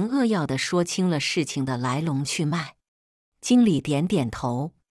简明扼要地说清了事情的来龙去脉。经理点点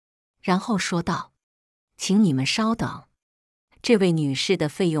头，然后说道：“请你们稍等，这位女士的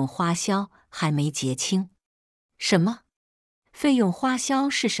费用花销还没结清，什么？费用花销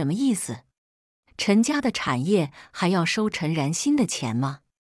是什么意思？陈家的产业还要收陈然新的钱吗？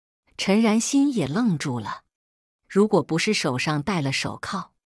陈然新也愣住了。如果不是手上戴了手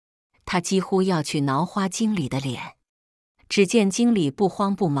铐，他几乎要去挠花经理的脸。只见经理不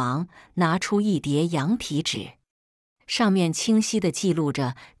慌不忙拿出一叠羊皮纸，上面清晰地记录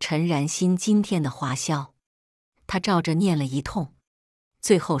着陈然新今天的花销。他照着念了一通，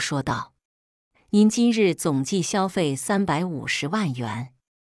最后说道：“您今日总计消费350万元，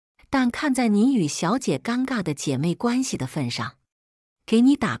但看在您与小姐尴尬的姐妹关系的份上，给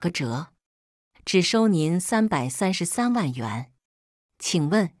你打个折，只收您333万元。请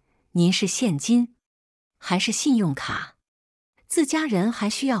问您是现金还是信用卡？自家人还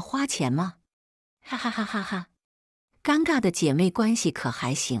需要花钱吗？”哈哈哈哈哈！尴尬的姐妹关系可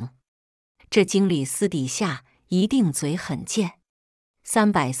还行？这经理私底下一定嘴很贱。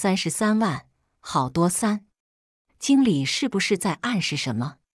333万，好多3。经理是不是在暗示什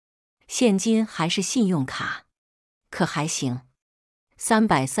么？现金还是信用卡？可还行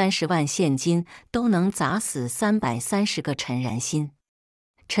？330万现金都能砸死330个陈然新。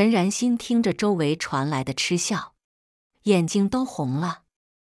陈然新听着周围传来的嗤笑，眼睛都红了。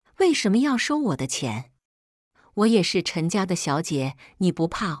为什么要收我的钱？我也是陈家的小姐，你不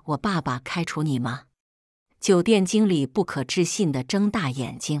怕我爸爸开除你吗？酒店经理不可置信地睁大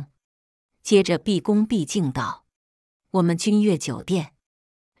眼睛，接着毕恭毕敬道：“我们君悦酒店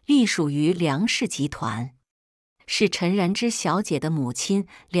隶属于梁氏集团，是陈然之小姐的母亲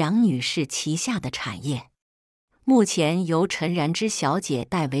梁女士旗下的产业，目前由陈然之小姐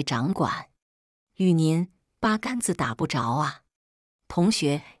代为掌管，与您八竿子打不着啊。”同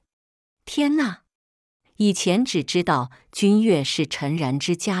学，天哪！以前只知道君悦是陈然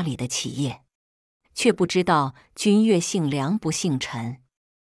之家里的企业，却不知道君悦姓梁不姓陈。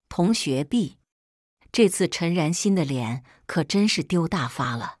同学 B， 这次陈然新的脸可真是丢大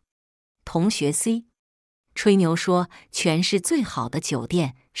发了。同学 C， 吹牛说全市最好的酒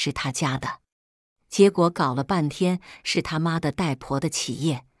店是他家的，结果搞了半天是他妈的带婆的企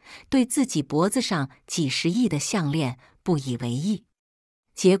业，对自己脖子上几十亿的项链不以为意，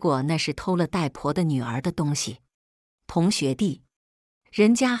结果那是偷了带婆的女儿的东西。同学 D，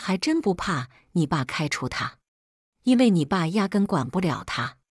 人家还真不怕你爸开除他，因为你爸压根管不了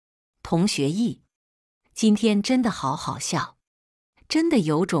他。同学 E， 今天真的好好笑，真的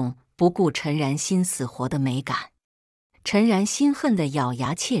有种不顾陈然新死活的美感。陈然新恨得咬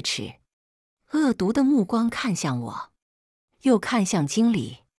牙切齿，恶毒的目光看向我，又看向经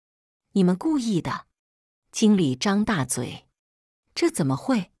理。你们故意的？经理张大嘴，这怎么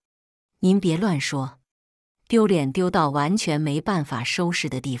会？您别乱说，丢脸丢到完全没办法收拾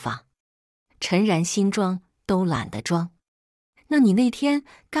的地方，陈然新装都懒得装。那你那天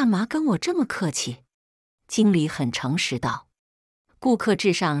干嘛跟我这么客气？经理很诚实道：“顾客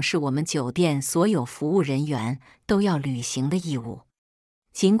至上是我们酒店所有服务人员都要履行的义务，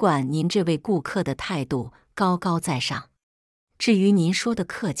尽管您这位顾客的态度高高在上。至于您说的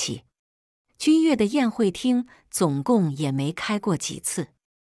客气，君悦的宴会厅总共也没开过几次，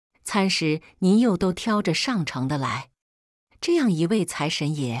餐食您又都挑着上乘的来，这样一位财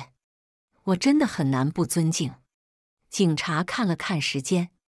神爷，我真的很难不尊敬。”警察看了看时间，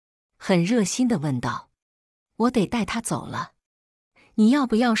很热心地问道：“我得带他走了，你要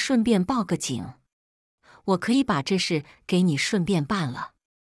不要顺便报个警？我可以把这事给你顺便办了。”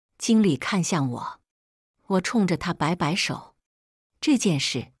经理看向我，我冲着他摆摆手：“这件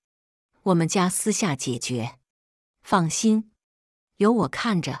事我们家私下解决，放心，有我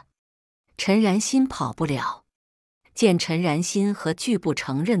看着。”陈然新跑不了。见陈然新和拒不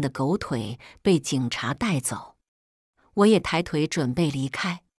承认的狗腿被警察带走，我也抬腿准备离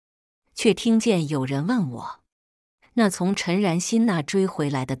开，却听见有人问我：“那从陈然新那追回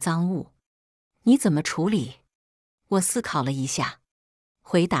来的赃物，你怎么处理？”我思考了一下，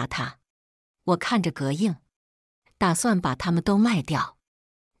回答他：“我看着膈应，打算把他们都卖掉，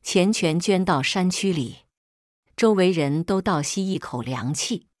钱全捐到山区里。”周围人都倒吸一口凉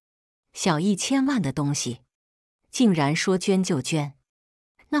气，小1000万的东西，竟然说捐就捐。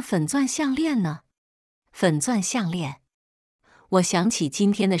那粉钻项链呢？粉钻项链，我想起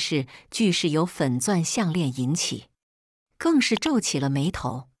今天的事据是由粉钻项链引起，更是皱起了眉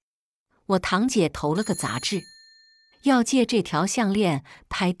头。我堂姐投了个杂志，要借这条项链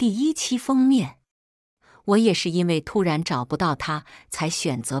拍第1期封面。我也是因为突然找不到它，才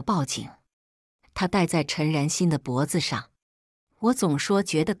选择报警。它戴在陈然新的脖子上，我总说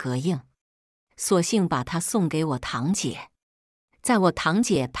觉得膈应，索性把它送给我堂姐。在我堂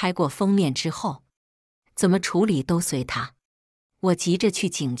姐拍过封面之后，怎么处理都随她。我急着去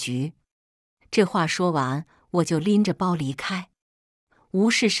警局。这话说完，我就拎着包离开，无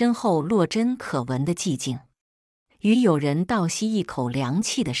视身后落针可闻的寂静，与有人倒吸一口凉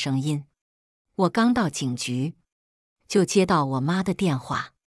气的声音。我刚到警局，就接到我妈的电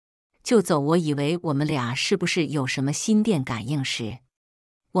话，就走。我以为我们俩是不是有什么心电感应时，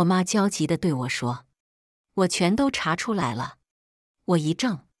我妈焦急地对我说：“我全都查出来了。”我一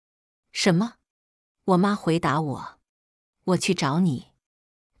怔，什么？我妈回答我：“我去找你。”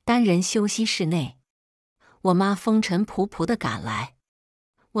单人休息室内，我妈风尘仆仆地赶来，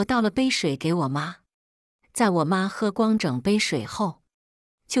我倒了杯水给我妈。在我妈喝光整杯水后，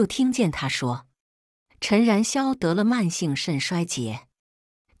就听见她说：“陈然霄得了慢性肾衰竭，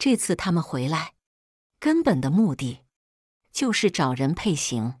这次他们回来，根本的目的就是找人配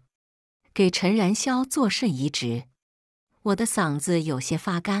型，给陈然霄做肾移植。”我的嗓子有些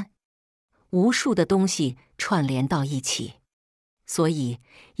发干，无数的东西串联到一起，所以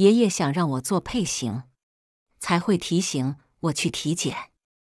爷爷想让我做配型，才会提醒我去体检。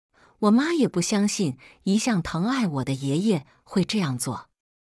我妈也不相信一向疼爱我的爷爷会这样做，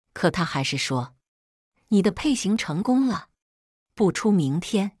可她还是说：“你的配型成功了，不出明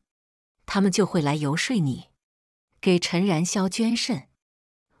天，他们就会来游说你，给陈然霄捐肾。”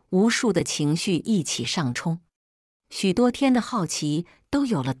无数的情绪一起上冲，许多天的好奇都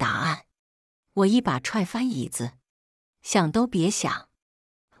有了答案。我一把踹翻椅子，想都别想。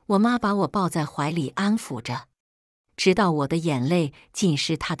我妈把我抱在怀里安抚着，直到我的眼泪浸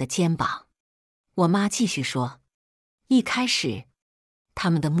湿她的肩膀。我妈继续说：“一开始，他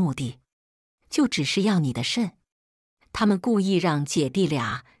们的目的就只是要你的肾，他们故意让姐弟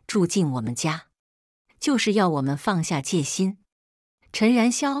俩住进我们家，就是要我们放下戒心。陈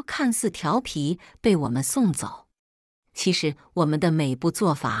然霄看似调皮被我们送走，其实我们的每步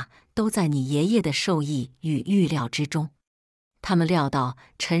做法都在你爷爷的授意与预料之中。他们料到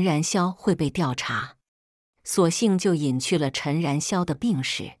陈然霄会被调查，索性就隐去了陈然霄的病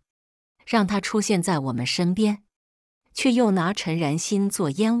史，让他出现在我们身边，却又拿陈然心做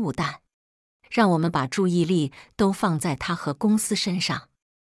烟雾弹，让我们把注意力都放在他和公司身上。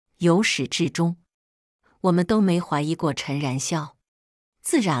由始至终，我们都没怀疑过陈然霄。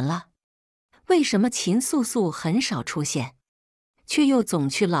自然了，为什么秦素素很少出现，却又总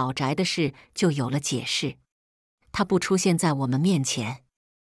去老宅的事就有了解释。她不出现在我们面前，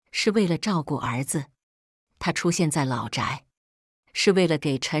是为了照顾儿子；她出现在老宅，是为了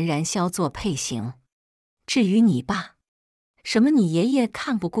给陈然霄做配型。至于你爸，什么你爷爷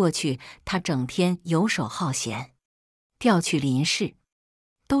看不过去，他整天游手好闲，调去邻市，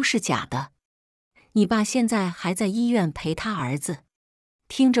都是假的。你爸现在还在医院陪他儿子。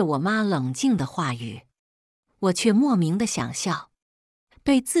听着我妈冷静的话语，我却莫名的想笑，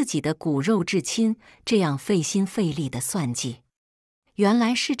被自己的骨肉至亲这样费心费力的算计，原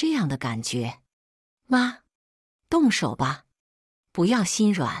来是这样的感觉。妈，动手吧，不要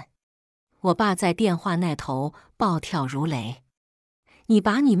心软。我爸在电话那头暴跳如雷：“你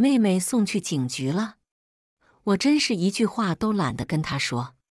把你妹妹送去警局了？”我真是一句话都懒得跟他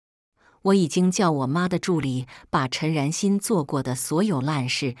说。我已经叫我妈的助理把陈然心做过的所有烂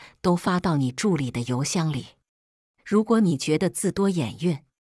事都发到你助理的邮箱里。如果你觉得字多眼韵，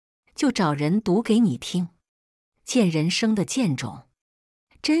就找人读给你听。见人生的贱种，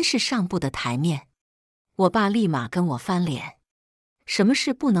真是上不得台面。我爸立马跟我翻脸：“什么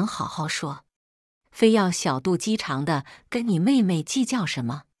事不能好好说，非要小肚鸡肠的跟你妹妹计较什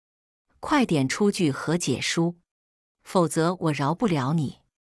么？快点出具和解书，否则我饶不了你。”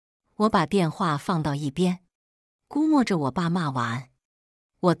我把电话放到一边，估摸着我爸骂完，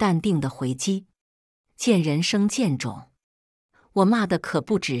我淡定地回击：“见人生贱种。”我骂的可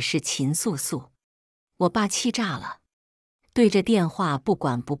不只是秦素素。我爸气炸了，对着电话不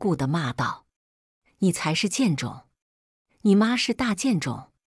管不顾地骂道：“你才是贱种，你妈是大贱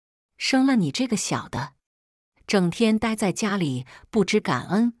种，生了你这个小的，整天待在家里不知感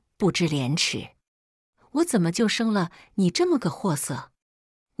恩不知廉耻，我怎么就生了你这么个货色？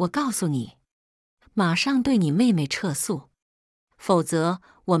我告诉你，马上对你妹妹撤诉，否则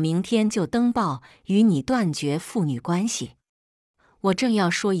我明天就登报与你断绝父女关系。”我正要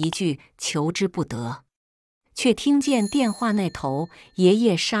说一句求之不得，却听见电话那头爷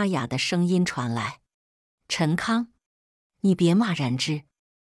爷沙哑的声音传来：“陈康，你别骂然之，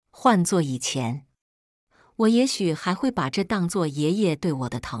换做以前，我也许还会把这当作爷爷对我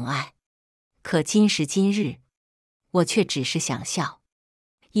的疼爱，可今时今日，我却只是想笑。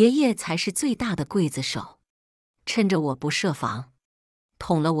爷爷才是最大的刽子手，趁着我不设防，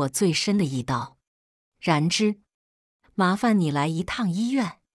捅了我最深的一刀。然之，麻烦你来一趟医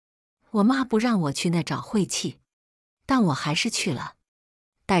院。”我妈不让我去那找晦气，但我还是去了，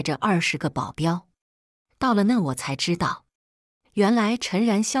带着20个保镖，到了那我才知道，原来陈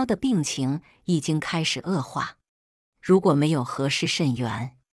然霄的病情已经开始恶化，如果没有合适肾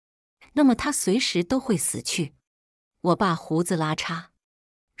源，那么他随时都会死去。我爸胡子拉碴，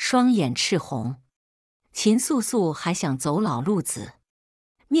双眼赤红，秦素素还想走老路子，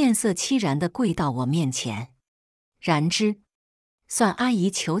面色凄然地跪到我面前。然之，算阿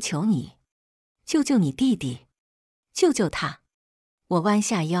姨求求你，救救你弟弟，救救他。我弯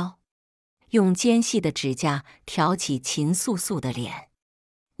下腰，用尖细的指甲挑起秦素素的脸。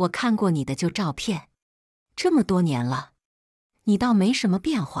我看过你的旧照片，这么多年了，你倒没什么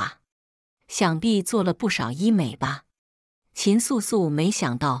变化，想必做了不少医美吧？秦素素没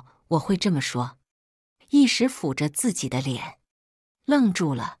想到我会这么说，一时抚着自己的脸，愣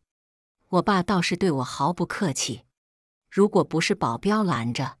住了。我爸倒是对我毫不客气，如果不是保镖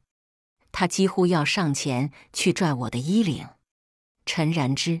拦着，他几乎要上前去拽我的衣领。陈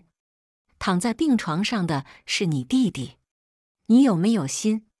然之，躺在病床上的是你弟弟，你有没有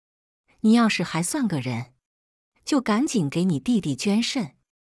心？你要是还算个人，就赶紧给你弟弟捐肾。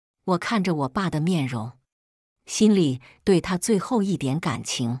我看着我爸的面容，心里对他最后一点感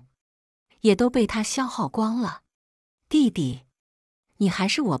情也都被他消耗光了。弟弟，你还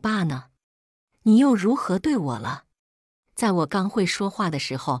是我爸呢，你又如何对我了？在我刚会说话的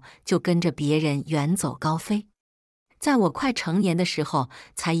时候，就跟着别人远走高飞；在我快成年的时候，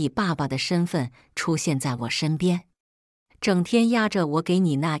才以爸爸的身份出现在我身边，整天压着我给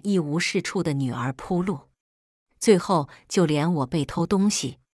你那一无是处的女儿铺路。最后就连我被偷东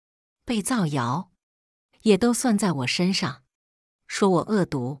西、被造谣，也都算在我身上，说我恶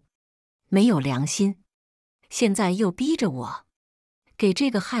毒，没有良心。现在又逼着我给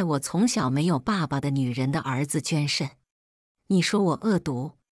这个害我从小没有爸爸的女人的儿子捐肾。你说我恶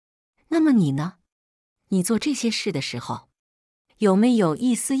毒，那么你呢？你做这些事的时候，有没有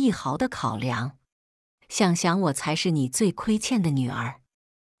一丝一毫的考量？想想我才是你最亏欠的女儿。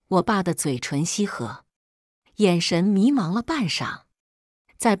我爸的嘴唇翕合，眼神迷茫了半晌，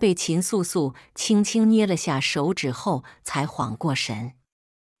在被秦素素轻轻捏了下手指后，才缓过神。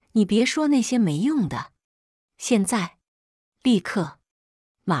你别说那些没用的，现在，立刻，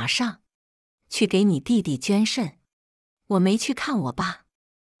马上，去给你弟弟捐肾。我没去看我爸，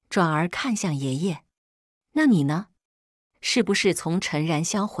转而看向爷爷。那你呢？是不是从陈然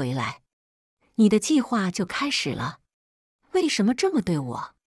霄回来，你的计划就开始了？为什么这么对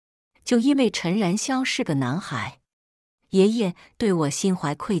我？就因为陈然霄是个男孩，爷爷对我心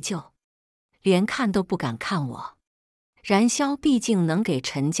怀愧疚，连看都不敢看我。然霄毕竟能给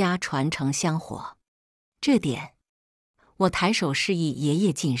陈家传承香火，这点，我抬手示意爷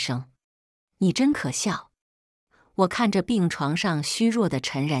爷噤声。你真可笑。我看着病床上虚弱的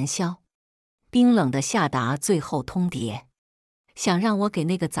陈然霄，冰冷的下达最后通牒，想让我给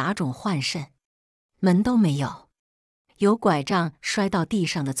那个杂种换肾，门都没有。有拐杖摔到地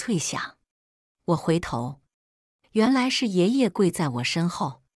上的脆响，我回头，原来是爷爷跪在我身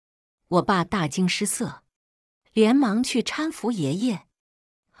后。我爸大惊失色，连忙去搀扶爷爷，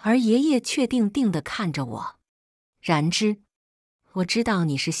而爷爷却定定地看着我。然之，我知道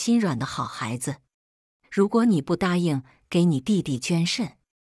你是心软的好孩子，如果你不答应给你弟弟捐肾，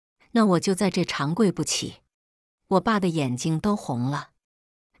那我就在这长跪不起。我爸的眼睛都红了，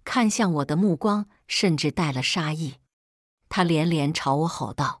看向我的目光甚至带了杀意。他连连朝我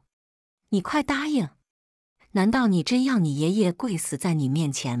吼道：你快答应！难道你真要你爷爷跪死在你面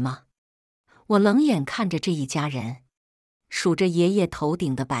前吗？我冷眼看着这一家人，数着爷爷头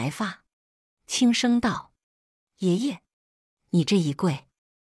顶的白发，轻声道：爷爷，你这一跪，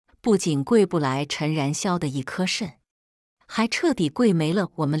不仅跪不来陈然霄的一颗肾，还彻底跪没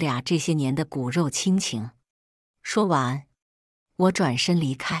了我们俩这些年的骨肉亲情。说完，我转身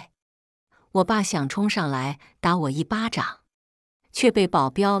离开。我爸想冲上来打我一巴掌，却被保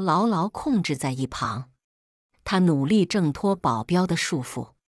镖牢牢控制在一旁。他努力挣脱保镖的束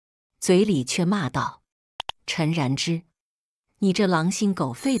缚，嘴里却骂道：陈然之，你这狼心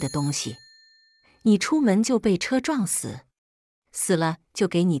狗肺的东西，你出门就被车撞死，死了就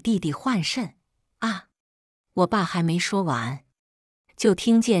给你弟弟换肾啊！我爸还没说完，就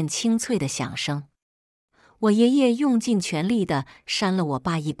听见清脆的响声。我爷爷用尽全力地扇了我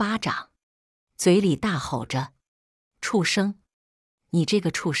爸一巴掌，嘴里大吼着：畜生！你这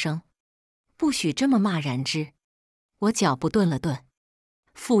个畜生，不许这么骂然之！我脚步顿了顿，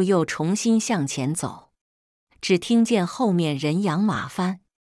复又重新向前走，只听见后面人仰马翻。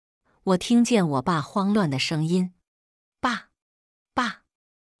我听见我爸慌乱的声音：爸，爸，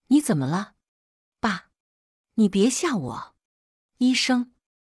你怎么了？爸，你别吓我！医生，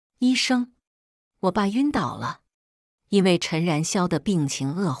医生！我爸晕倒了，因为陈然霄的病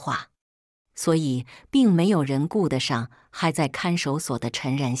情恶化，所以并没有人顾得上还在看守所的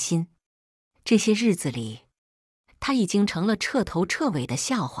陈然心。这些日子里，他已经成了彻头彻尾的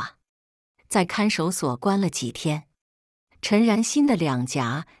笑话。在看守所关了几天，陈然心的两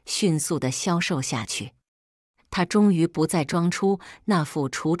颊迅速地消瘦下去，他终于不再装出那副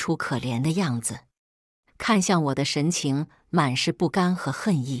楚楚可怜的样子，看向我的神情满是不甘和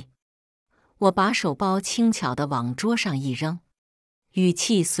恨意。我把手包轻巧地往桌上一扔，语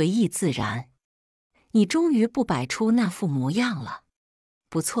气随意自然：“你终于不摆出那副模样了，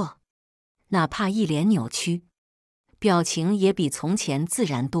不错，哪怕一脸扭曲，表情也比从前自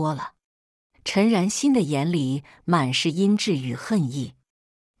然多了。”陈然心的眼里满是阴鸷与恨意，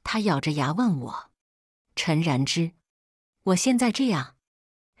他咬着牙问我：“陈然之，我现在这样，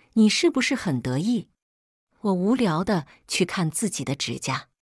你是不是很得意？”我无聊地去看自己的指甲，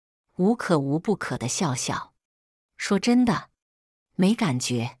无可无不可地笑笑，说：“真的，没感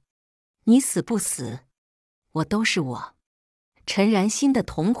觉。你死不死，我都是我。”陈然心的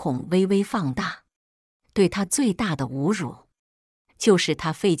瞳孔微微放大，对他最大的侮辱，就是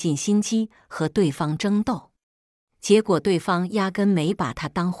他费尽心机和对方争斗，结果对方压根没把他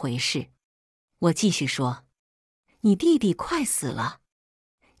当回事。我继续说：“你弟弟快死了，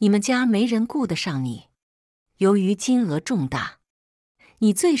你们家没人顾得上你。由于金额重大，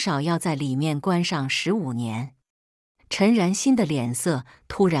你最少要在里面关上15年。”陈然心的脸色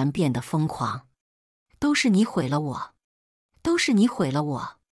突然变得疯狂：“都是你毁了我，都是你毁了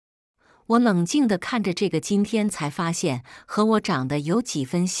我！”我冷静地看着这个今天才发现和我长得有几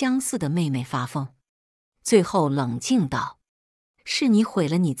分相似的妹妹发疯，最后冷静道：“是你毁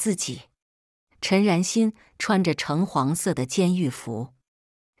了你自己。”陈然心穿着橙黄色的监狱服，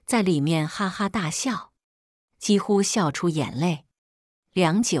在里面哈哈大笑，几乎笑出眼泪。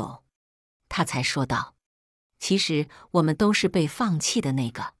良久，他才说道：“其实我们都是被放弃的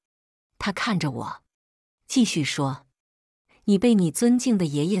那个。”他看着我，继续说：“你被你尊敬的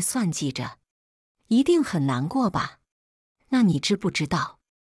爷爷算计着，一定很难过吧？那你知不知道，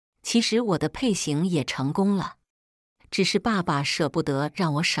其实我的配型也成功了，只是爸爸舍不得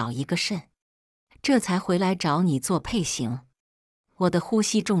让我少一个肾，这才回来找你做配型。”我的呼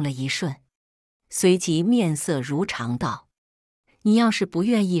吸重了一瞬，随即面色如常道：“你要是不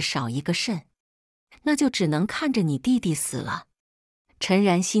愿意少一个肾，那就只能看着你弟弟死了。”陈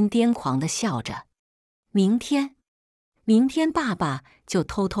然心癫狂地笑着：“明天爸爸就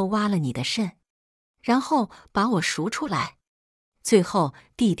偷偷挖了你的肾，然后把我赎出来，最后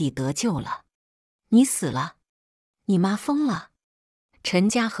弟弟得救了，你死了，你妈疯了，陈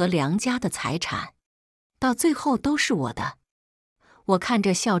家和梁家的财产到最后都是我的。”我看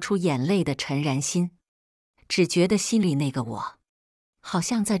着笑出眼泪的陈然心，只觉得心里那个我好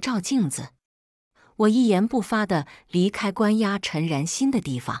像在照镜子。我一言不发地离开关押陈然心的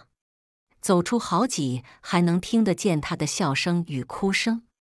地方，走出好几还能听得见他的笑声与哭声。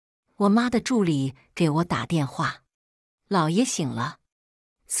我妈的助理给我打电话：“老爷醒了。”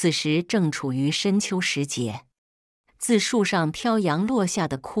此时正处于深秋时节，自树上飘扬落下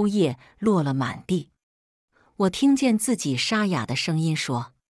的枯叶落了满地。我听见自己沙哑的声音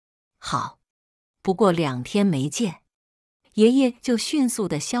说：“好，不过2天没见，爷爷就迅速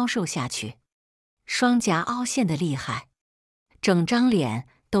地消瘦下去，双颊凹陷得厉害，整张脸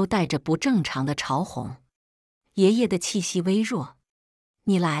都带着不正常的潮红。爷爷的气息微弱。”“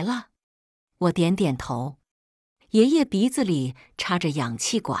你来了。”我点点头。爷爷鼻子里插着氧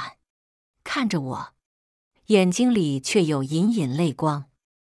气管，看着我，眼睛里却有隐隐泪光。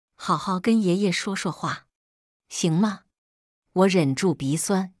“好好跟爷爷说说话，行吗？”我忍住鼻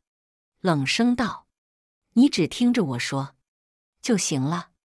酸，冷声道：“你只听着我说就行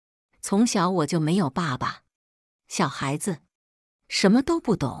了。从小我就没有爸爸，小孩子什么都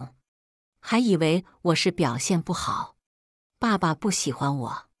不懂，还以为我是表现不好，爸爸不喜欢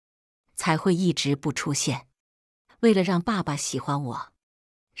我，才会一直不出现。为了让爸爸喜欢我，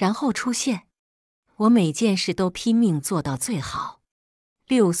然后出现，我每件事都拼命做到最好。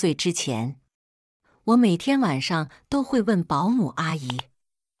6岁之前，我每天晚上都会问保姆阿姨：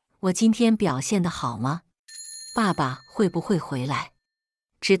我今天表现得好吗？爸爸会不会回来？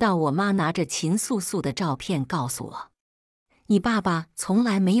直到我妈拿着秦素素的照片告诉我：你爸爸从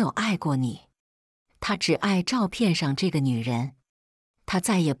来没有爱过你，他只爱照片上这个女人，他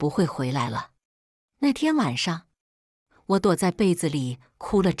再也不会回来了。那天晚上，我躲在被子里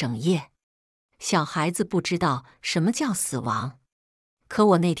哭了整夜。小孩子不知道什么叫死亡，可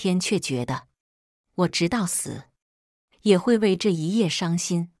我那天却觉得，我直到死也会为这一夜伤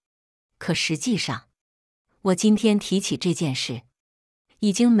心。可实际上，我今天提起这件事，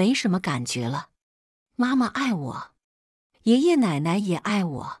已经没什么感觉了。妈妈爱我，爷爷奶奶也爱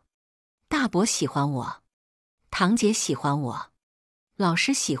我，大伯喜欢我，堂姐喜欢我，老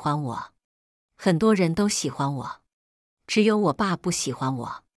师喜欢我，很多人都喜欢我，只有我爸不喜欢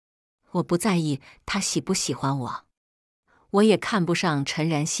我。我不在意他喜不喜欢我，我也看不上陈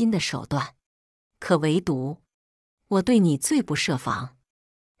然新的手段，可唯独我对你最不设防，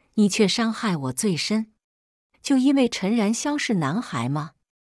你却伤害我最深。就因为陈然霄是男孩吗？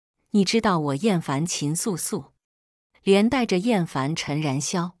你知道我厌烦秦素素，连带着厌烦陈然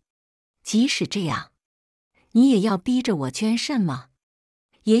霄。即使这样，你也要逼着我捐肾吗？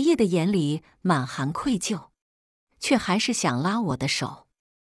爷爷的眼里满含愧疚，却还是想拉我的手。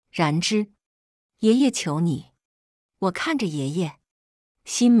然之，爷爷求你。我看着爷爷，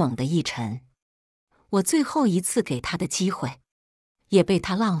心猛地一沉。我最后一次给他的机会，也被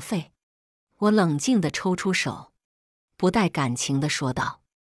他浪费。我冷静地抽出手，不带感情地说道：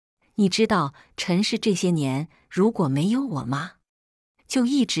你知道陈氏这些年如果没有我妈，就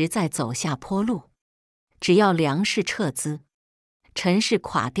一直在走下坡路。只要梁氏撤资，陈氏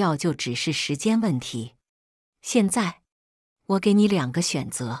垮掉就只是时间问题。现在，我给你2个选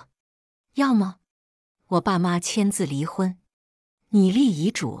择，要么我爸妈签字离婚，你立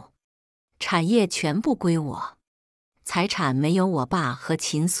遗嘱，产业全部归我，财产没有我爸和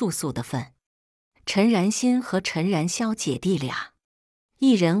秦素素的份。陈然新和陈然霄姐弟俩，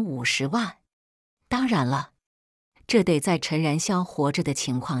一人50万。当然了，这得在陈然霄活着的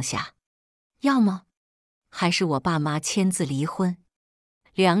情况下。要么，还是我爸妈签字离婚，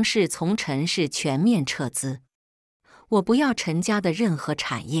梁氏从陈氏全面撤资。我不要陈家的任何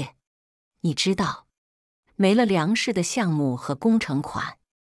产业。你知道，没了梁氏的项目和工程款，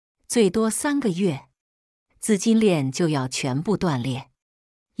最多3个月，资金链就要全部断裂。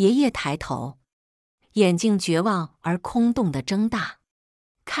爷爷抬头，眼睛绝望而空洞地睁大，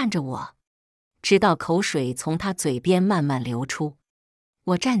看着我，直到口水从他嘴边慢慢流出。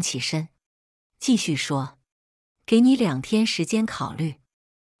我站起身，继续说：给你2天时间考虑。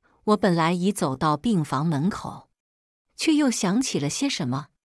我本来已走到病房门口，却又想起了些什么，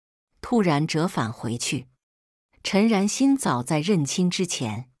突然折返回去。陈然新早在认亲之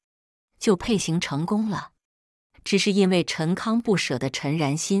前就配型成功了，只是因为陈康不舍得陈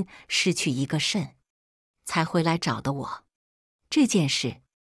然新失去一个肾，才回来找的我。这件事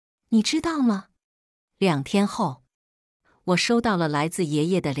你知道吗？2天后，我收到了来自爷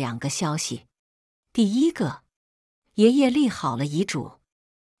爷的2个消息。第一个，爷爷立好了遗嘱，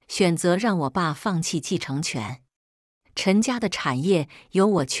选择让我爸放弃继承权，陈家的产业由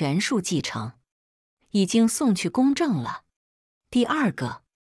我全数继承，已经送去公证了。第二个，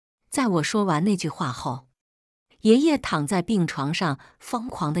在我说完那句话后，爷爷躺在病床上疯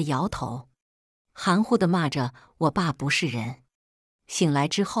狂地摇头，含糊地骂着我爸不是人。醒来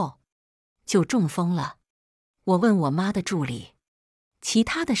之后，就中风了。我问我妈的助理，其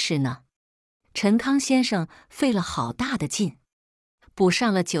他的事呢？陈康先生费了好大的劲，补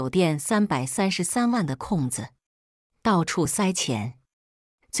上了酒店333万的空子，到处塞钱，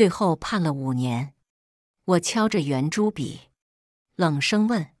最后判了5年。我敲着圆珠笔，冷声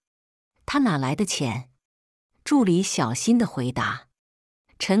问：他哪来的钱？助理小心地回答：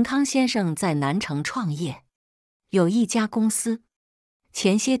陈康先生在南城创业，有一家公司，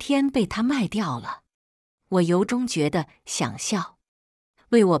前些天被他卖掉了。我由衷觉得想笑，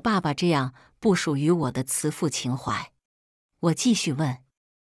为我爸爸这样不属于我的慈父情怀。我继续问：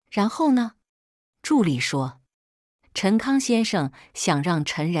然后呢？助理说，陈康先生想让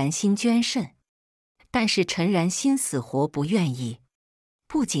陈然新捐肾，但是陈然新死活不愿意。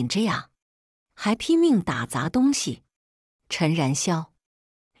不仅这样，还拼命打砸东西。陈然霄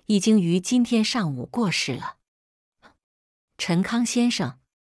已经于今天上午过世了。陈康先生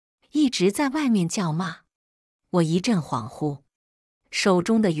一直在外面叫骂。我一阵恍惚，手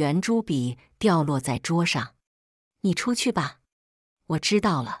中的圆珠笔掉落在桌上。你出去吧。我知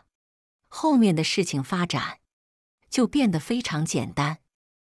道了。后面的事情发展就变得非常简单。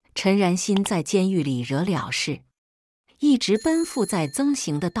陈然新在监狱里惹了事，一直奔赴在增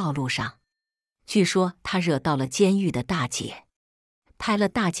刑的道路上。据说他惹到了监狱的大姐，拍了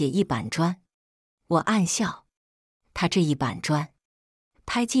大姐一板砖。我暗笑，他这一板砖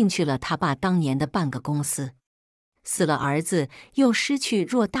拍进去了他爸当年的半个公司。死了儿子，又失去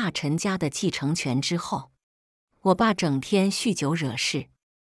偌大陈家的继承权之后，我爸整天酗酒惹事，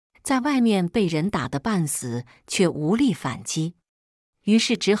在外面被人打得半死，却无力反击，于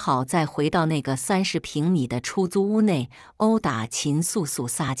是只好再回到那个30平米的出租屋内殴打秦素素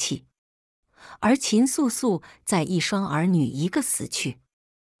撒气。而秦素素在一双儿女一个死去，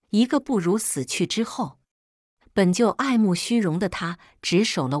一个不如死去之后，本就爱慕虚荣的她只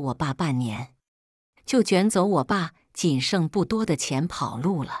守了我爸半年，就卷走我爸仅剩不多的钱跑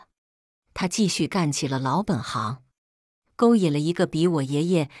路了。他继续干起了老本行，勾引了一个比我爷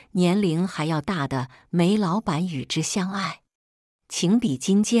爷年龄还要大的煤老板与之相爱，情比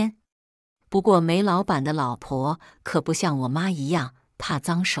金坚。不过煤老板的老婆可不像我妈一样怕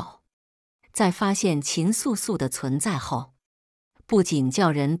脏手，在发现秦素素的存在后，不仅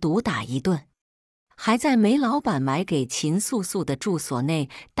叫人毒打一顿，还在煤老板买给秦素素的住所内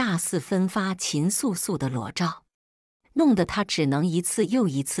大肆分发秦素素的裸照，弄得她只能一次又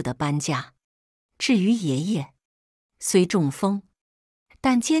一次的搬家。至于爷爷，虽中风，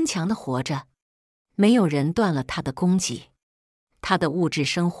但坚强的活着，没有人断了他的供给，他的物质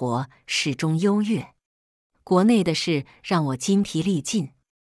生活始终优越。国内的事让我筋疲力尽，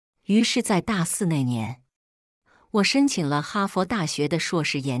于是在大4那年，我申请了哈佛大学的硕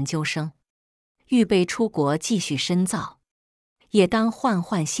士研究生，预备出国继续深造，也当换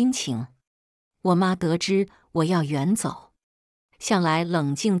换心情。我妈得知我要远走，向来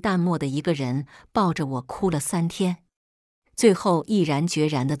冷静淡漠的一个人抱着我哭了3天，最后毅然决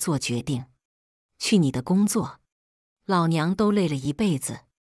然地做决定：去你的工作，老娘都累了一辈子，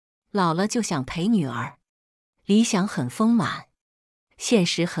老了就想陪女儿。理想很丰满，现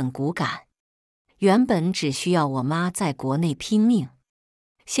实很骨感。原本只需要我妈在国内拼命，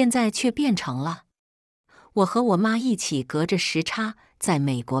现在却变成了我和我妈一起隔着时差在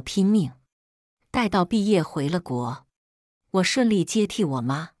美国拼命。待到毕业回了国，我顺利接替我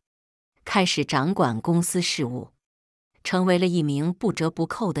妈，开始掌管公司事务，成为了一名不折不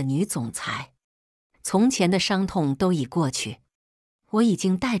扣的女总裁。从前的伤痛都已过去，我已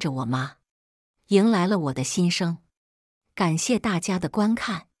经带着我妈，迎来了我的新生。感谢大家的观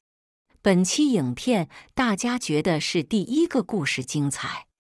看。本期影片大家觉得是第1个故事精彩，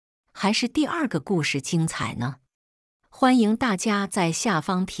还是第2个故事精彩呢？欢迎大家在下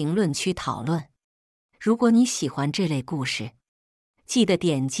方评论区讨论。如果你喜欢这类故事，记得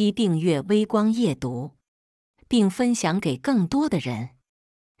点击订阅微光夜读，并分享给更多的人，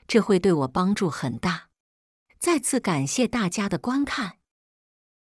这会对我帮助很大。再次感谢大家的观看。